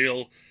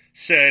 Caudill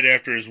said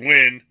after his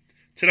win.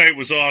 Tonight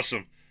was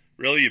awesome.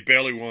 Really, you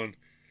barely won.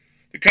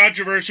 The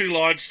controversy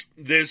launched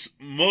this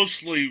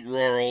mostly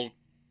rural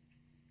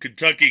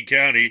Kentucky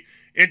county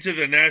into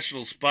the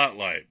national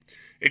spotlight.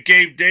 It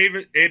gave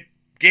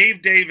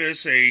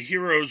Davis a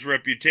hero's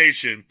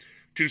reputation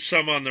to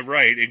some on the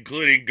right,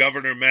 including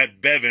Governor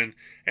Matt Bevin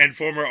and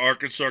former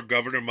Arkansas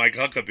Governor Mike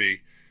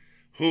Huckabee,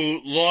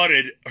 who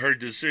lauded her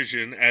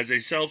decision as a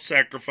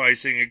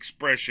self-sacrificing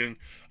expression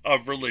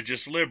of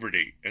religious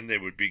liberty, and they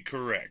would be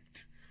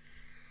correct.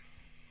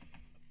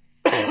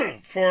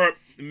 For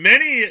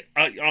many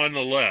on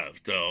the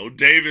left, though,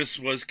 Davis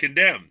was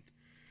condemned.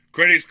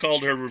 Critics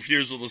called her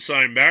refusal to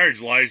sign marriage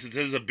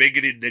licenses a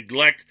bigoted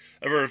neglect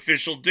of her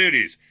official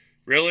duties.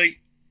 Really?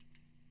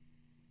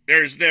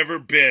 There's never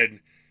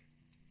been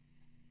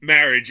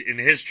marriage in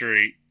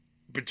history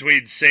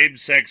between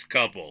same-sex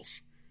couples.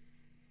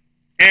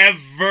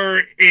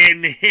 Ever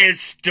in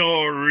history.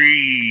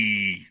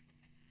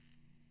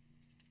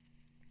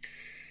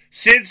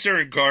 Since her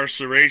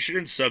incarceration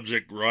and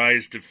subsequent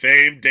rise to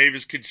fame,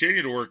 Davis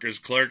continued to work as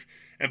clerk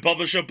and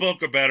publish a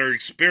book about her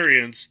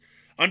experience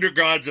under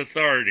God's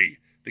authority,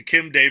 The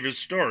Kim Davis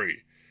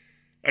Story.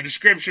 A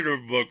description of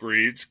her book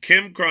reads,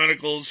 Kim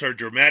chronicles her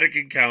dramatic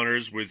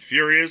encounters with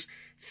furious,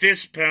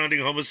 fist-pounding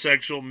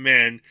homosexual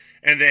men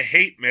and the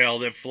hate mail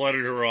that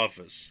flooded her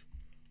office.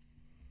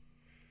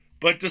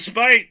 But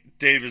despite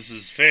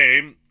Davis's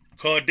fame,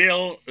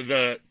 Caudill,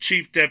 the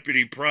Chief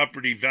Deputy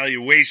Property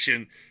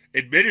Valuation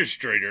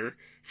Administrator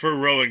for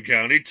Rowan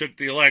County, took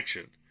the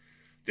election.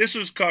 This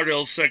was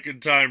Caudill's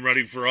second time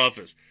running for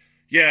office.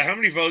 Yeah, how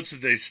many votes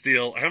did they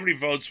steal? How many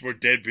votes were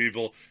dead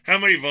people? How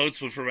many votes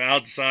were from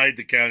outside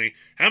the county?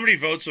 How many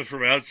votes were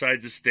from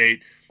outside the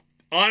state?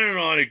 On and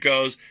on it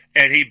goes,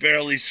 and he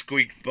barely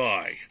squeaked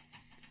by.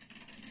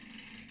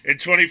 In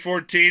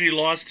 2014, he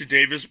lost to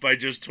Davis by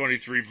just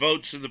 23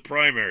 votes in the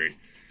primary.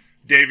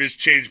 Davis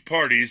changed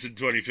parties in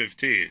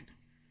 2015.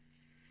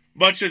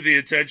 Much of the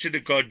attention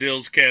to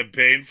Caudill's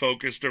campaign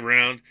focused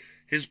around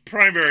his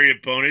primary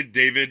opponent,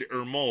 David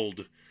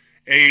Ermold,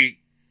 a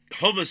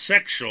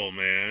homosexual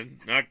man,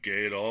 not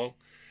gay at all,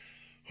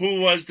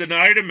 who was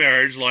denied a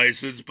marriage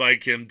license by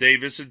Kim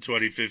Davis in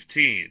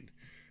 2015.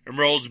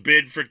 Ermold's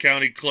bid for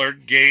county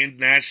clerk gained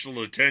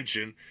national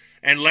attention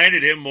and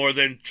landed him more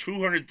than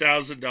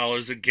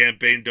 $200,000 in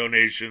campaign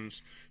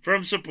donations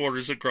from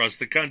supporters across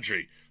the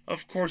country.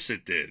 Of course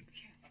it did.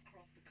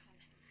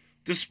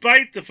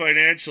 Despite the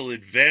financial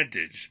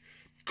advantage,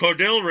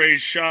 Caudill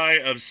raised shy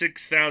of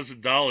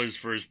 $6,000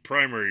 for his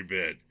primary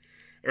bid.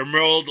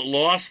 Ermold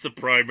lost the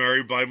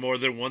primary by more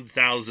than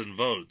 1,000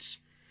 votes.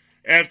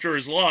 After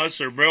his loss,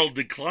 Ermold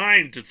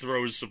declined to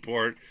throw his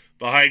support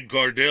behind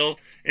Caudill.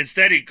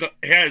 Instead, he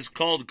has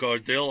called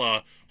Caudill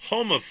a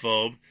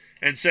homophobe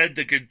and said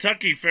the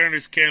Kentucky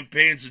Fairness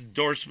Campaign's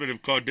endorsement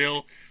of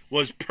Caudill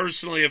was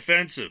personally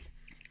offensive.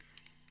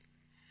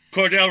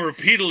 Caudill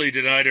repeatedly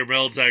denied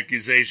Ermold's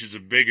accusations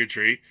of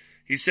bigotry.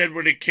 He said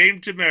when it came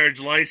to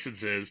marriage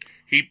licenses,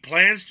 he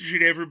plans to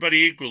treat everybody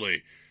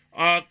equally.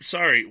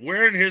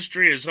 Where in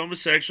history has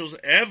homosexuals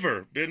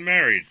ever been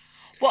married?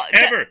 Well,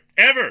 ever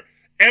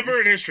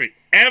in history.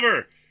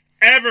 Ever.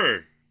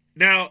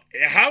 Now,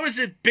 how is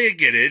it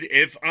bigoted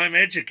if I'm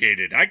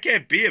educated? I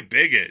can't be a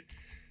bigot.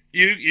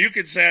 You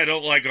could say I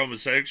don't like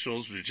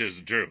homosexuals, which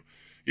isn't true.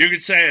 You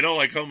could say I don't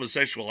like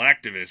homosexual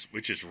activists,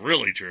 which is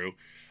really true.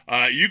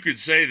 You could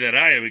say that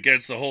I am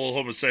against the whole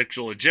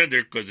homosexual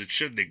agenda because it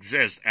shouldn't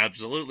exist,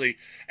 absolutely.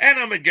 And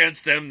I'm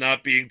against them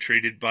not being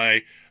treated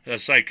by a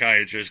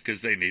psychiatrist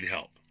because they need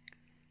help.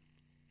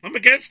 I'm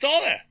against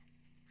all that.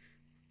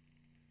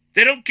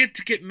 They don't get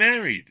to get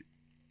married.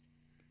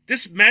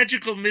 This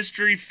magical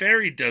mystery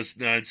fairy dust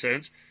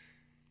nonsense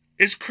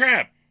is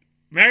crap.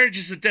 Marriage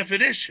is a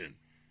definition.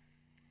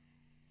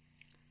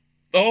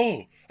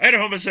 Oh, I had a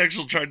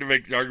homosexual trying to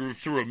make an argument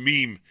through a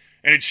meme,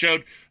 and it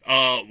showed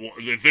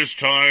at this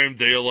time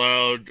they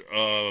allowed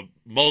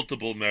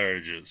multiple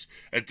marriages.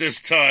 At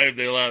this time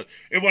they allowed...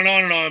 It went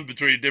on and on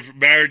between different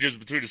marriages,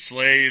 between a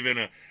slave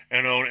and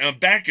and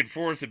back and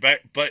forth and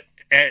back. But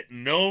at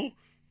no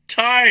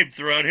time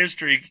throughout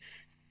history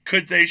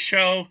could they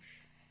show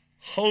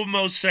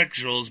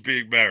homosexuals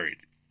being married.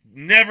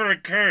 Never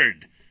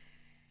occurred.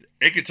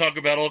 They could talk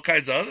about all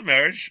kinds of other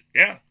marriage.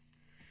 Yeah.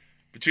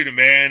 Between a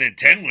man and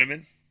 10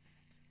 women.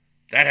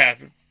 That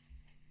happened.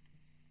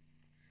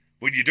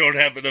 When you don't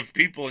have enough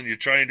people and you're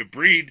trying to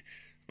breed,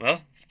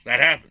 well,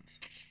 that happens.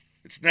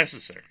 It's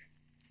necessary.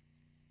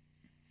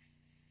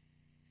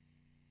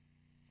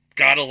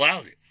 God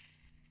allowed it.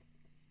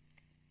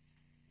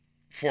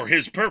 For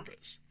his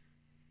purpose.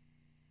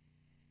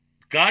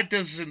 God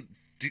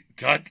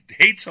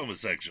hates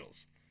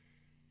homosexuals.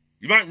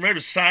 You might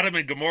remember Sodom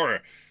and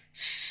Gomorrah.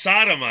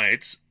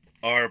 Sodomites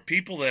are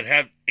people that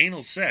have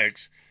anal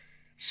sex.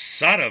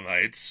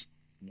 Sodomites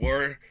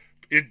were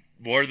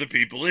the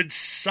people in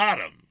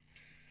Sodom.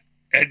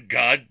 And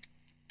God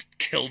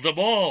killed them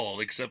all,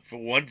 except for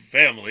one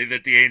family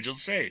that the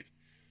angels saved.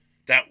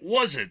 That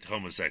wasn't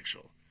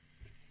homosexual.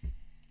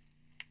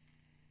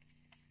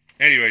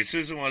 Anyway,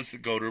 Susan wants to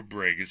go to a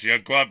break. It's the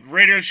Uncooperative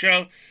Radio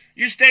Show.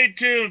 You stay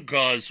tuned,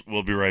 cause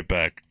we'll be right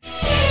back.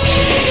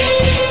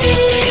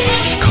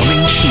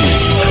 Coming soon,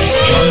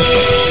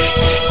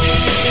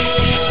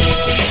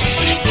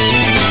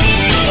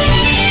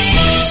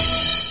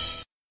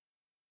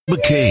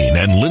 McCain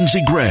and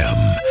Lindsey Graham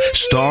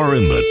star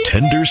in the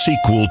tender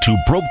sequel to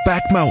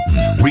Brokeback Mountain.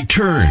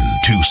 Return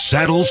to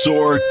Saddle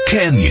Sore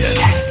Canyon.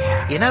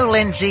 You know,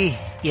 Lindsey,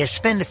 you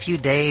spend a few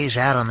days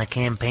out on the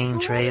campaign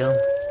trail,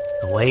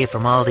 away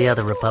from all the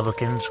other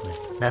Republicans, with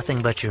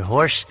nothing but your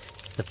horse,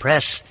 the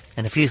press,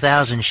 and a few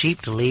thousand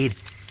sheep to lead.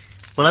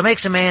 Well, it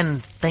makes a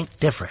man think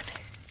different,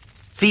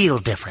 feel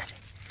different.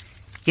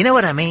 You know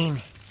what I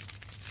mean?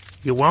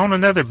 You want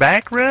another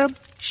back rub?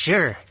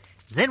 Sure.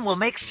 Then we'll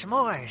make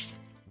s'mores.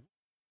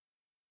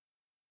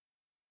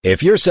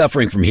 If you're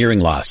suffering from hearing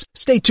loss,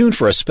 stay tuned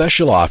for a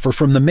special offer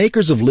from the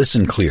makers of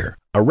Listen Clear,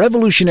 a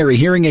revolutionary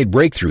hearing aid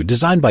breakthrough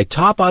designed by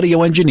top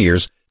audio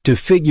engineers to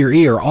fit your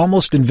ear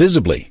almost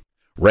invisibly.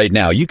 Right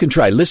now, you can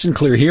try Listen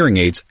Clear hearing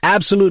aids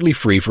absolutely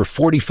free for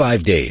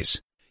 45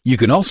 days. You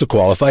can also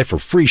qualify for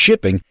free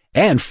shipping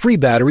and free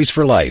batteries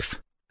for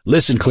life.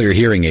 Listen Clear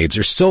hearing aids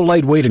are so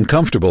lightweight and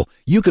comfortable,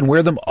 you can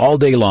wear them all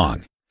day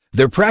long.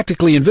 They're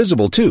practically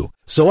invisible, too,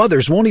 so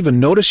others won't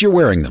even notice you're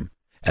wearing them.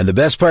 And the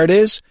best part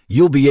is,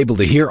 you'll be able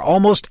to hear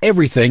almost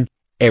everything,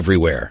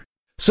 everywhere.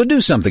 So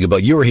do something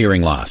about your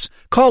hearing loss.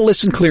 Call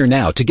Listen Clear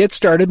now to get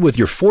started with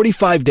your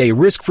 45-day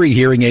risk-free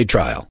hearing aid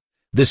trial.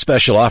 This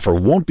special offer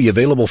won't be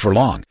available for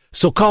long,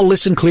 so call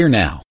Listen Clear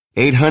now.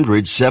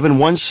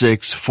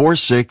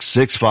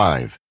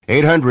 800-716-4665.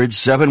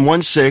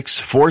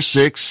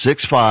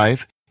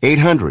 800-716-4665.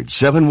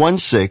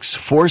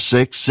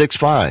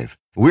 800-716-4665.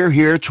 We're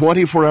here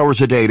 24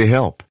 hours a day to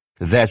help.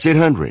 That's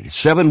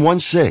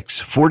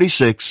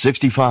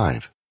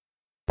 800-716-4665.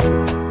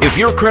 If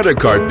your credit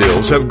card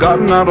bills have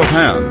gotten out of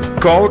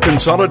hand, call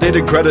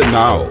Consolidated Credit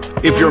now.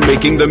 If you're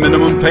making the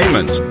minimum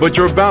payments, but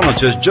your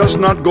balance is just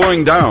not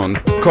going down,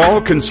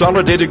 call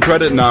Consolidated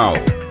Credit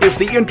now. If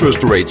the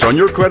interest rates on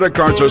your credit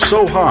cards are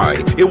so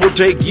high, it will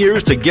take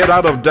years to get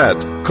out of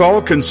debt.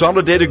 Call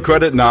Consolidated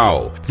Credit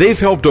now. They've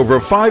helped over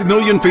 5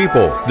 million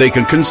people. They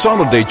can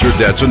consolidate your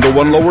debts into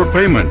one lower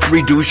payment,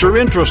 reduce your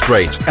interest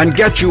rates, and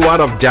get you out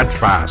of debt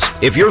fast.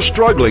 If you're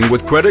struggling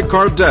with credit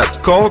card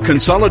debt, call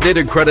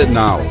Consolidated Credit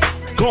now.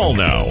 Call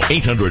now,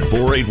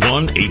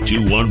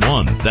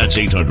 800-481-8211. That's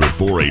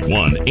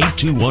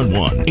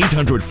 800-481-8211.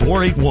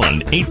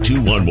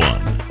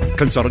 800-481-8211.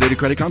 Consolidated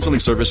Credit Counseling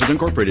Services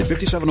Incorporated,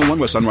 5701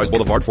 West Sunrise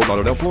Boulevard, Fort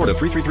Lauderdale, Florida,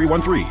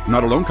 33313.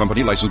 Not a loan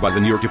company licensed by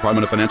the New York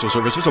Department of Financial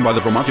Services and by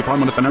the Vermont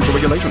Department of Financial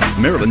Regulation.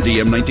 Maryland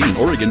DM 19,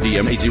 Oregon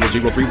DM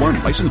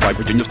 80031. Licensed by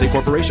Virginia State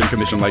Corporation.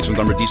 Commission license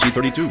number DC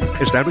 32.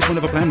 Establishment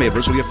of a plan may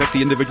adversely affect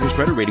the individual's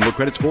credit rating or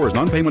credit scores.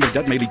 Non-payment of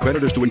debt may lead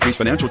creditors to increase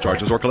financial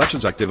charges or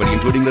collections activity,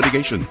 including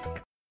litigation.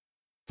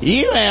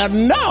 You have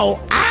no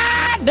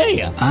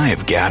idea.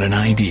 I've got an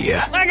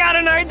idea. I got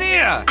an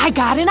idea. I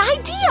got an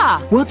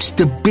idea. What's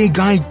the big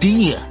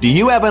idea? Do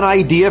you have an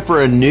idea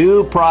for a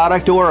new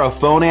product or a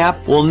phone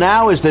app? Well,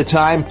 now is the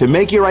time to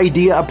make your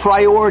idea a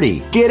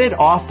priority. Get it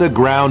off the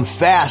ground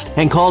fast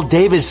and call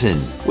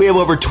Davison. We have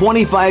over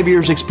 25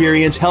 years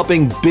experience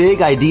helping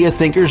big idea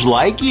thinkers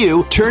like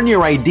you turn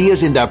your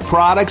ideas into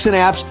products and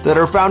apps that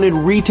are found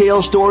in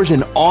retail stores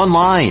and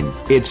online.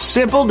 It's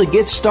simple to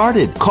get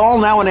started. Call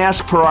now and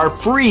ask for our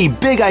free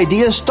Big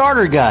Idea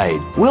Starter Guide.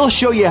 We'll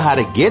show you how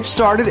to get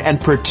started and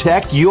protect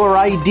perfect your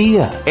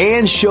idea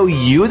and show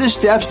you the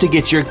steps to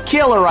get your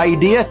killer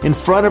idea in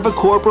front of a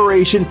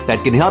corporation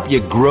that can help you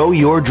grow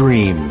your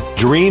dream.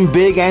 Dream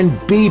big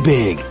and be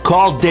big.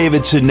 Call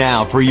Davidson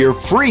now for your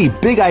free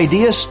Big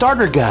Idea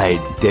Starter Guide.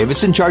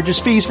 Davidson charges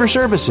fees for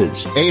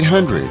services.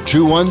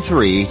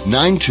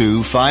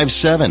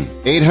 800-213-9257.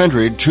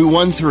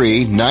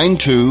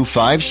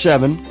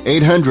 800-213-9257.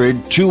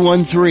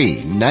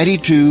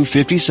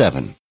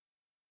 800-213-9257.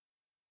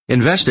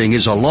 Investing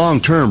is a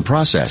long-term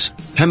process.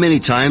 How many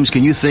times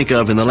can you think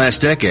of in the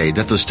last decade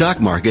that the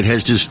stock market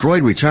has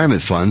destroyed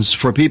retirement funds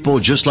for people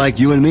just like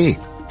you and me?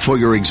 For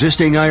your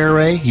existing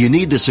IRA, you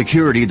need the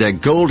security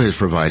that gold has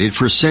provided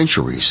for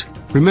centuries.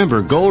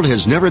 Remember, gold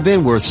has never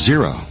been worth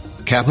zero.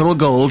 Capital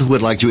Gold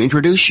would like to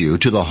introduce you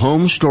to the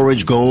Home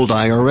Storage Gold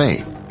IRA.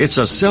 It's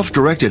a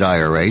self-directed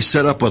IRA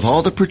set up with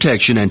all the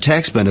protection and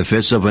tax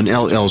benefits of an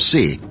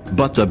LLC.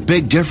 But the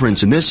big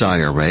difference in this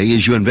IRA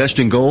is you invest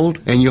in gold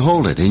and you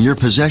hold it in your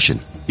possession.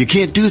 You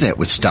can't do that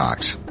with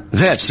stocks.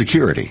 That's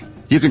security.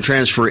 You can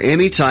transfer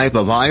any type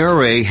of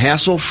IRA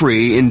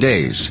hassle-free in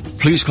days.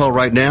 Please call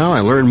right now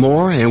and learn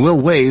more, and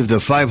we'll waive the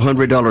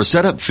 $500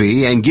 setup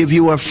fee and give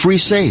you a free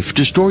safe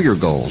to store your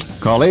gold.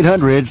 Call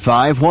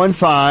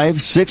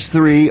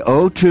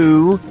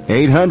 800-515-6302.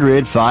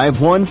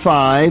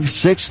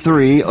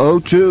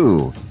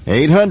 800-515-6302.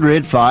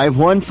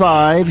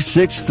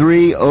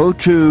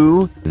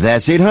 800-515-6302.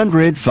 That's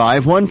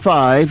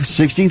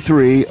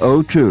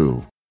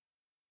 800-515-6302.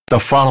 The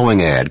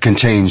following ad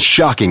contains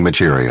shocking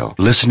material.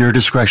 Listener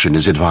discretion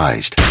is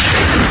advised.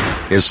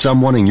 Is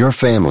someone in your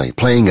family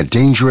playing a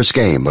dangerous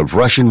game of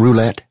Russian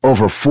roulette?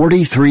 Over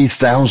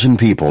 43,000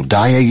 people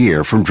die a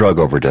year from drug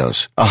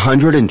overdose.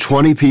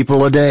 120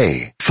 people a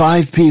day.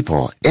 5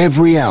 people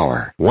every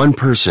hour. 1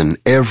 person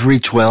every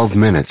 12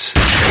 minutes.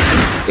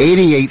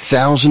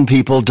 88,000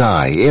 people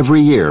die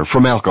every year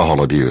from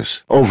alcohol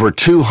abuse. Over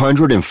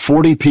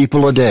 240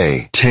 people a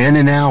day. 10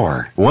 an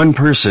hour. 1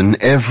 person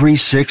every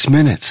 6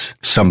 minutes.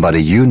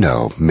 Somebody you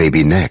know may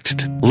be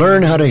next.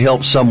 Learn how to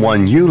help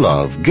someone you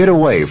love get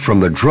away from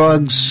the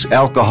drugs,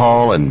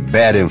 alcohol, and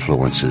bad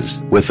influences.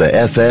 With the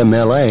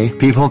FMLA,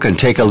 people can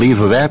take a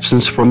leave of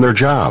absence from their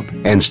job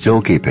and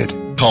still keep it.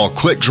 Call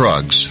Quit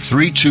Drugs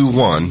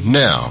 321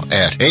 now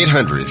at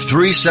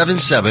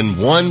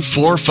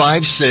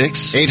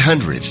 800-377-1456.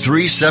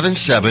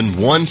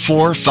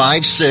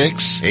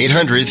 800-377-1456.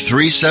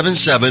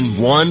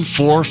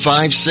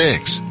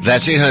 800-377-1456.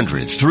 That's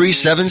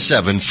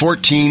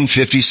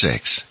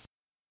 800-377-1456.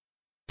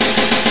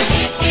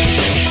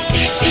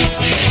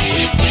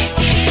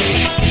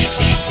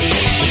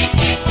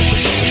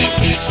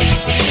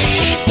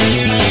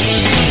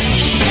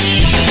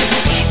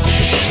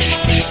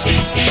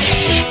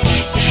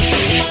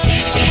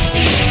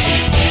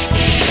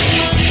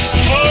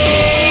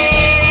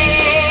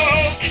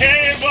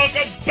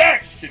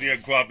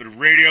 Uncooperative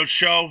Radio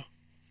Show.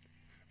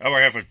 Hour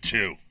half of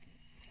 2.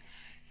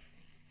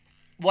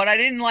 What I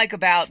didn't like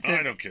about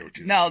I don't care what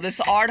you think. This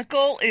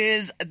article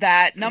is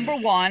that, number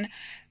one,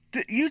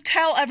 you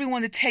tell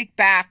everyone to take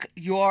back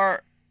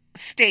your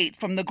state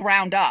from the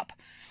ground up.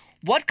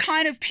 What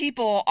kind of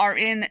people are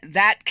in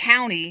that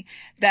county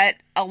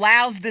that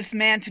allows this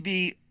man to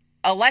be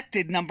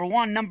elected, number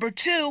one? Number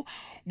two,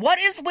 what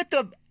is with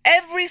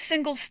every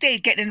single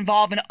state getting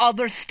involved in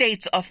other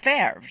states'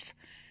 affairs?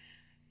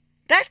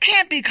 That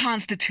can't be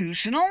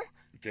constitutional.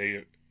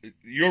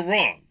 You're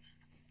wrong.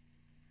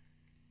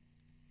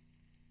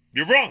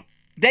 You're wrong.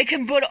 They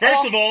can put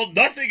First of all,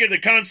 nothing in the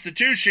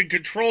Constitution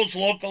controls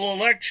local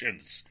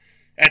elections.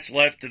 That's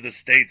left to the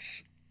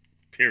states,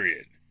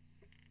 period.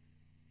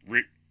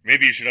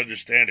 Maybe you should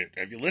understand it.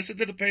 Have you listened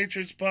to the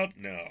Patriots, Pup?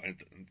 No, I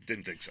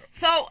didn't think so.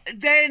 So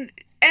then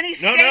any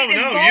state No,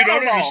 is vulnerable. you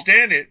don't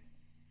understand it.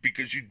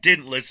 Because you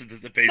didn't listen to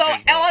the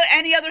Patriots. So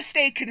any other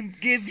state can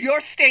give your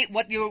state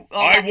what you...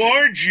 I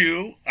warned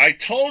you. I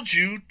told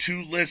you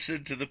to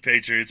listen to the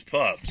Patriots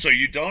Pub. So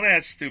you don't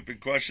ask stupid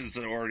questions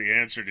that are already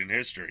answered in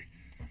history.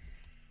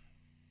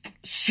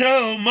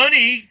 So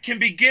money can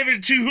be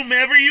given to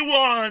whomever you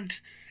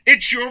want.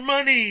 It's your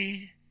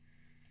money.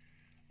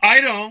 I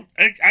don't.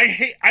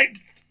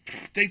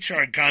 They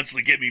try and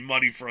constantly get me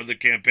money for other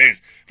campaigns.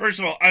 First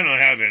of all, I don't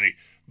have any.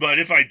 But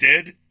if I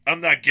did, I'm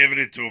not giving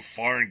it to a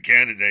foreign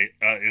candidate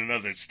in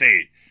another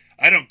state.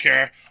 I don't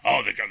care.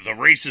 Oh, the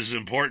race is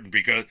important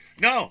because...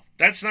 No,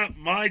 that's not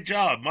my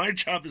job. My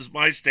job is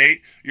my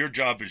state. Your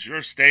job is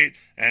your state.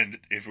 And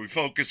if we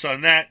focus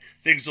on that,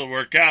 things will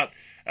work out.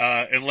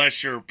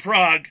 Unless you're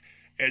Prague,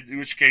 in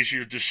which case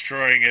you're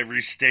destroying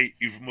every state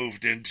you've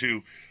moved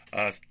into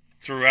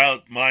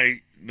throughout my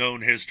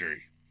known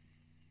history.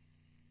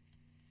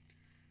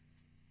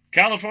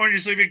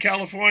 California's leaving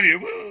California.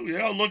 Woo,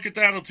 look at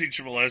that. It'll teach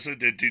them a lesson. It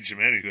didn't teach them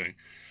anything.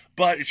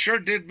 But it sure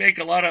did make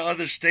a lot of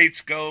other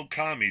states go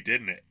commie,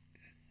 didn't it?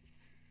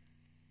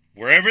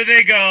 Wherever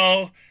they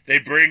go, they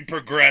bring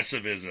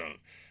progressivism.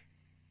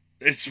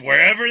 It's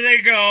wherever they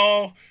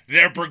go,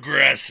 they're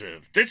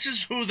progressive. This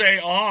is who they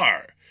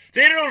are.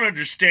 They don't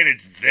understand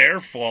it's their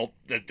fault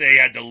that they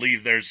had to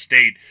leave their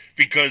state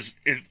because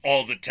of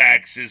all the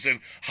taxes and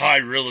high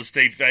real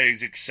estate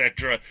values,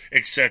 etc.,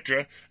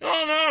 etc.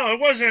 Oh, no, it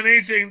wasn't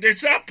anything.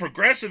 It's not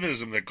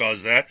progressivism that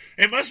caused that.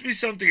 It must be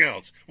something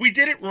else. We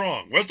did it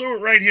wrong. We'll do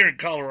it right here in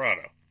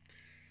Colorado.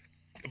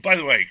 By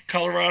the way,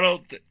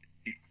 Colorado,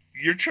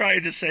 you're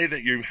trying to say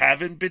that you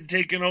haven't been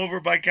taken over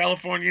by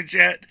Californians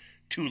yet?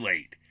 Too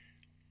late.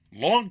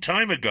 Long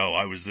time ago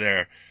I was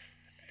there.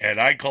 And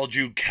I called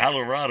you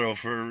Colorado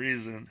for a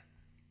reason.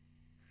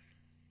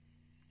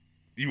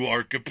 You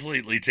are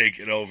completely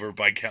taken over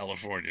by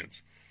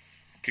Californians.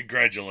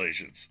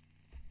 Congratulations.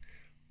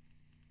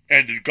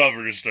 And the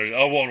governor started,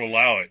 I won't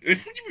allow it.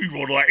 What do you mean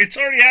won't allow it? It's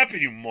already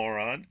happened, you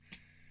moron.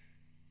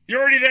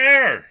 You're already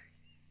there.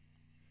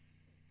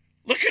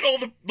 Look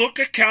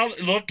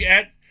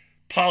at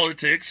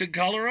politics in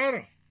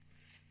Colorado.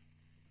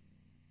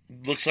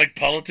 Looks like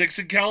politics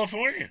in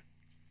California.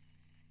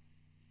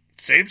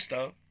 Same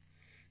stuff.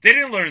 They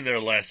didn't learn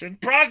their lesson.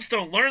 Progs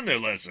don't learn their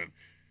lesson.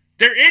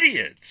 They're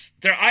idiots.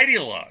 They're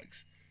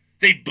ideologues.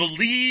 They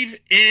believe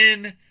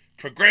in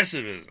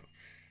progressivism.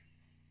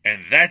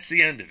 And that's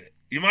the end of it.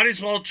 You might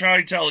as well try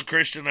and tell a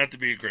Christian not to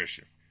be a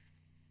Christian.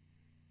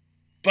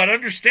 But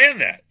understand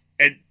that.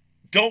 And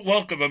don't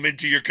welcome them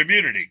into your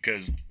community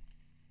because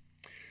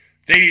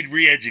they need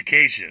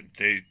re-education.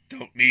 They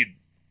don't need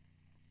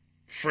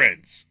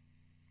friends.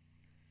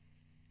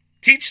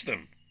 Teach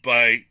them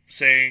by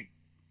saying,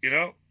 we're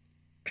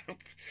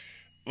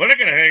not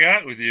going to hang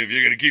out with you if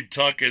you're going to keep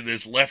talking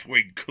this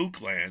left-wing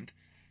kook land.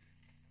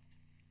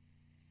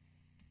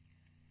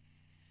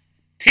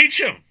 Teach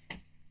them.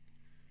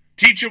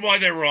 Teach them why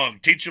they're wrong.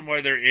 Teach them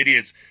why they're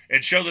idiots.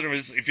 And show them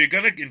if you're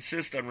going to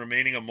insist on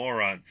remaining a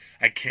moron,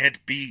 I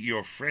can't be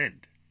your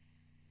friend.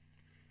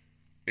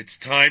 It's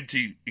time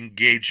to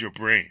engage your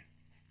brain.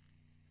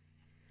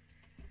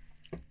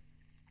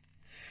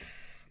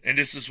 And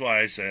this is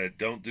why I said,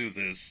 don't do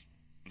this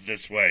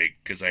way,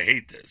 because I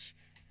hate this.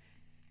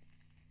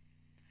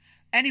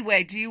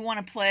 Anyway, do you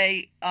want to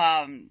play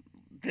the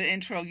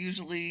intro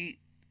usually?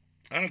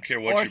 I don't care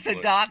what or you play.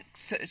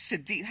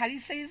 Sadiq, how do you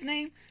say his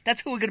name?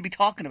 That's who we're going to be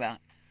talking about.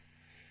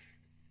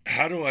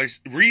 How do I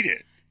read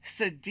it?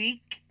 Sadiq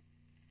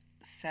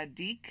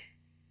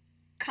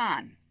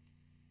Khan.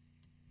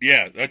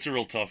 Yeah, that's a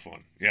real tough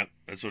one. Yeah,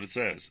 that's what it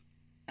says.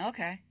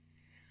 Okay.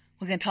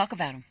 We're going to talk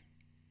about him.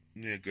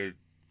 Yeah, good.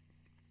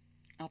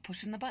 I'll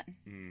push in the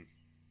button.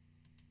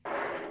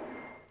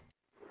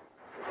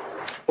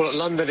 Well,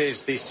 London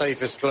is the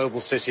safest global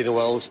city in the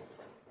world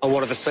and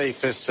one of the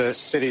safest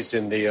cities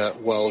in the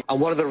world. And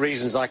one of the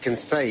reasons I can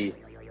say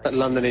that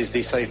London is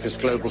the safest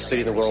global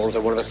city in the world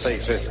and one of the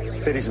safest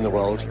cities in the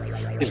world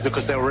is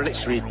because there were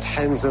literally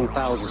tens and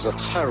thousands of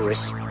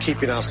terrorists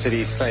keeping our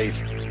cities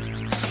safe.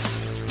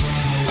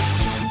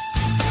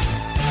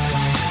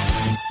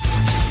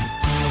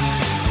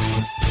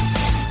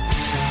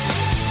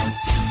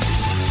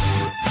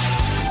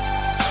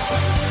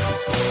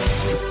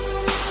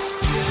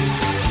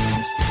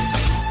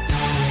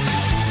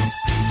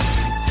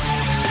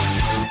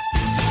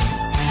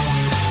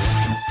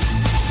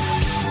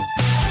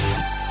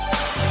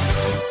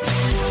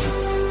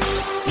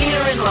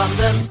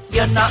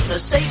 You're not the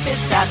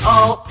safest at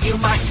all. You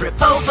might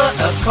trip over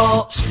a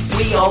corpse.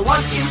 We all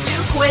want you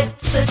to quit,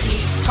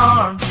 Sadiq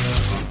Khan.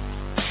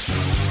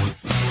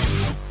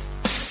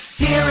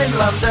 Here in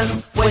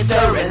London, with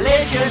the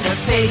religion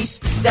of peace,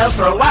 they'll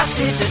throw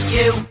acid at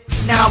you.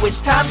 Now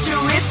it's time to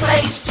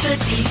replace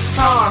Sadiq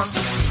Khan.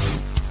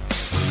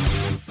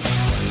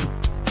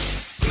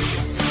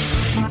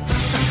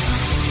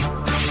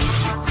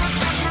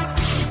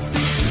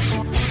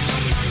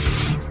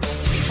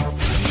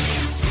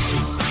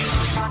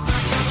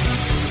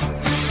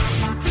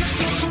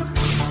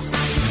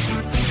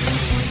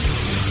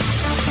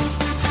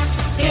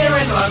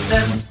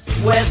 London,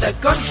 where the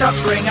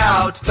gunshots ring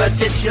out, but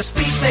it's your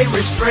speech they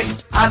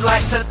restrict. I'd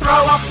like to throw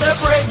off the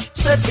bridge,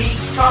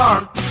 Sadiq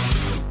Khan.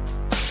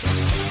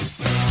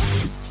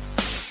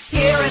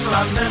 Here in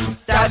London,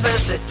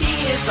 diversity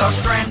is our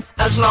strength.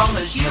 As long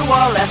as you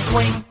are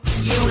left-wing,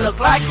 you look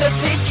like a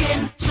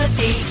pigeon,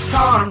 Sadiq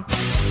Khan.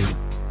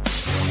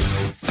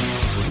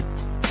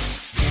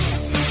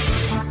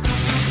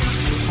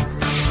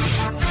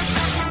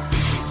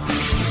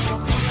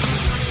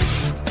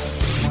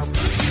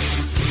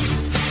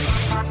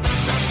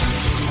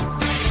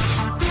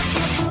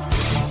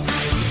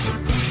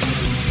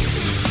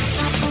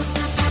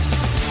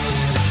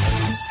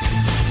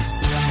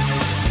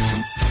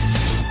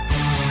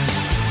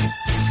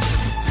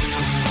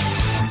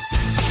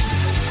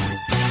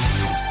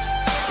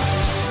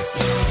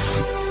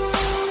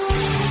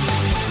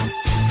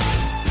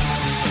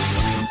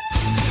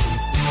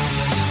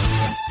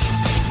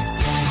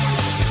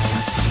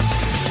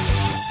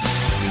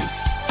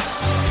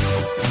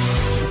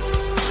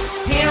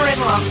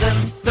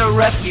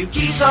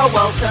 Refugees are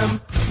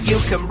welcome. You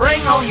can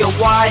bring all your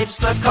wives.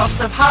 The cost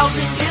of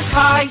housing is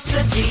high,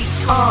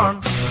 Sadiq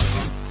Khan.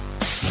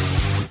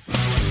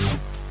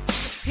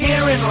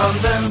 Here in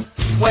London,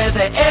 where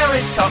the air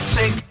is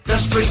toxic, the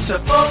streets are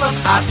full of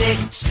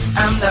addicts,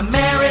 and the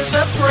mayor is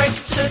a prick,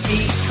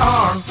 Sadiq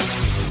Khan.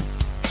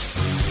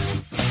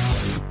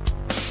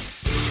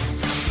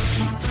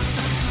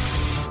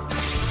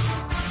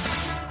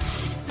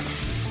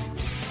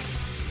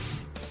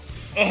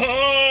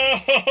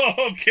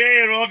 Oh,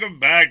 okay, and welcome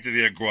back to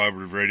the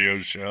Uncooperative Radio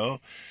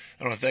Show.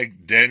 I want to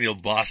thank Daniel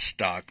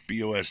Bostock,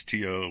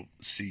 Bostock,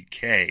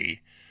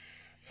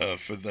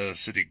 for the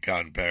Sadiq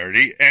Khan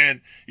parody.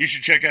 And you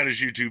should check out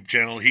his YouTube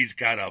channel. He's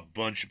got a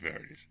bunch of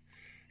parodies.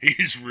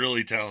 He's a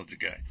really talented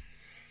guy.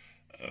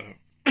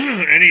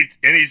 And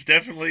he's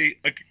definitely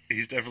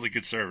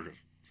conservative.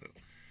 So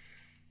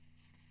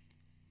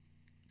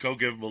go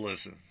give him a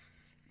listen.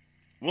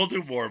 We'll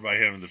do more by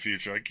him in the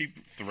future. I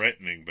keep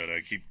threatening, but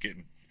I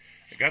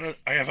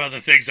have other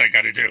things I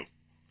gotta do.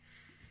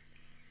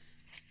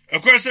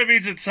 Of course, that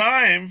means it's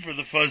time for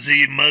the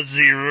Fuzzy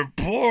Muzzy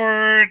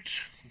report.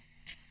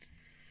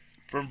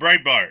 From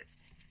Breitbart.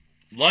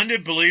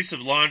 London police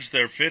have launched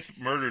their 5th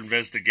murder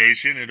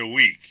investigation in a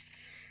week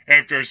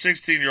after a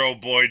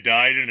 16-year-old boy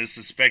died in a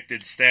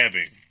suspected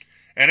stabbing,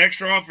 and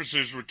extra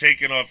officers were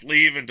taken off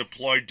leave and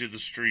deployed to the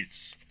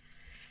streets.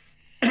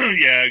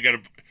 Yeah, I got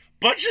a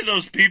bunch of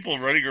those people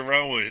running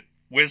around with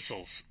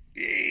whistles.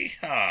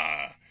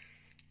 Yeehaw.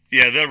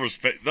 Yeah,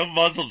 the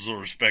Muslims will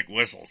respect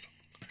whistles.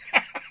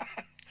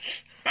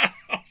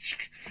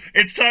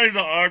 It's time to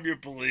arm your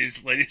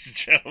police, ladies and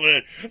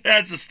gentlemen.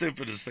 That's the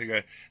stupidest thing.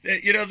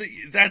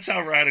 That's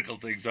how radical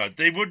things are.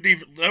 They won't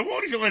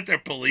even let their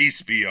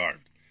police be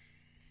armed.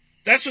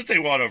 That's what they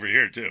want over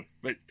here, too.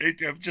 But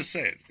I'm just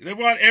saying. They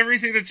want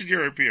everything that's in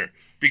Europe here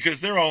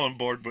because they're all on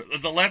board. But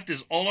the left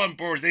is all on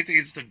board. They think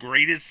it's the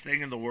greatest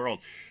thing in the world.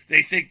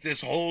 They think this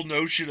whole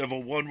notion of a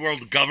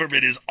one-world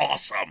government is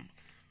awesome.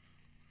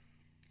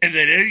 And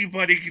that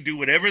anybody can do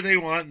whatever they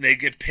want and they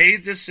get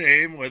paid the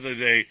same whether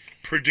they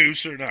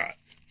produce or not.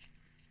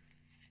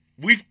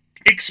 We've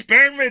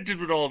experimented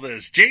with all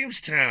this.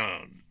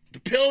 Jamestown,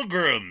 the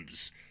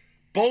Pilgrims,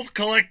 both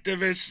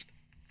collectivists,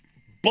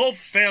 both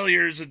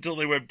failures until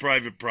they went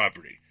private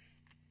property.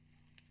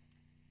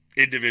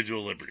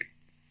 Individual liberty.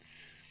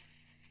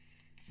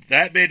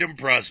 That made them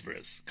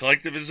prosperous.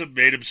 Collectivism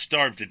made them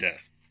starve to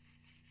death.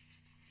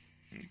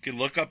 You can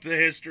look up the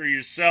history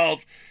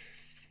yourself.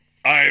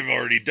 I've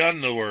already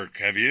done the work,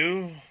 have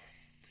you?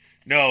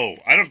 No,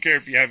 I don't care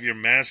if you have your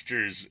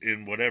master's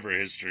in whatever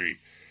history.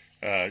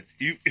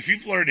 If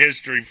you've learned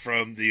history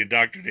from the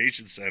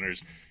indoctrination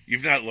centers,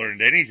 you've not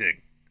learned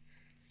anything.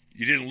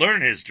 You didn't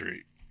learn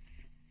history.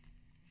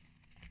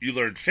 You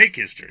learned fake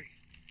history.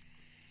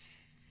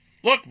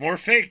 Look, more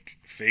fake.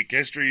 Fake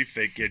history,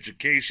 fake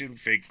education,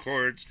 fake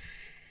courts,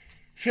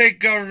 fake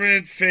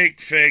government,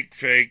 fake.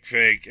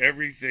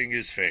 Everything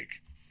is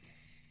fake.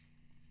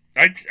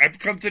 I've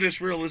come to this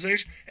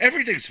realization.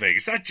 Everything's fake.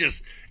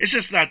 It's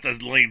just not the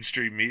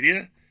lamestream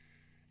media.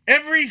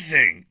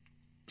 Everything.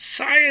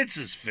 Science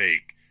is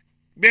fake.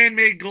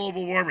 Man-made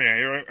global warming.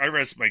 I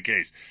rest my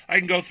case. I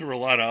can go through a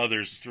lot of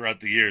others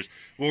throughout the years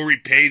where we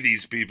pay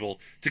these people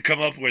to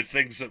come up with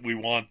things that we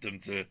want them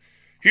to.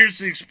 Here's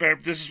the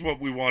experiment. This is what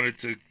we want it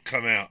to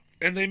come out.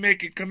 And they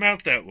make it come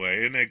out that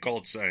way, and they call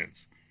it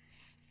science.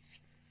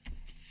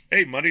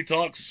 Hey, money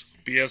talks.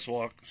 BS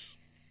walks.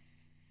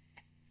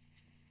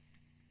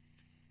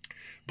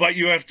 But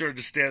you have to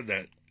understand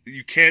that.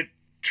 You can't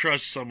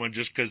trust someone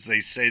just because they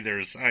say they're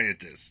a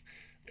scientist.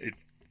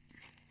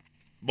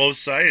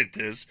 Most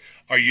scientists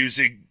are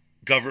using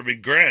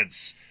government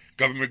grants.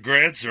 Government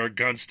grants are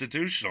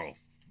unconstitutional.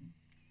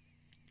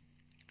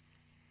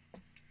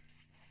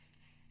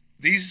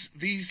 These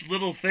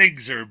little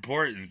things are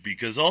important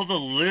because all the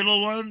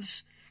little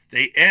ones,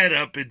 they add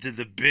up into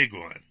the big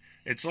one.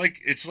 It's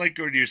like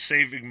when you're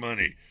saving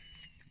money.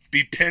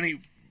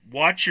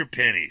 Watch your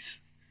pennies.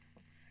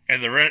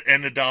 And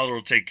the dollar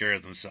will take care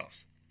of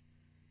themselves.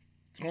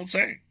 That's an old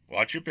saying.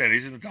 Watch your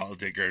pennies and the dollar will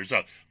take care of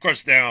itself. Of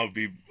course, now it would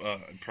be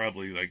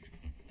probably like,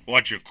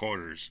 watch your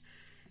quarters.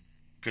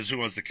 Because who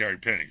wants to carry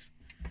pennies?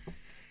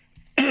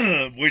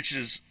 Which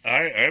is,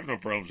 I have no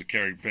problems with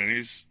carrying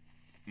pennies.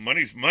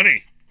 Money's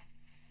money.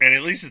 And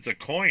at least it's a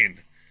coin.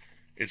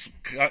 It's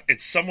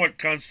somewhat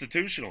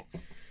constitutional.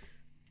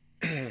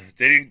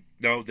 They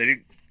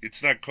didn't,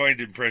 it's not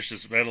coined in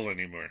precious metal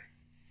anymore.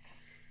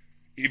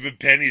 Even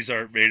pennies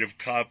aren't made of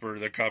copper.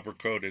 They're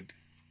copper-coated.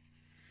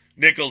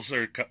 Nickels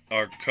are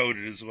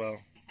coated as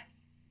well.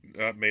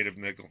 Not made of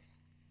nickel.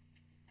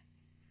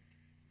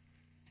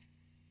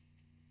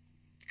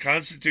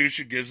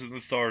 Constitution gives them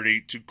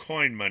authority to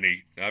coin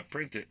money, not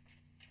print it.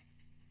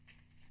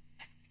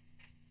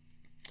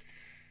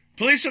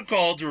 Police have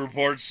called to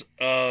reports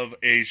of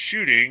a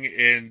shooting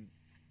in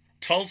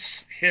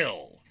Tulse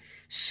Hill,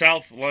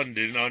 South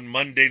London, on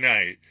Monday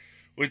night,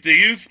 with the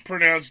youth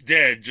pronounced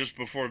dead just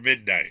before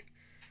midnight.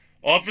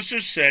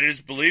 Officers said it is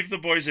believed the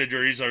boy's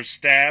injuries are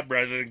stab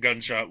rather than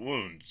gunshot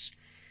wounds.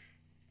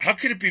 How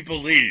could it be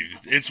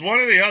believed? It's one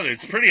or the other.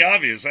 It's pretty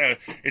obvious.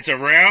 It's a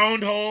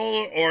round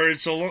hole or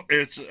it's a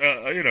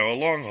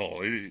long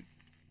hole.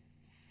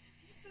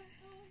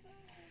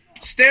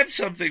 Stab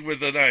something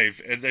with a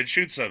knife and then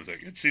shoot something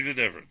and see the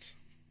difference.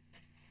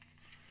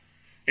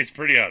 It's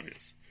pretty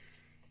obvious.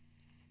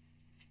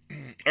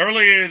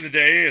 Earlier in the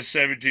day, a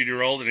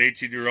 17-year-old and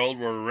 18-year-old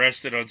were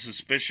arrested on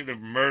suspicion of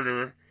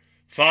murder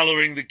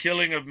following the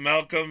killing of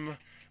Malcolm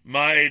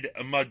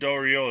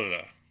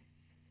Madoriola,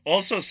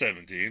 also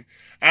 17,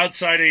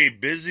 outside a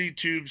busy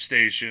tube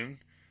station.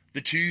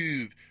 The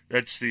tube,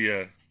 that's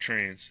the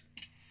trains,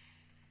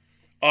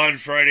 on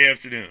Friday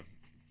afternoon.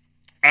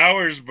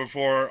 Hours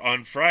before,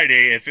 on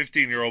Friday, a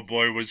 15-year-old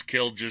boy was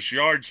killed just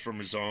yards from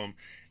his home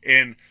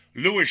in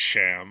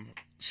Lewisham,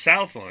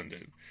 South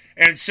London,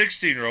 and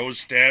 16-year-old was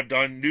stabbed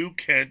on New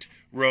Kent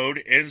Road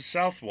in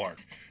Southwark.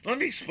 Let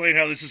me explain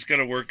how this is going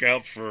to work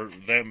out for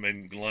them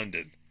in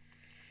London.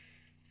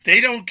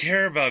 They don't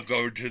care about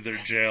going to their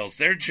jails.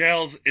 Their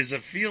jails is a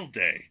field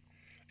day.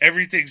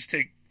 Everything's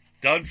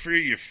done for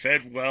you. You're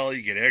fed well.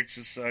 You get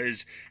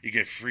exercise. You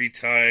get free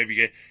time. You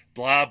get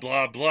blah,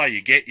 blah, blah.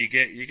 You get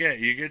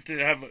to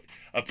have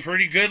a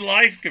pretty good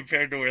life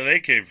compared to where they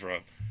came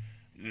from.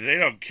 They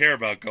don't care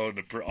about going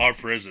to our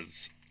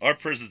prisons. Our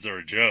prisons are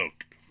a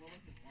joke.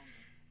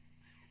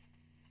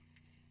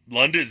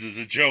 London's is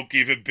a joke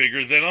even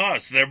bigger than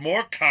us. They're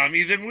more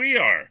commie than we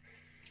are.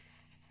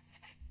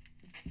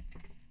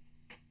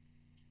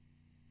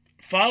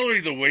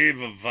 Following the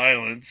wave of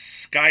violence,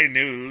 Sky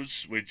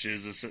News, which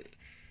is a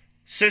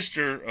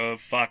sister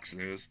of Fox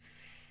News,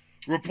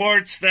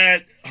 reports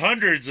that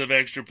hundreds of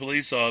extra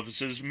police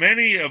officers,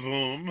 many of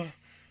whom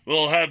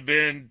will have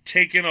been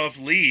taken off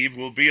leave,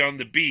 will be on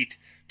the beat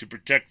to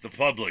protect the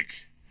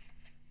public.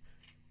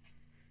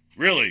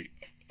 Really?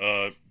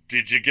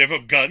 Did you give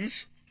them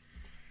guns?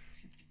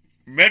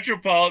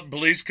 Metropolitan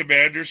Police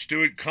Commander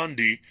Stuart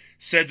Cundy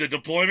said the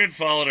deployment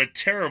followed a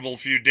terrible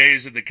few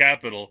days in the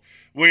capital,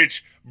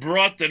 which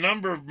brought the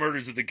number of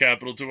murders in the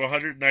capital to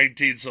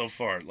 119 so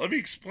far. Let me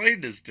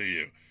explain this to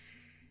you.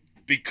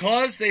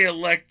 Because they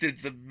elected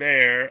the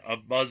mayor a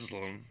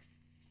Muslim,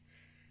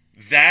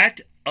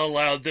 that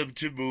allowed them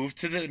to move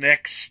to the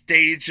next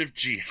stage of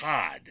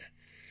jihad,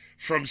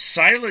 from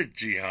silent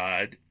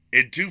jihad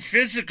into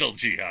physical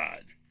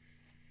jihad.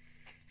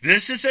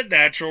 This is a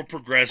natural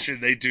progression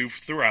they do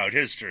throughout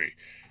history.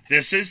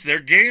 This is their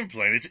game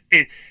plan.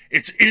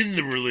 It's in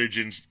the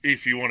religions,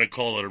 if you want to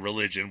call it a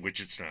religion,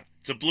 which it's not.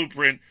 It's a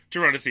blueprint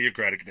to run a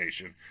theocratic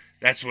nation.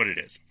 That's what it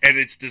is. And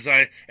it's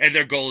designed, and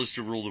their goal is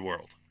to rule the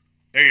world.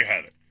 There you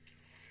have it.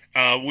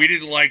 We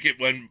didn't like it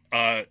when,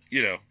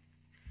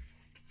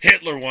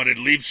 Hitler wanted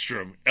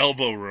Liebstrom,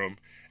 elbow room,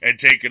 and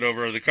take it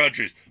over other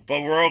countries.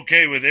 But we're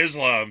okay with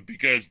Islam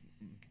because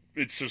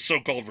it's a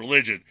so-called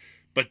religion.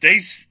 But they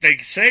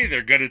say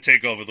they're going to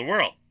take over the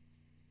world.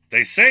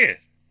 They say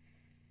it.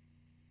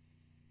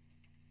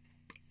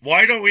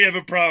 Why don't we have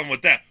a problem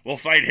with that? We'll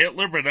fight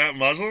Hitler, but not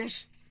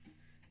Muslims?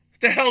 What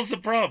the hell's the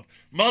problem?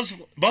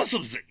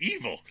 Muslims are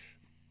evil.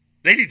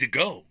 They need to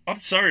go.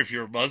 I'm sorry if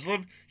you're a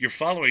Muslim. You're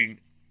following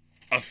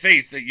a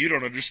faith that you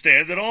don't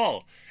understand at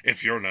all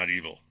if you're not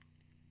evil.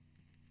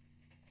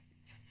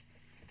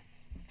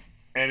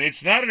 And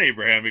it's not an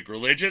Abrahamic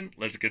religion.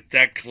 Let's get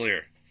that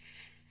clear.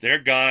 Their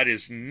God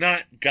is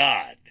not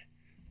God,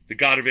 the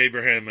God of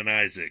Abraham and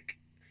Isaac.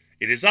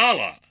 It is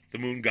Allah, the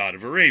moon god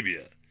of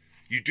Arabia.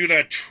 You do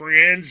not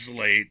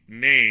translate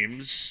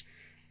names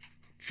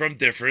from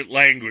different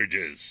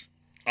languages.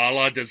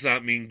 Allah does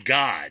not mean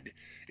God.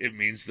 It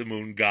means the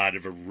moon god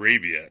of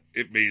Arabia.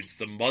 It means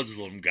the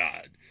Muslim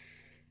God.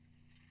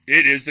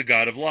 It is the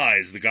god of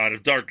lies, the god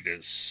of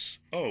darkness.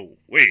 Oh,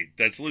 wait,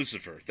 that's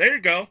Lucifer. There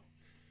you go.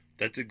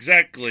 That's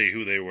exactly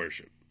who they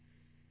worship.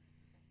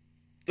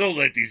 Don't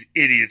let these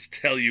idiots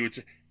tell you it's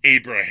an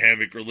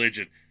Abrahamic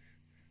religion.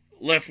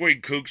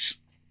 Left-wing kooks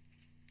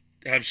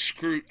have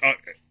screwed...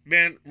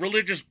 man,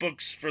 religious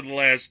books for the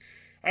last...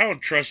 I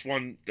don't trust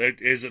one that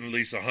isn't at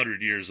least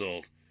 100 years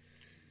old.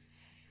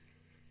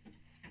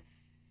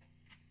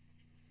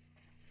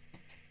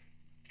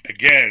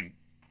 Again,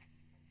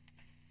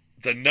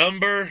 the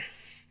number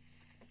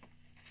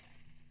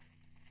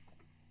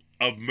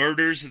of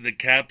murders in the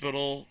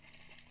capital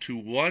to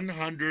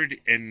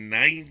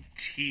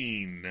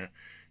 119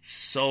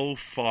 so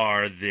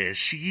far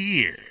this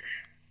year.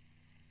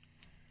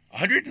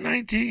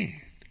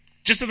 119.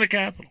 Just in the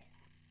capital.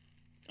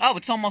 Oh,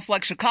 it's almost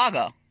like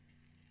Chicago.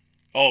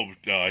 Oh,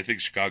 no, I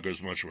think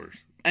Chicago's much worse.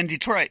 And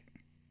Detroit.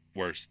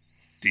 Worse.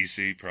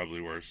 D.C.,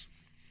 probably worse.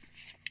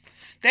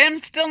 They're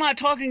still not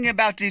talking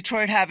about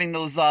Detroit having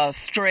those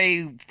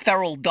stray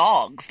feral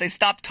dogs. They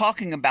stopped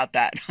talking about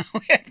that.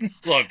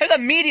 Look, there's a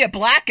media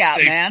blackout,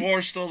 man. They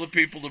forced all the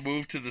people to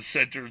move to the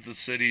center of the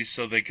city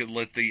so they could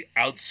let the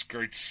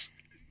outskirts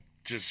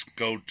just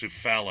go to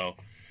fallow.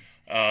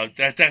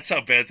 That's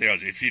how bad they are.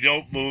 If you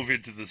don't move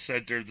into the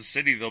center of the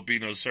city, there'll be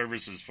no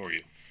services for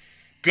you.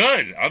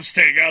 Good. I'm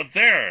staying out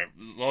there.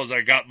 As long as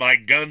I got my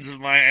guns and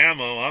my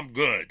ammo, I'm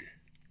good.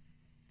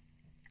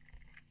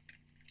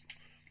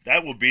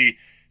 That would be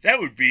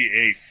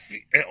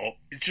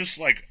just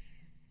like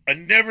a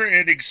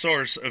never-ending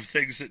source of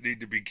things that need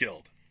to be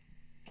killed.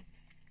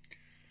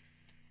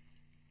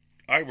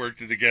 I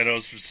worked in the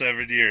ghettos for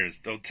 7 years.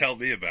 Don't tell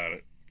me about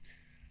it.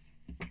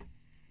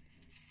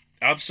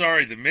 I'm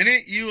sorry, the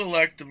minute you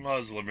elect a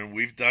Muslim, and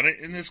we've done it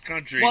in this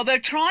country... Well, they're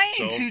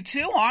trying to,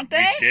 too, aren't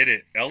they? We did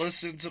it.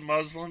 Ellison's a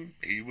Muslim.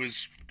 He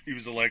was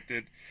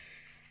elected.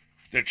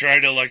 They're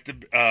trying to elect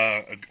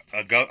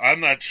I'm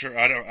not sure.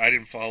 I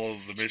didn't follow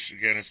the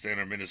Michiganistan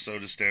or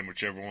Minnesota stand,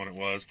 whichever one it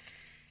was.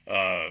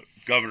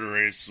 Governor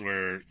race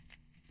where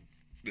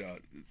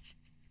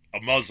a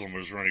Muslim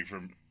was running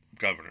for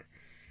governor.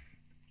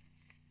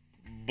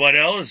 But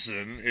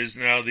Ellison is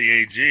now the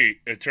AG,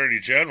 Attorney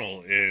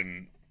General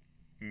in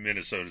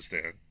Minnesota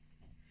stand.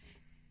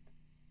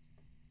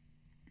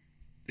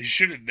 He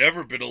should have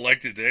never been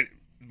elected.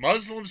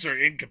 Muslims are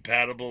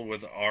incompatible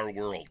with our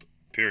world,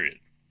 period.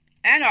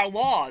 And our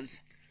laws.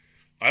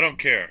 I don't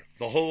care.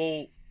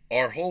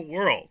 Our whole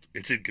world,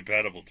 it's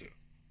incompatible to.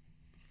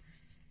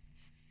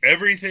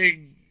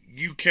 Everything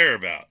you care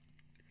about,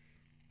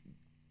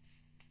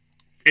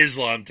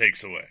 Islam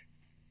takes away.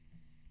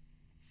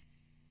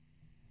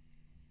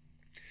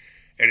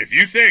 And if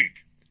you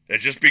think that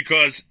just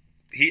because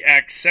he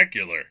acts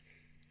secular,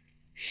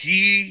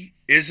 he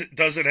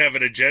doesn't have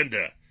an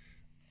agenda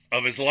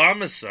of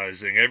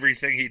Islamicizing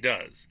everything he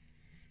does,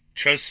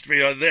 trust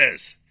me on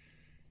this.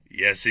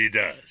 Yes, he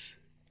does.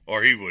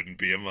 Or he wouldn't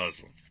be a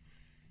Muslim.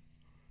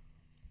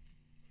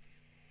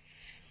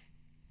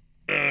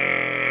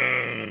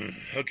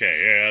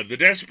 Okay, the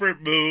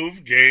desperate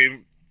move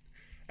came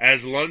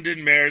as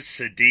London Mayor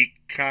Sadiq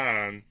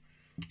Khan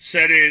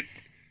said it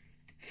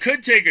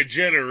could take a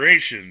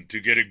generation to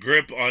get a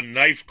grip on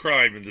knife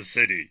crime in the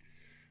city.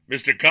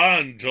 Mr.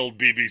 Khan told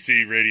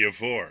BBC Radio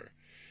 4.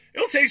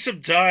 It'll take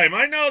some time.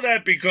 I know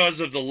that because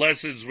of the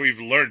lessons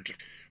we've learned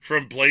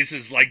from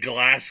places like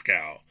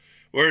Glasgow,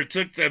 where it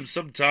took them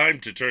some time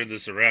to turn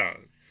this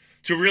around.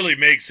 To really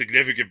make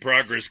significant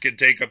progress can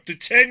take up to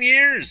 10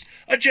 years,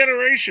 a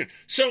generation.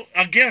 So,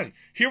 again,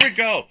 here we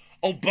go.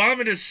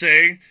 Obama is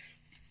saying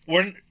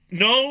we're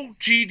no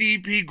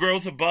GDP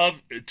growth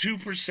above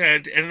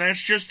 2%, and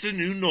that's just the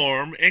new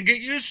norm, and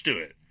get used to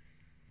it.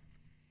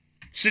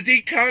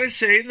 Sadiq Khan is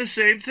saying the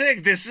same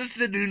thing. This is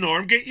the new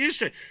norm, get used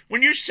to it.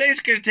 When you say it's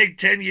going to take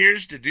 10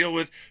 years to deal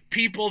with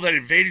people that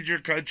invaded your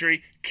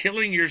country,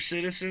 killing your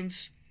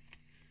citizens,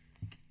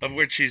 of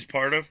which he's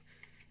part of,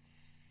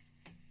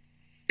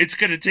 it's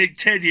going to take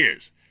 10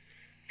 years.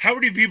 How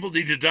many people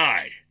need to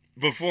die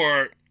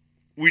before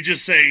we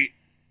just say,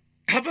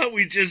 how about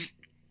we just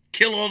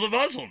kill all the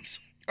Muslims?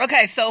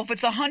 Okay, so if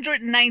it's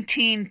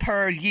 119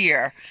 per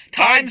year,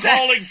 I'm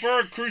calling for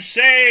a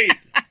crusade.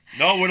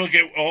 No,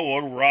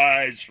 it'll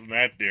rise from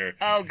that there.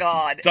 Oh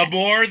God! The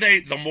more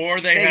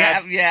they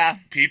have yeah,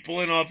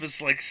 people in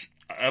office like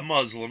a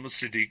Muslim, a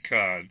Sadiq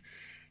Khan,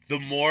 the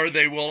more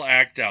they will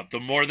act out. The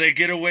more they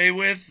get away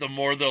with, the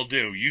more they'll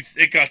do. You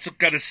think it's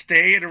got to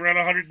stay at around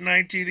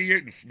 119 a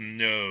year?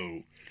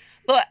 No.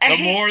 Look, the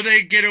more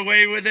they get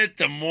away with it,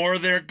 the more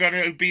they're going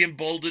to be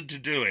emboldened to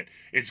do it.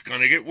 It's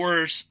going to get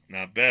worse,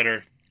 not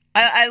better.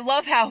 I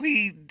love how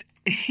he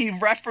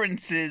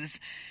references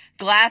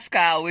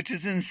Glasgow, which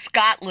is in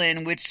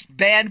Scotland, which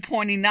banned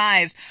pointing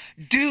knives.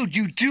 Dude,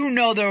 you do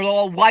know they're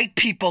all white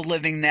people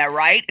living there,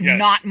 right? Yes.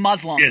 Not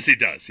Muslims. Yes, he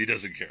does. He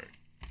doesn't care.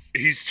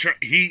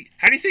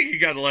 How do you think he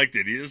got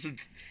elected?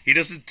 He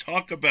doesn't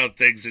talk about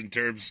things in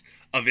terms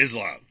of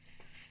Islam.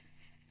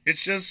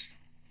 It's just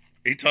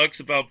he talks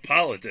about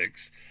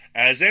politics,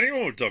 as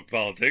anyone would talk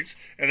politics,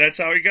 and that's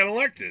how he got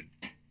elected.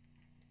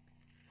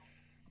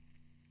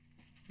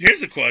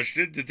 Here's a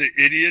question. Did the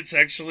idiots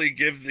actually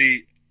give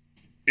the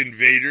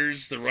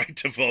invaders the right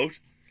to vote?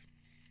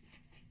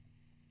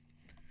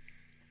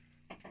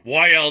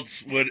 Why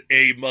else would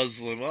a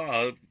Muslim...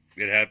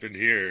 it happened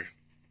here.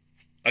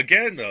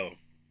 Again, though,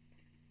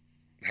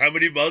 how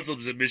many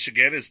Muslims in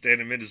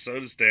Michiganistan and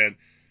Minnesotastan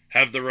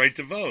have the right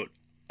to vote?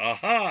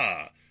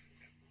 Aha!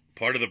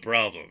 Part of the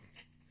problem.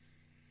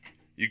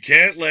 You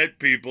can't let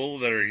people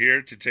that are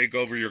here to take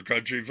over your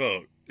country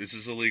vote. This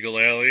is illegal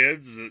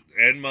aliens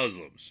and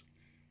Muslims,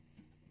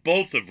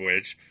 both of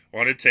which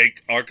want to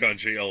take our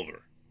country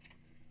over.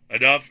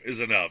 Enough is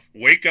enough.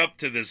 Wake up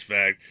to this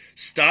fact.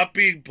 Stop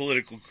being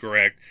politically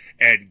correct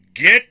and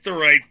get the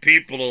right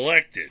people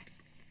elected.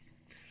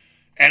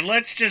 And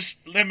let's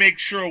make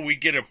sure we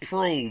get a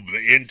probe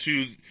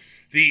into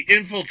the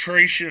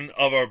infiltration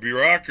of our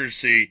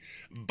bureaucracy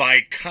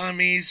by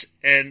commies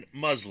and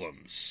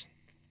Muslims.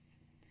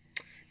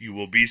 You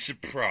will be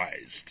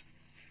surprised.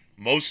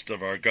 Most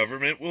of our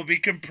government will be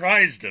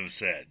comprised of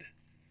said.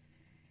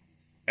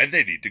 And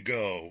they need to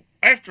go.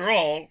 After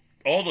all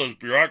those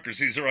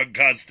bureaucracies are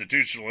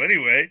unconstitutional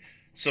anyway,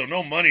 so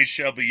no money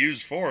shall be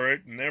used for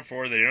it, and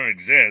therefore they don't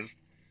exist.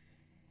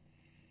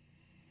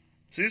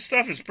 See, this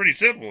stuff is pretty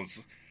simple.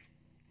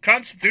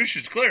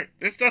 Constitution's clear.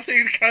 There's nothing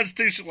in the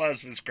Constitution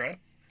allows for this crap.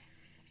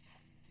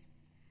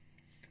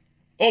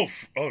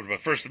 The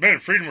First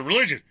Amendment, freedom of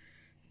religion.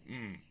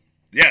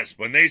 Yes,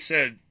 when they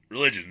said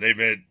religion, they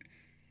meant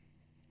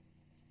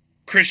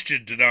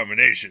Christian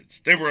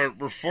denominations. They were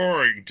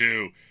referring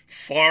to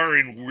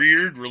foreign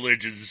weird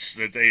religions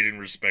that they didn't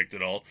respect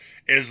at all.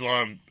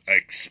 Islam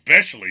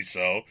especially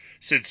so,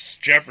 since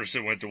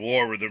Jefferson went to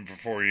war with them for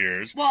 4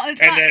 years. Well,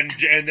 it's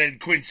and then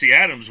Quincy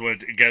Adams went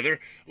together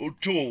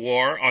to a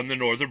war on the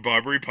Northern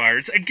Barbary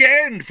Pirates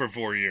again for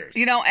 4 years.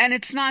 You know, and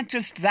it's not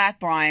just that,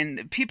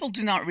 Brian. People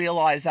do not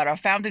realize that our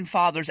founding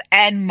fathers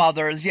and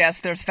mothers,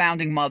 yes, there's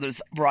founding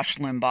mothers, Rush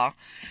Limbaugh,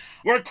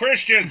 were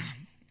Christians.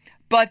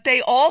 But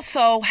they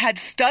also had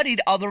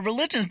studied other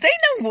religions. They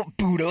knew what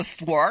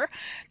Buddhists were.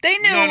 They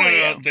knew.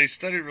 No. They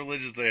studied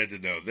religions they had to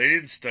know. They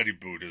didn't study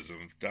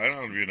Buddhism. I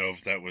don't even know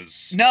if that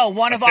was. No,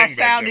 one of our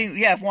founding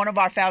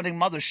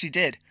mothers, she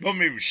did. Well,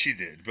 maybe she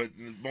did, but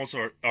most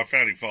of our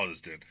founding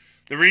fathers did.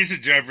 The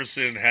reason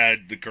Jefferson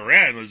had the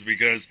Quran was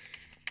because,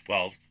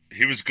 well,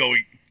 he was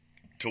going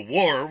to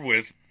war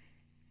with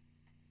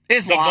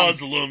Islam.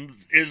 The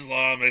Muslims,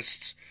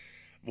 Islamists,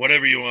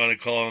 whatever you want to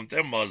call them.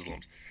 They're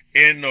Muslims.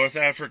 In North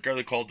Africa,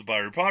 they're called the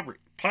Barbary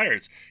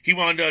Pirates. He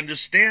wanted to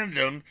understand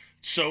them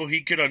so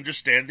he could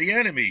understand the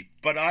enemy.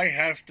 But I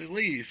have to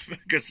leave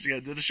because it's the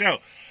end of the show.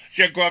 It's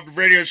the Uncooperative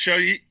Radio Show.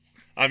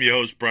 I'm your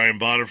host, Brian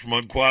Bonner from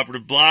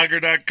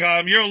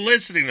UncooperativeBlogger.com. You're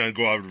listening to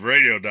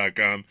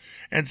UncooperativeRadio.com.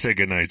 And say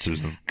goodnight,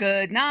 Susan.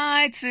 Good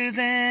night,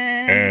 Susan.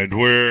 And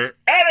we're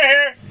out of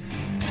here.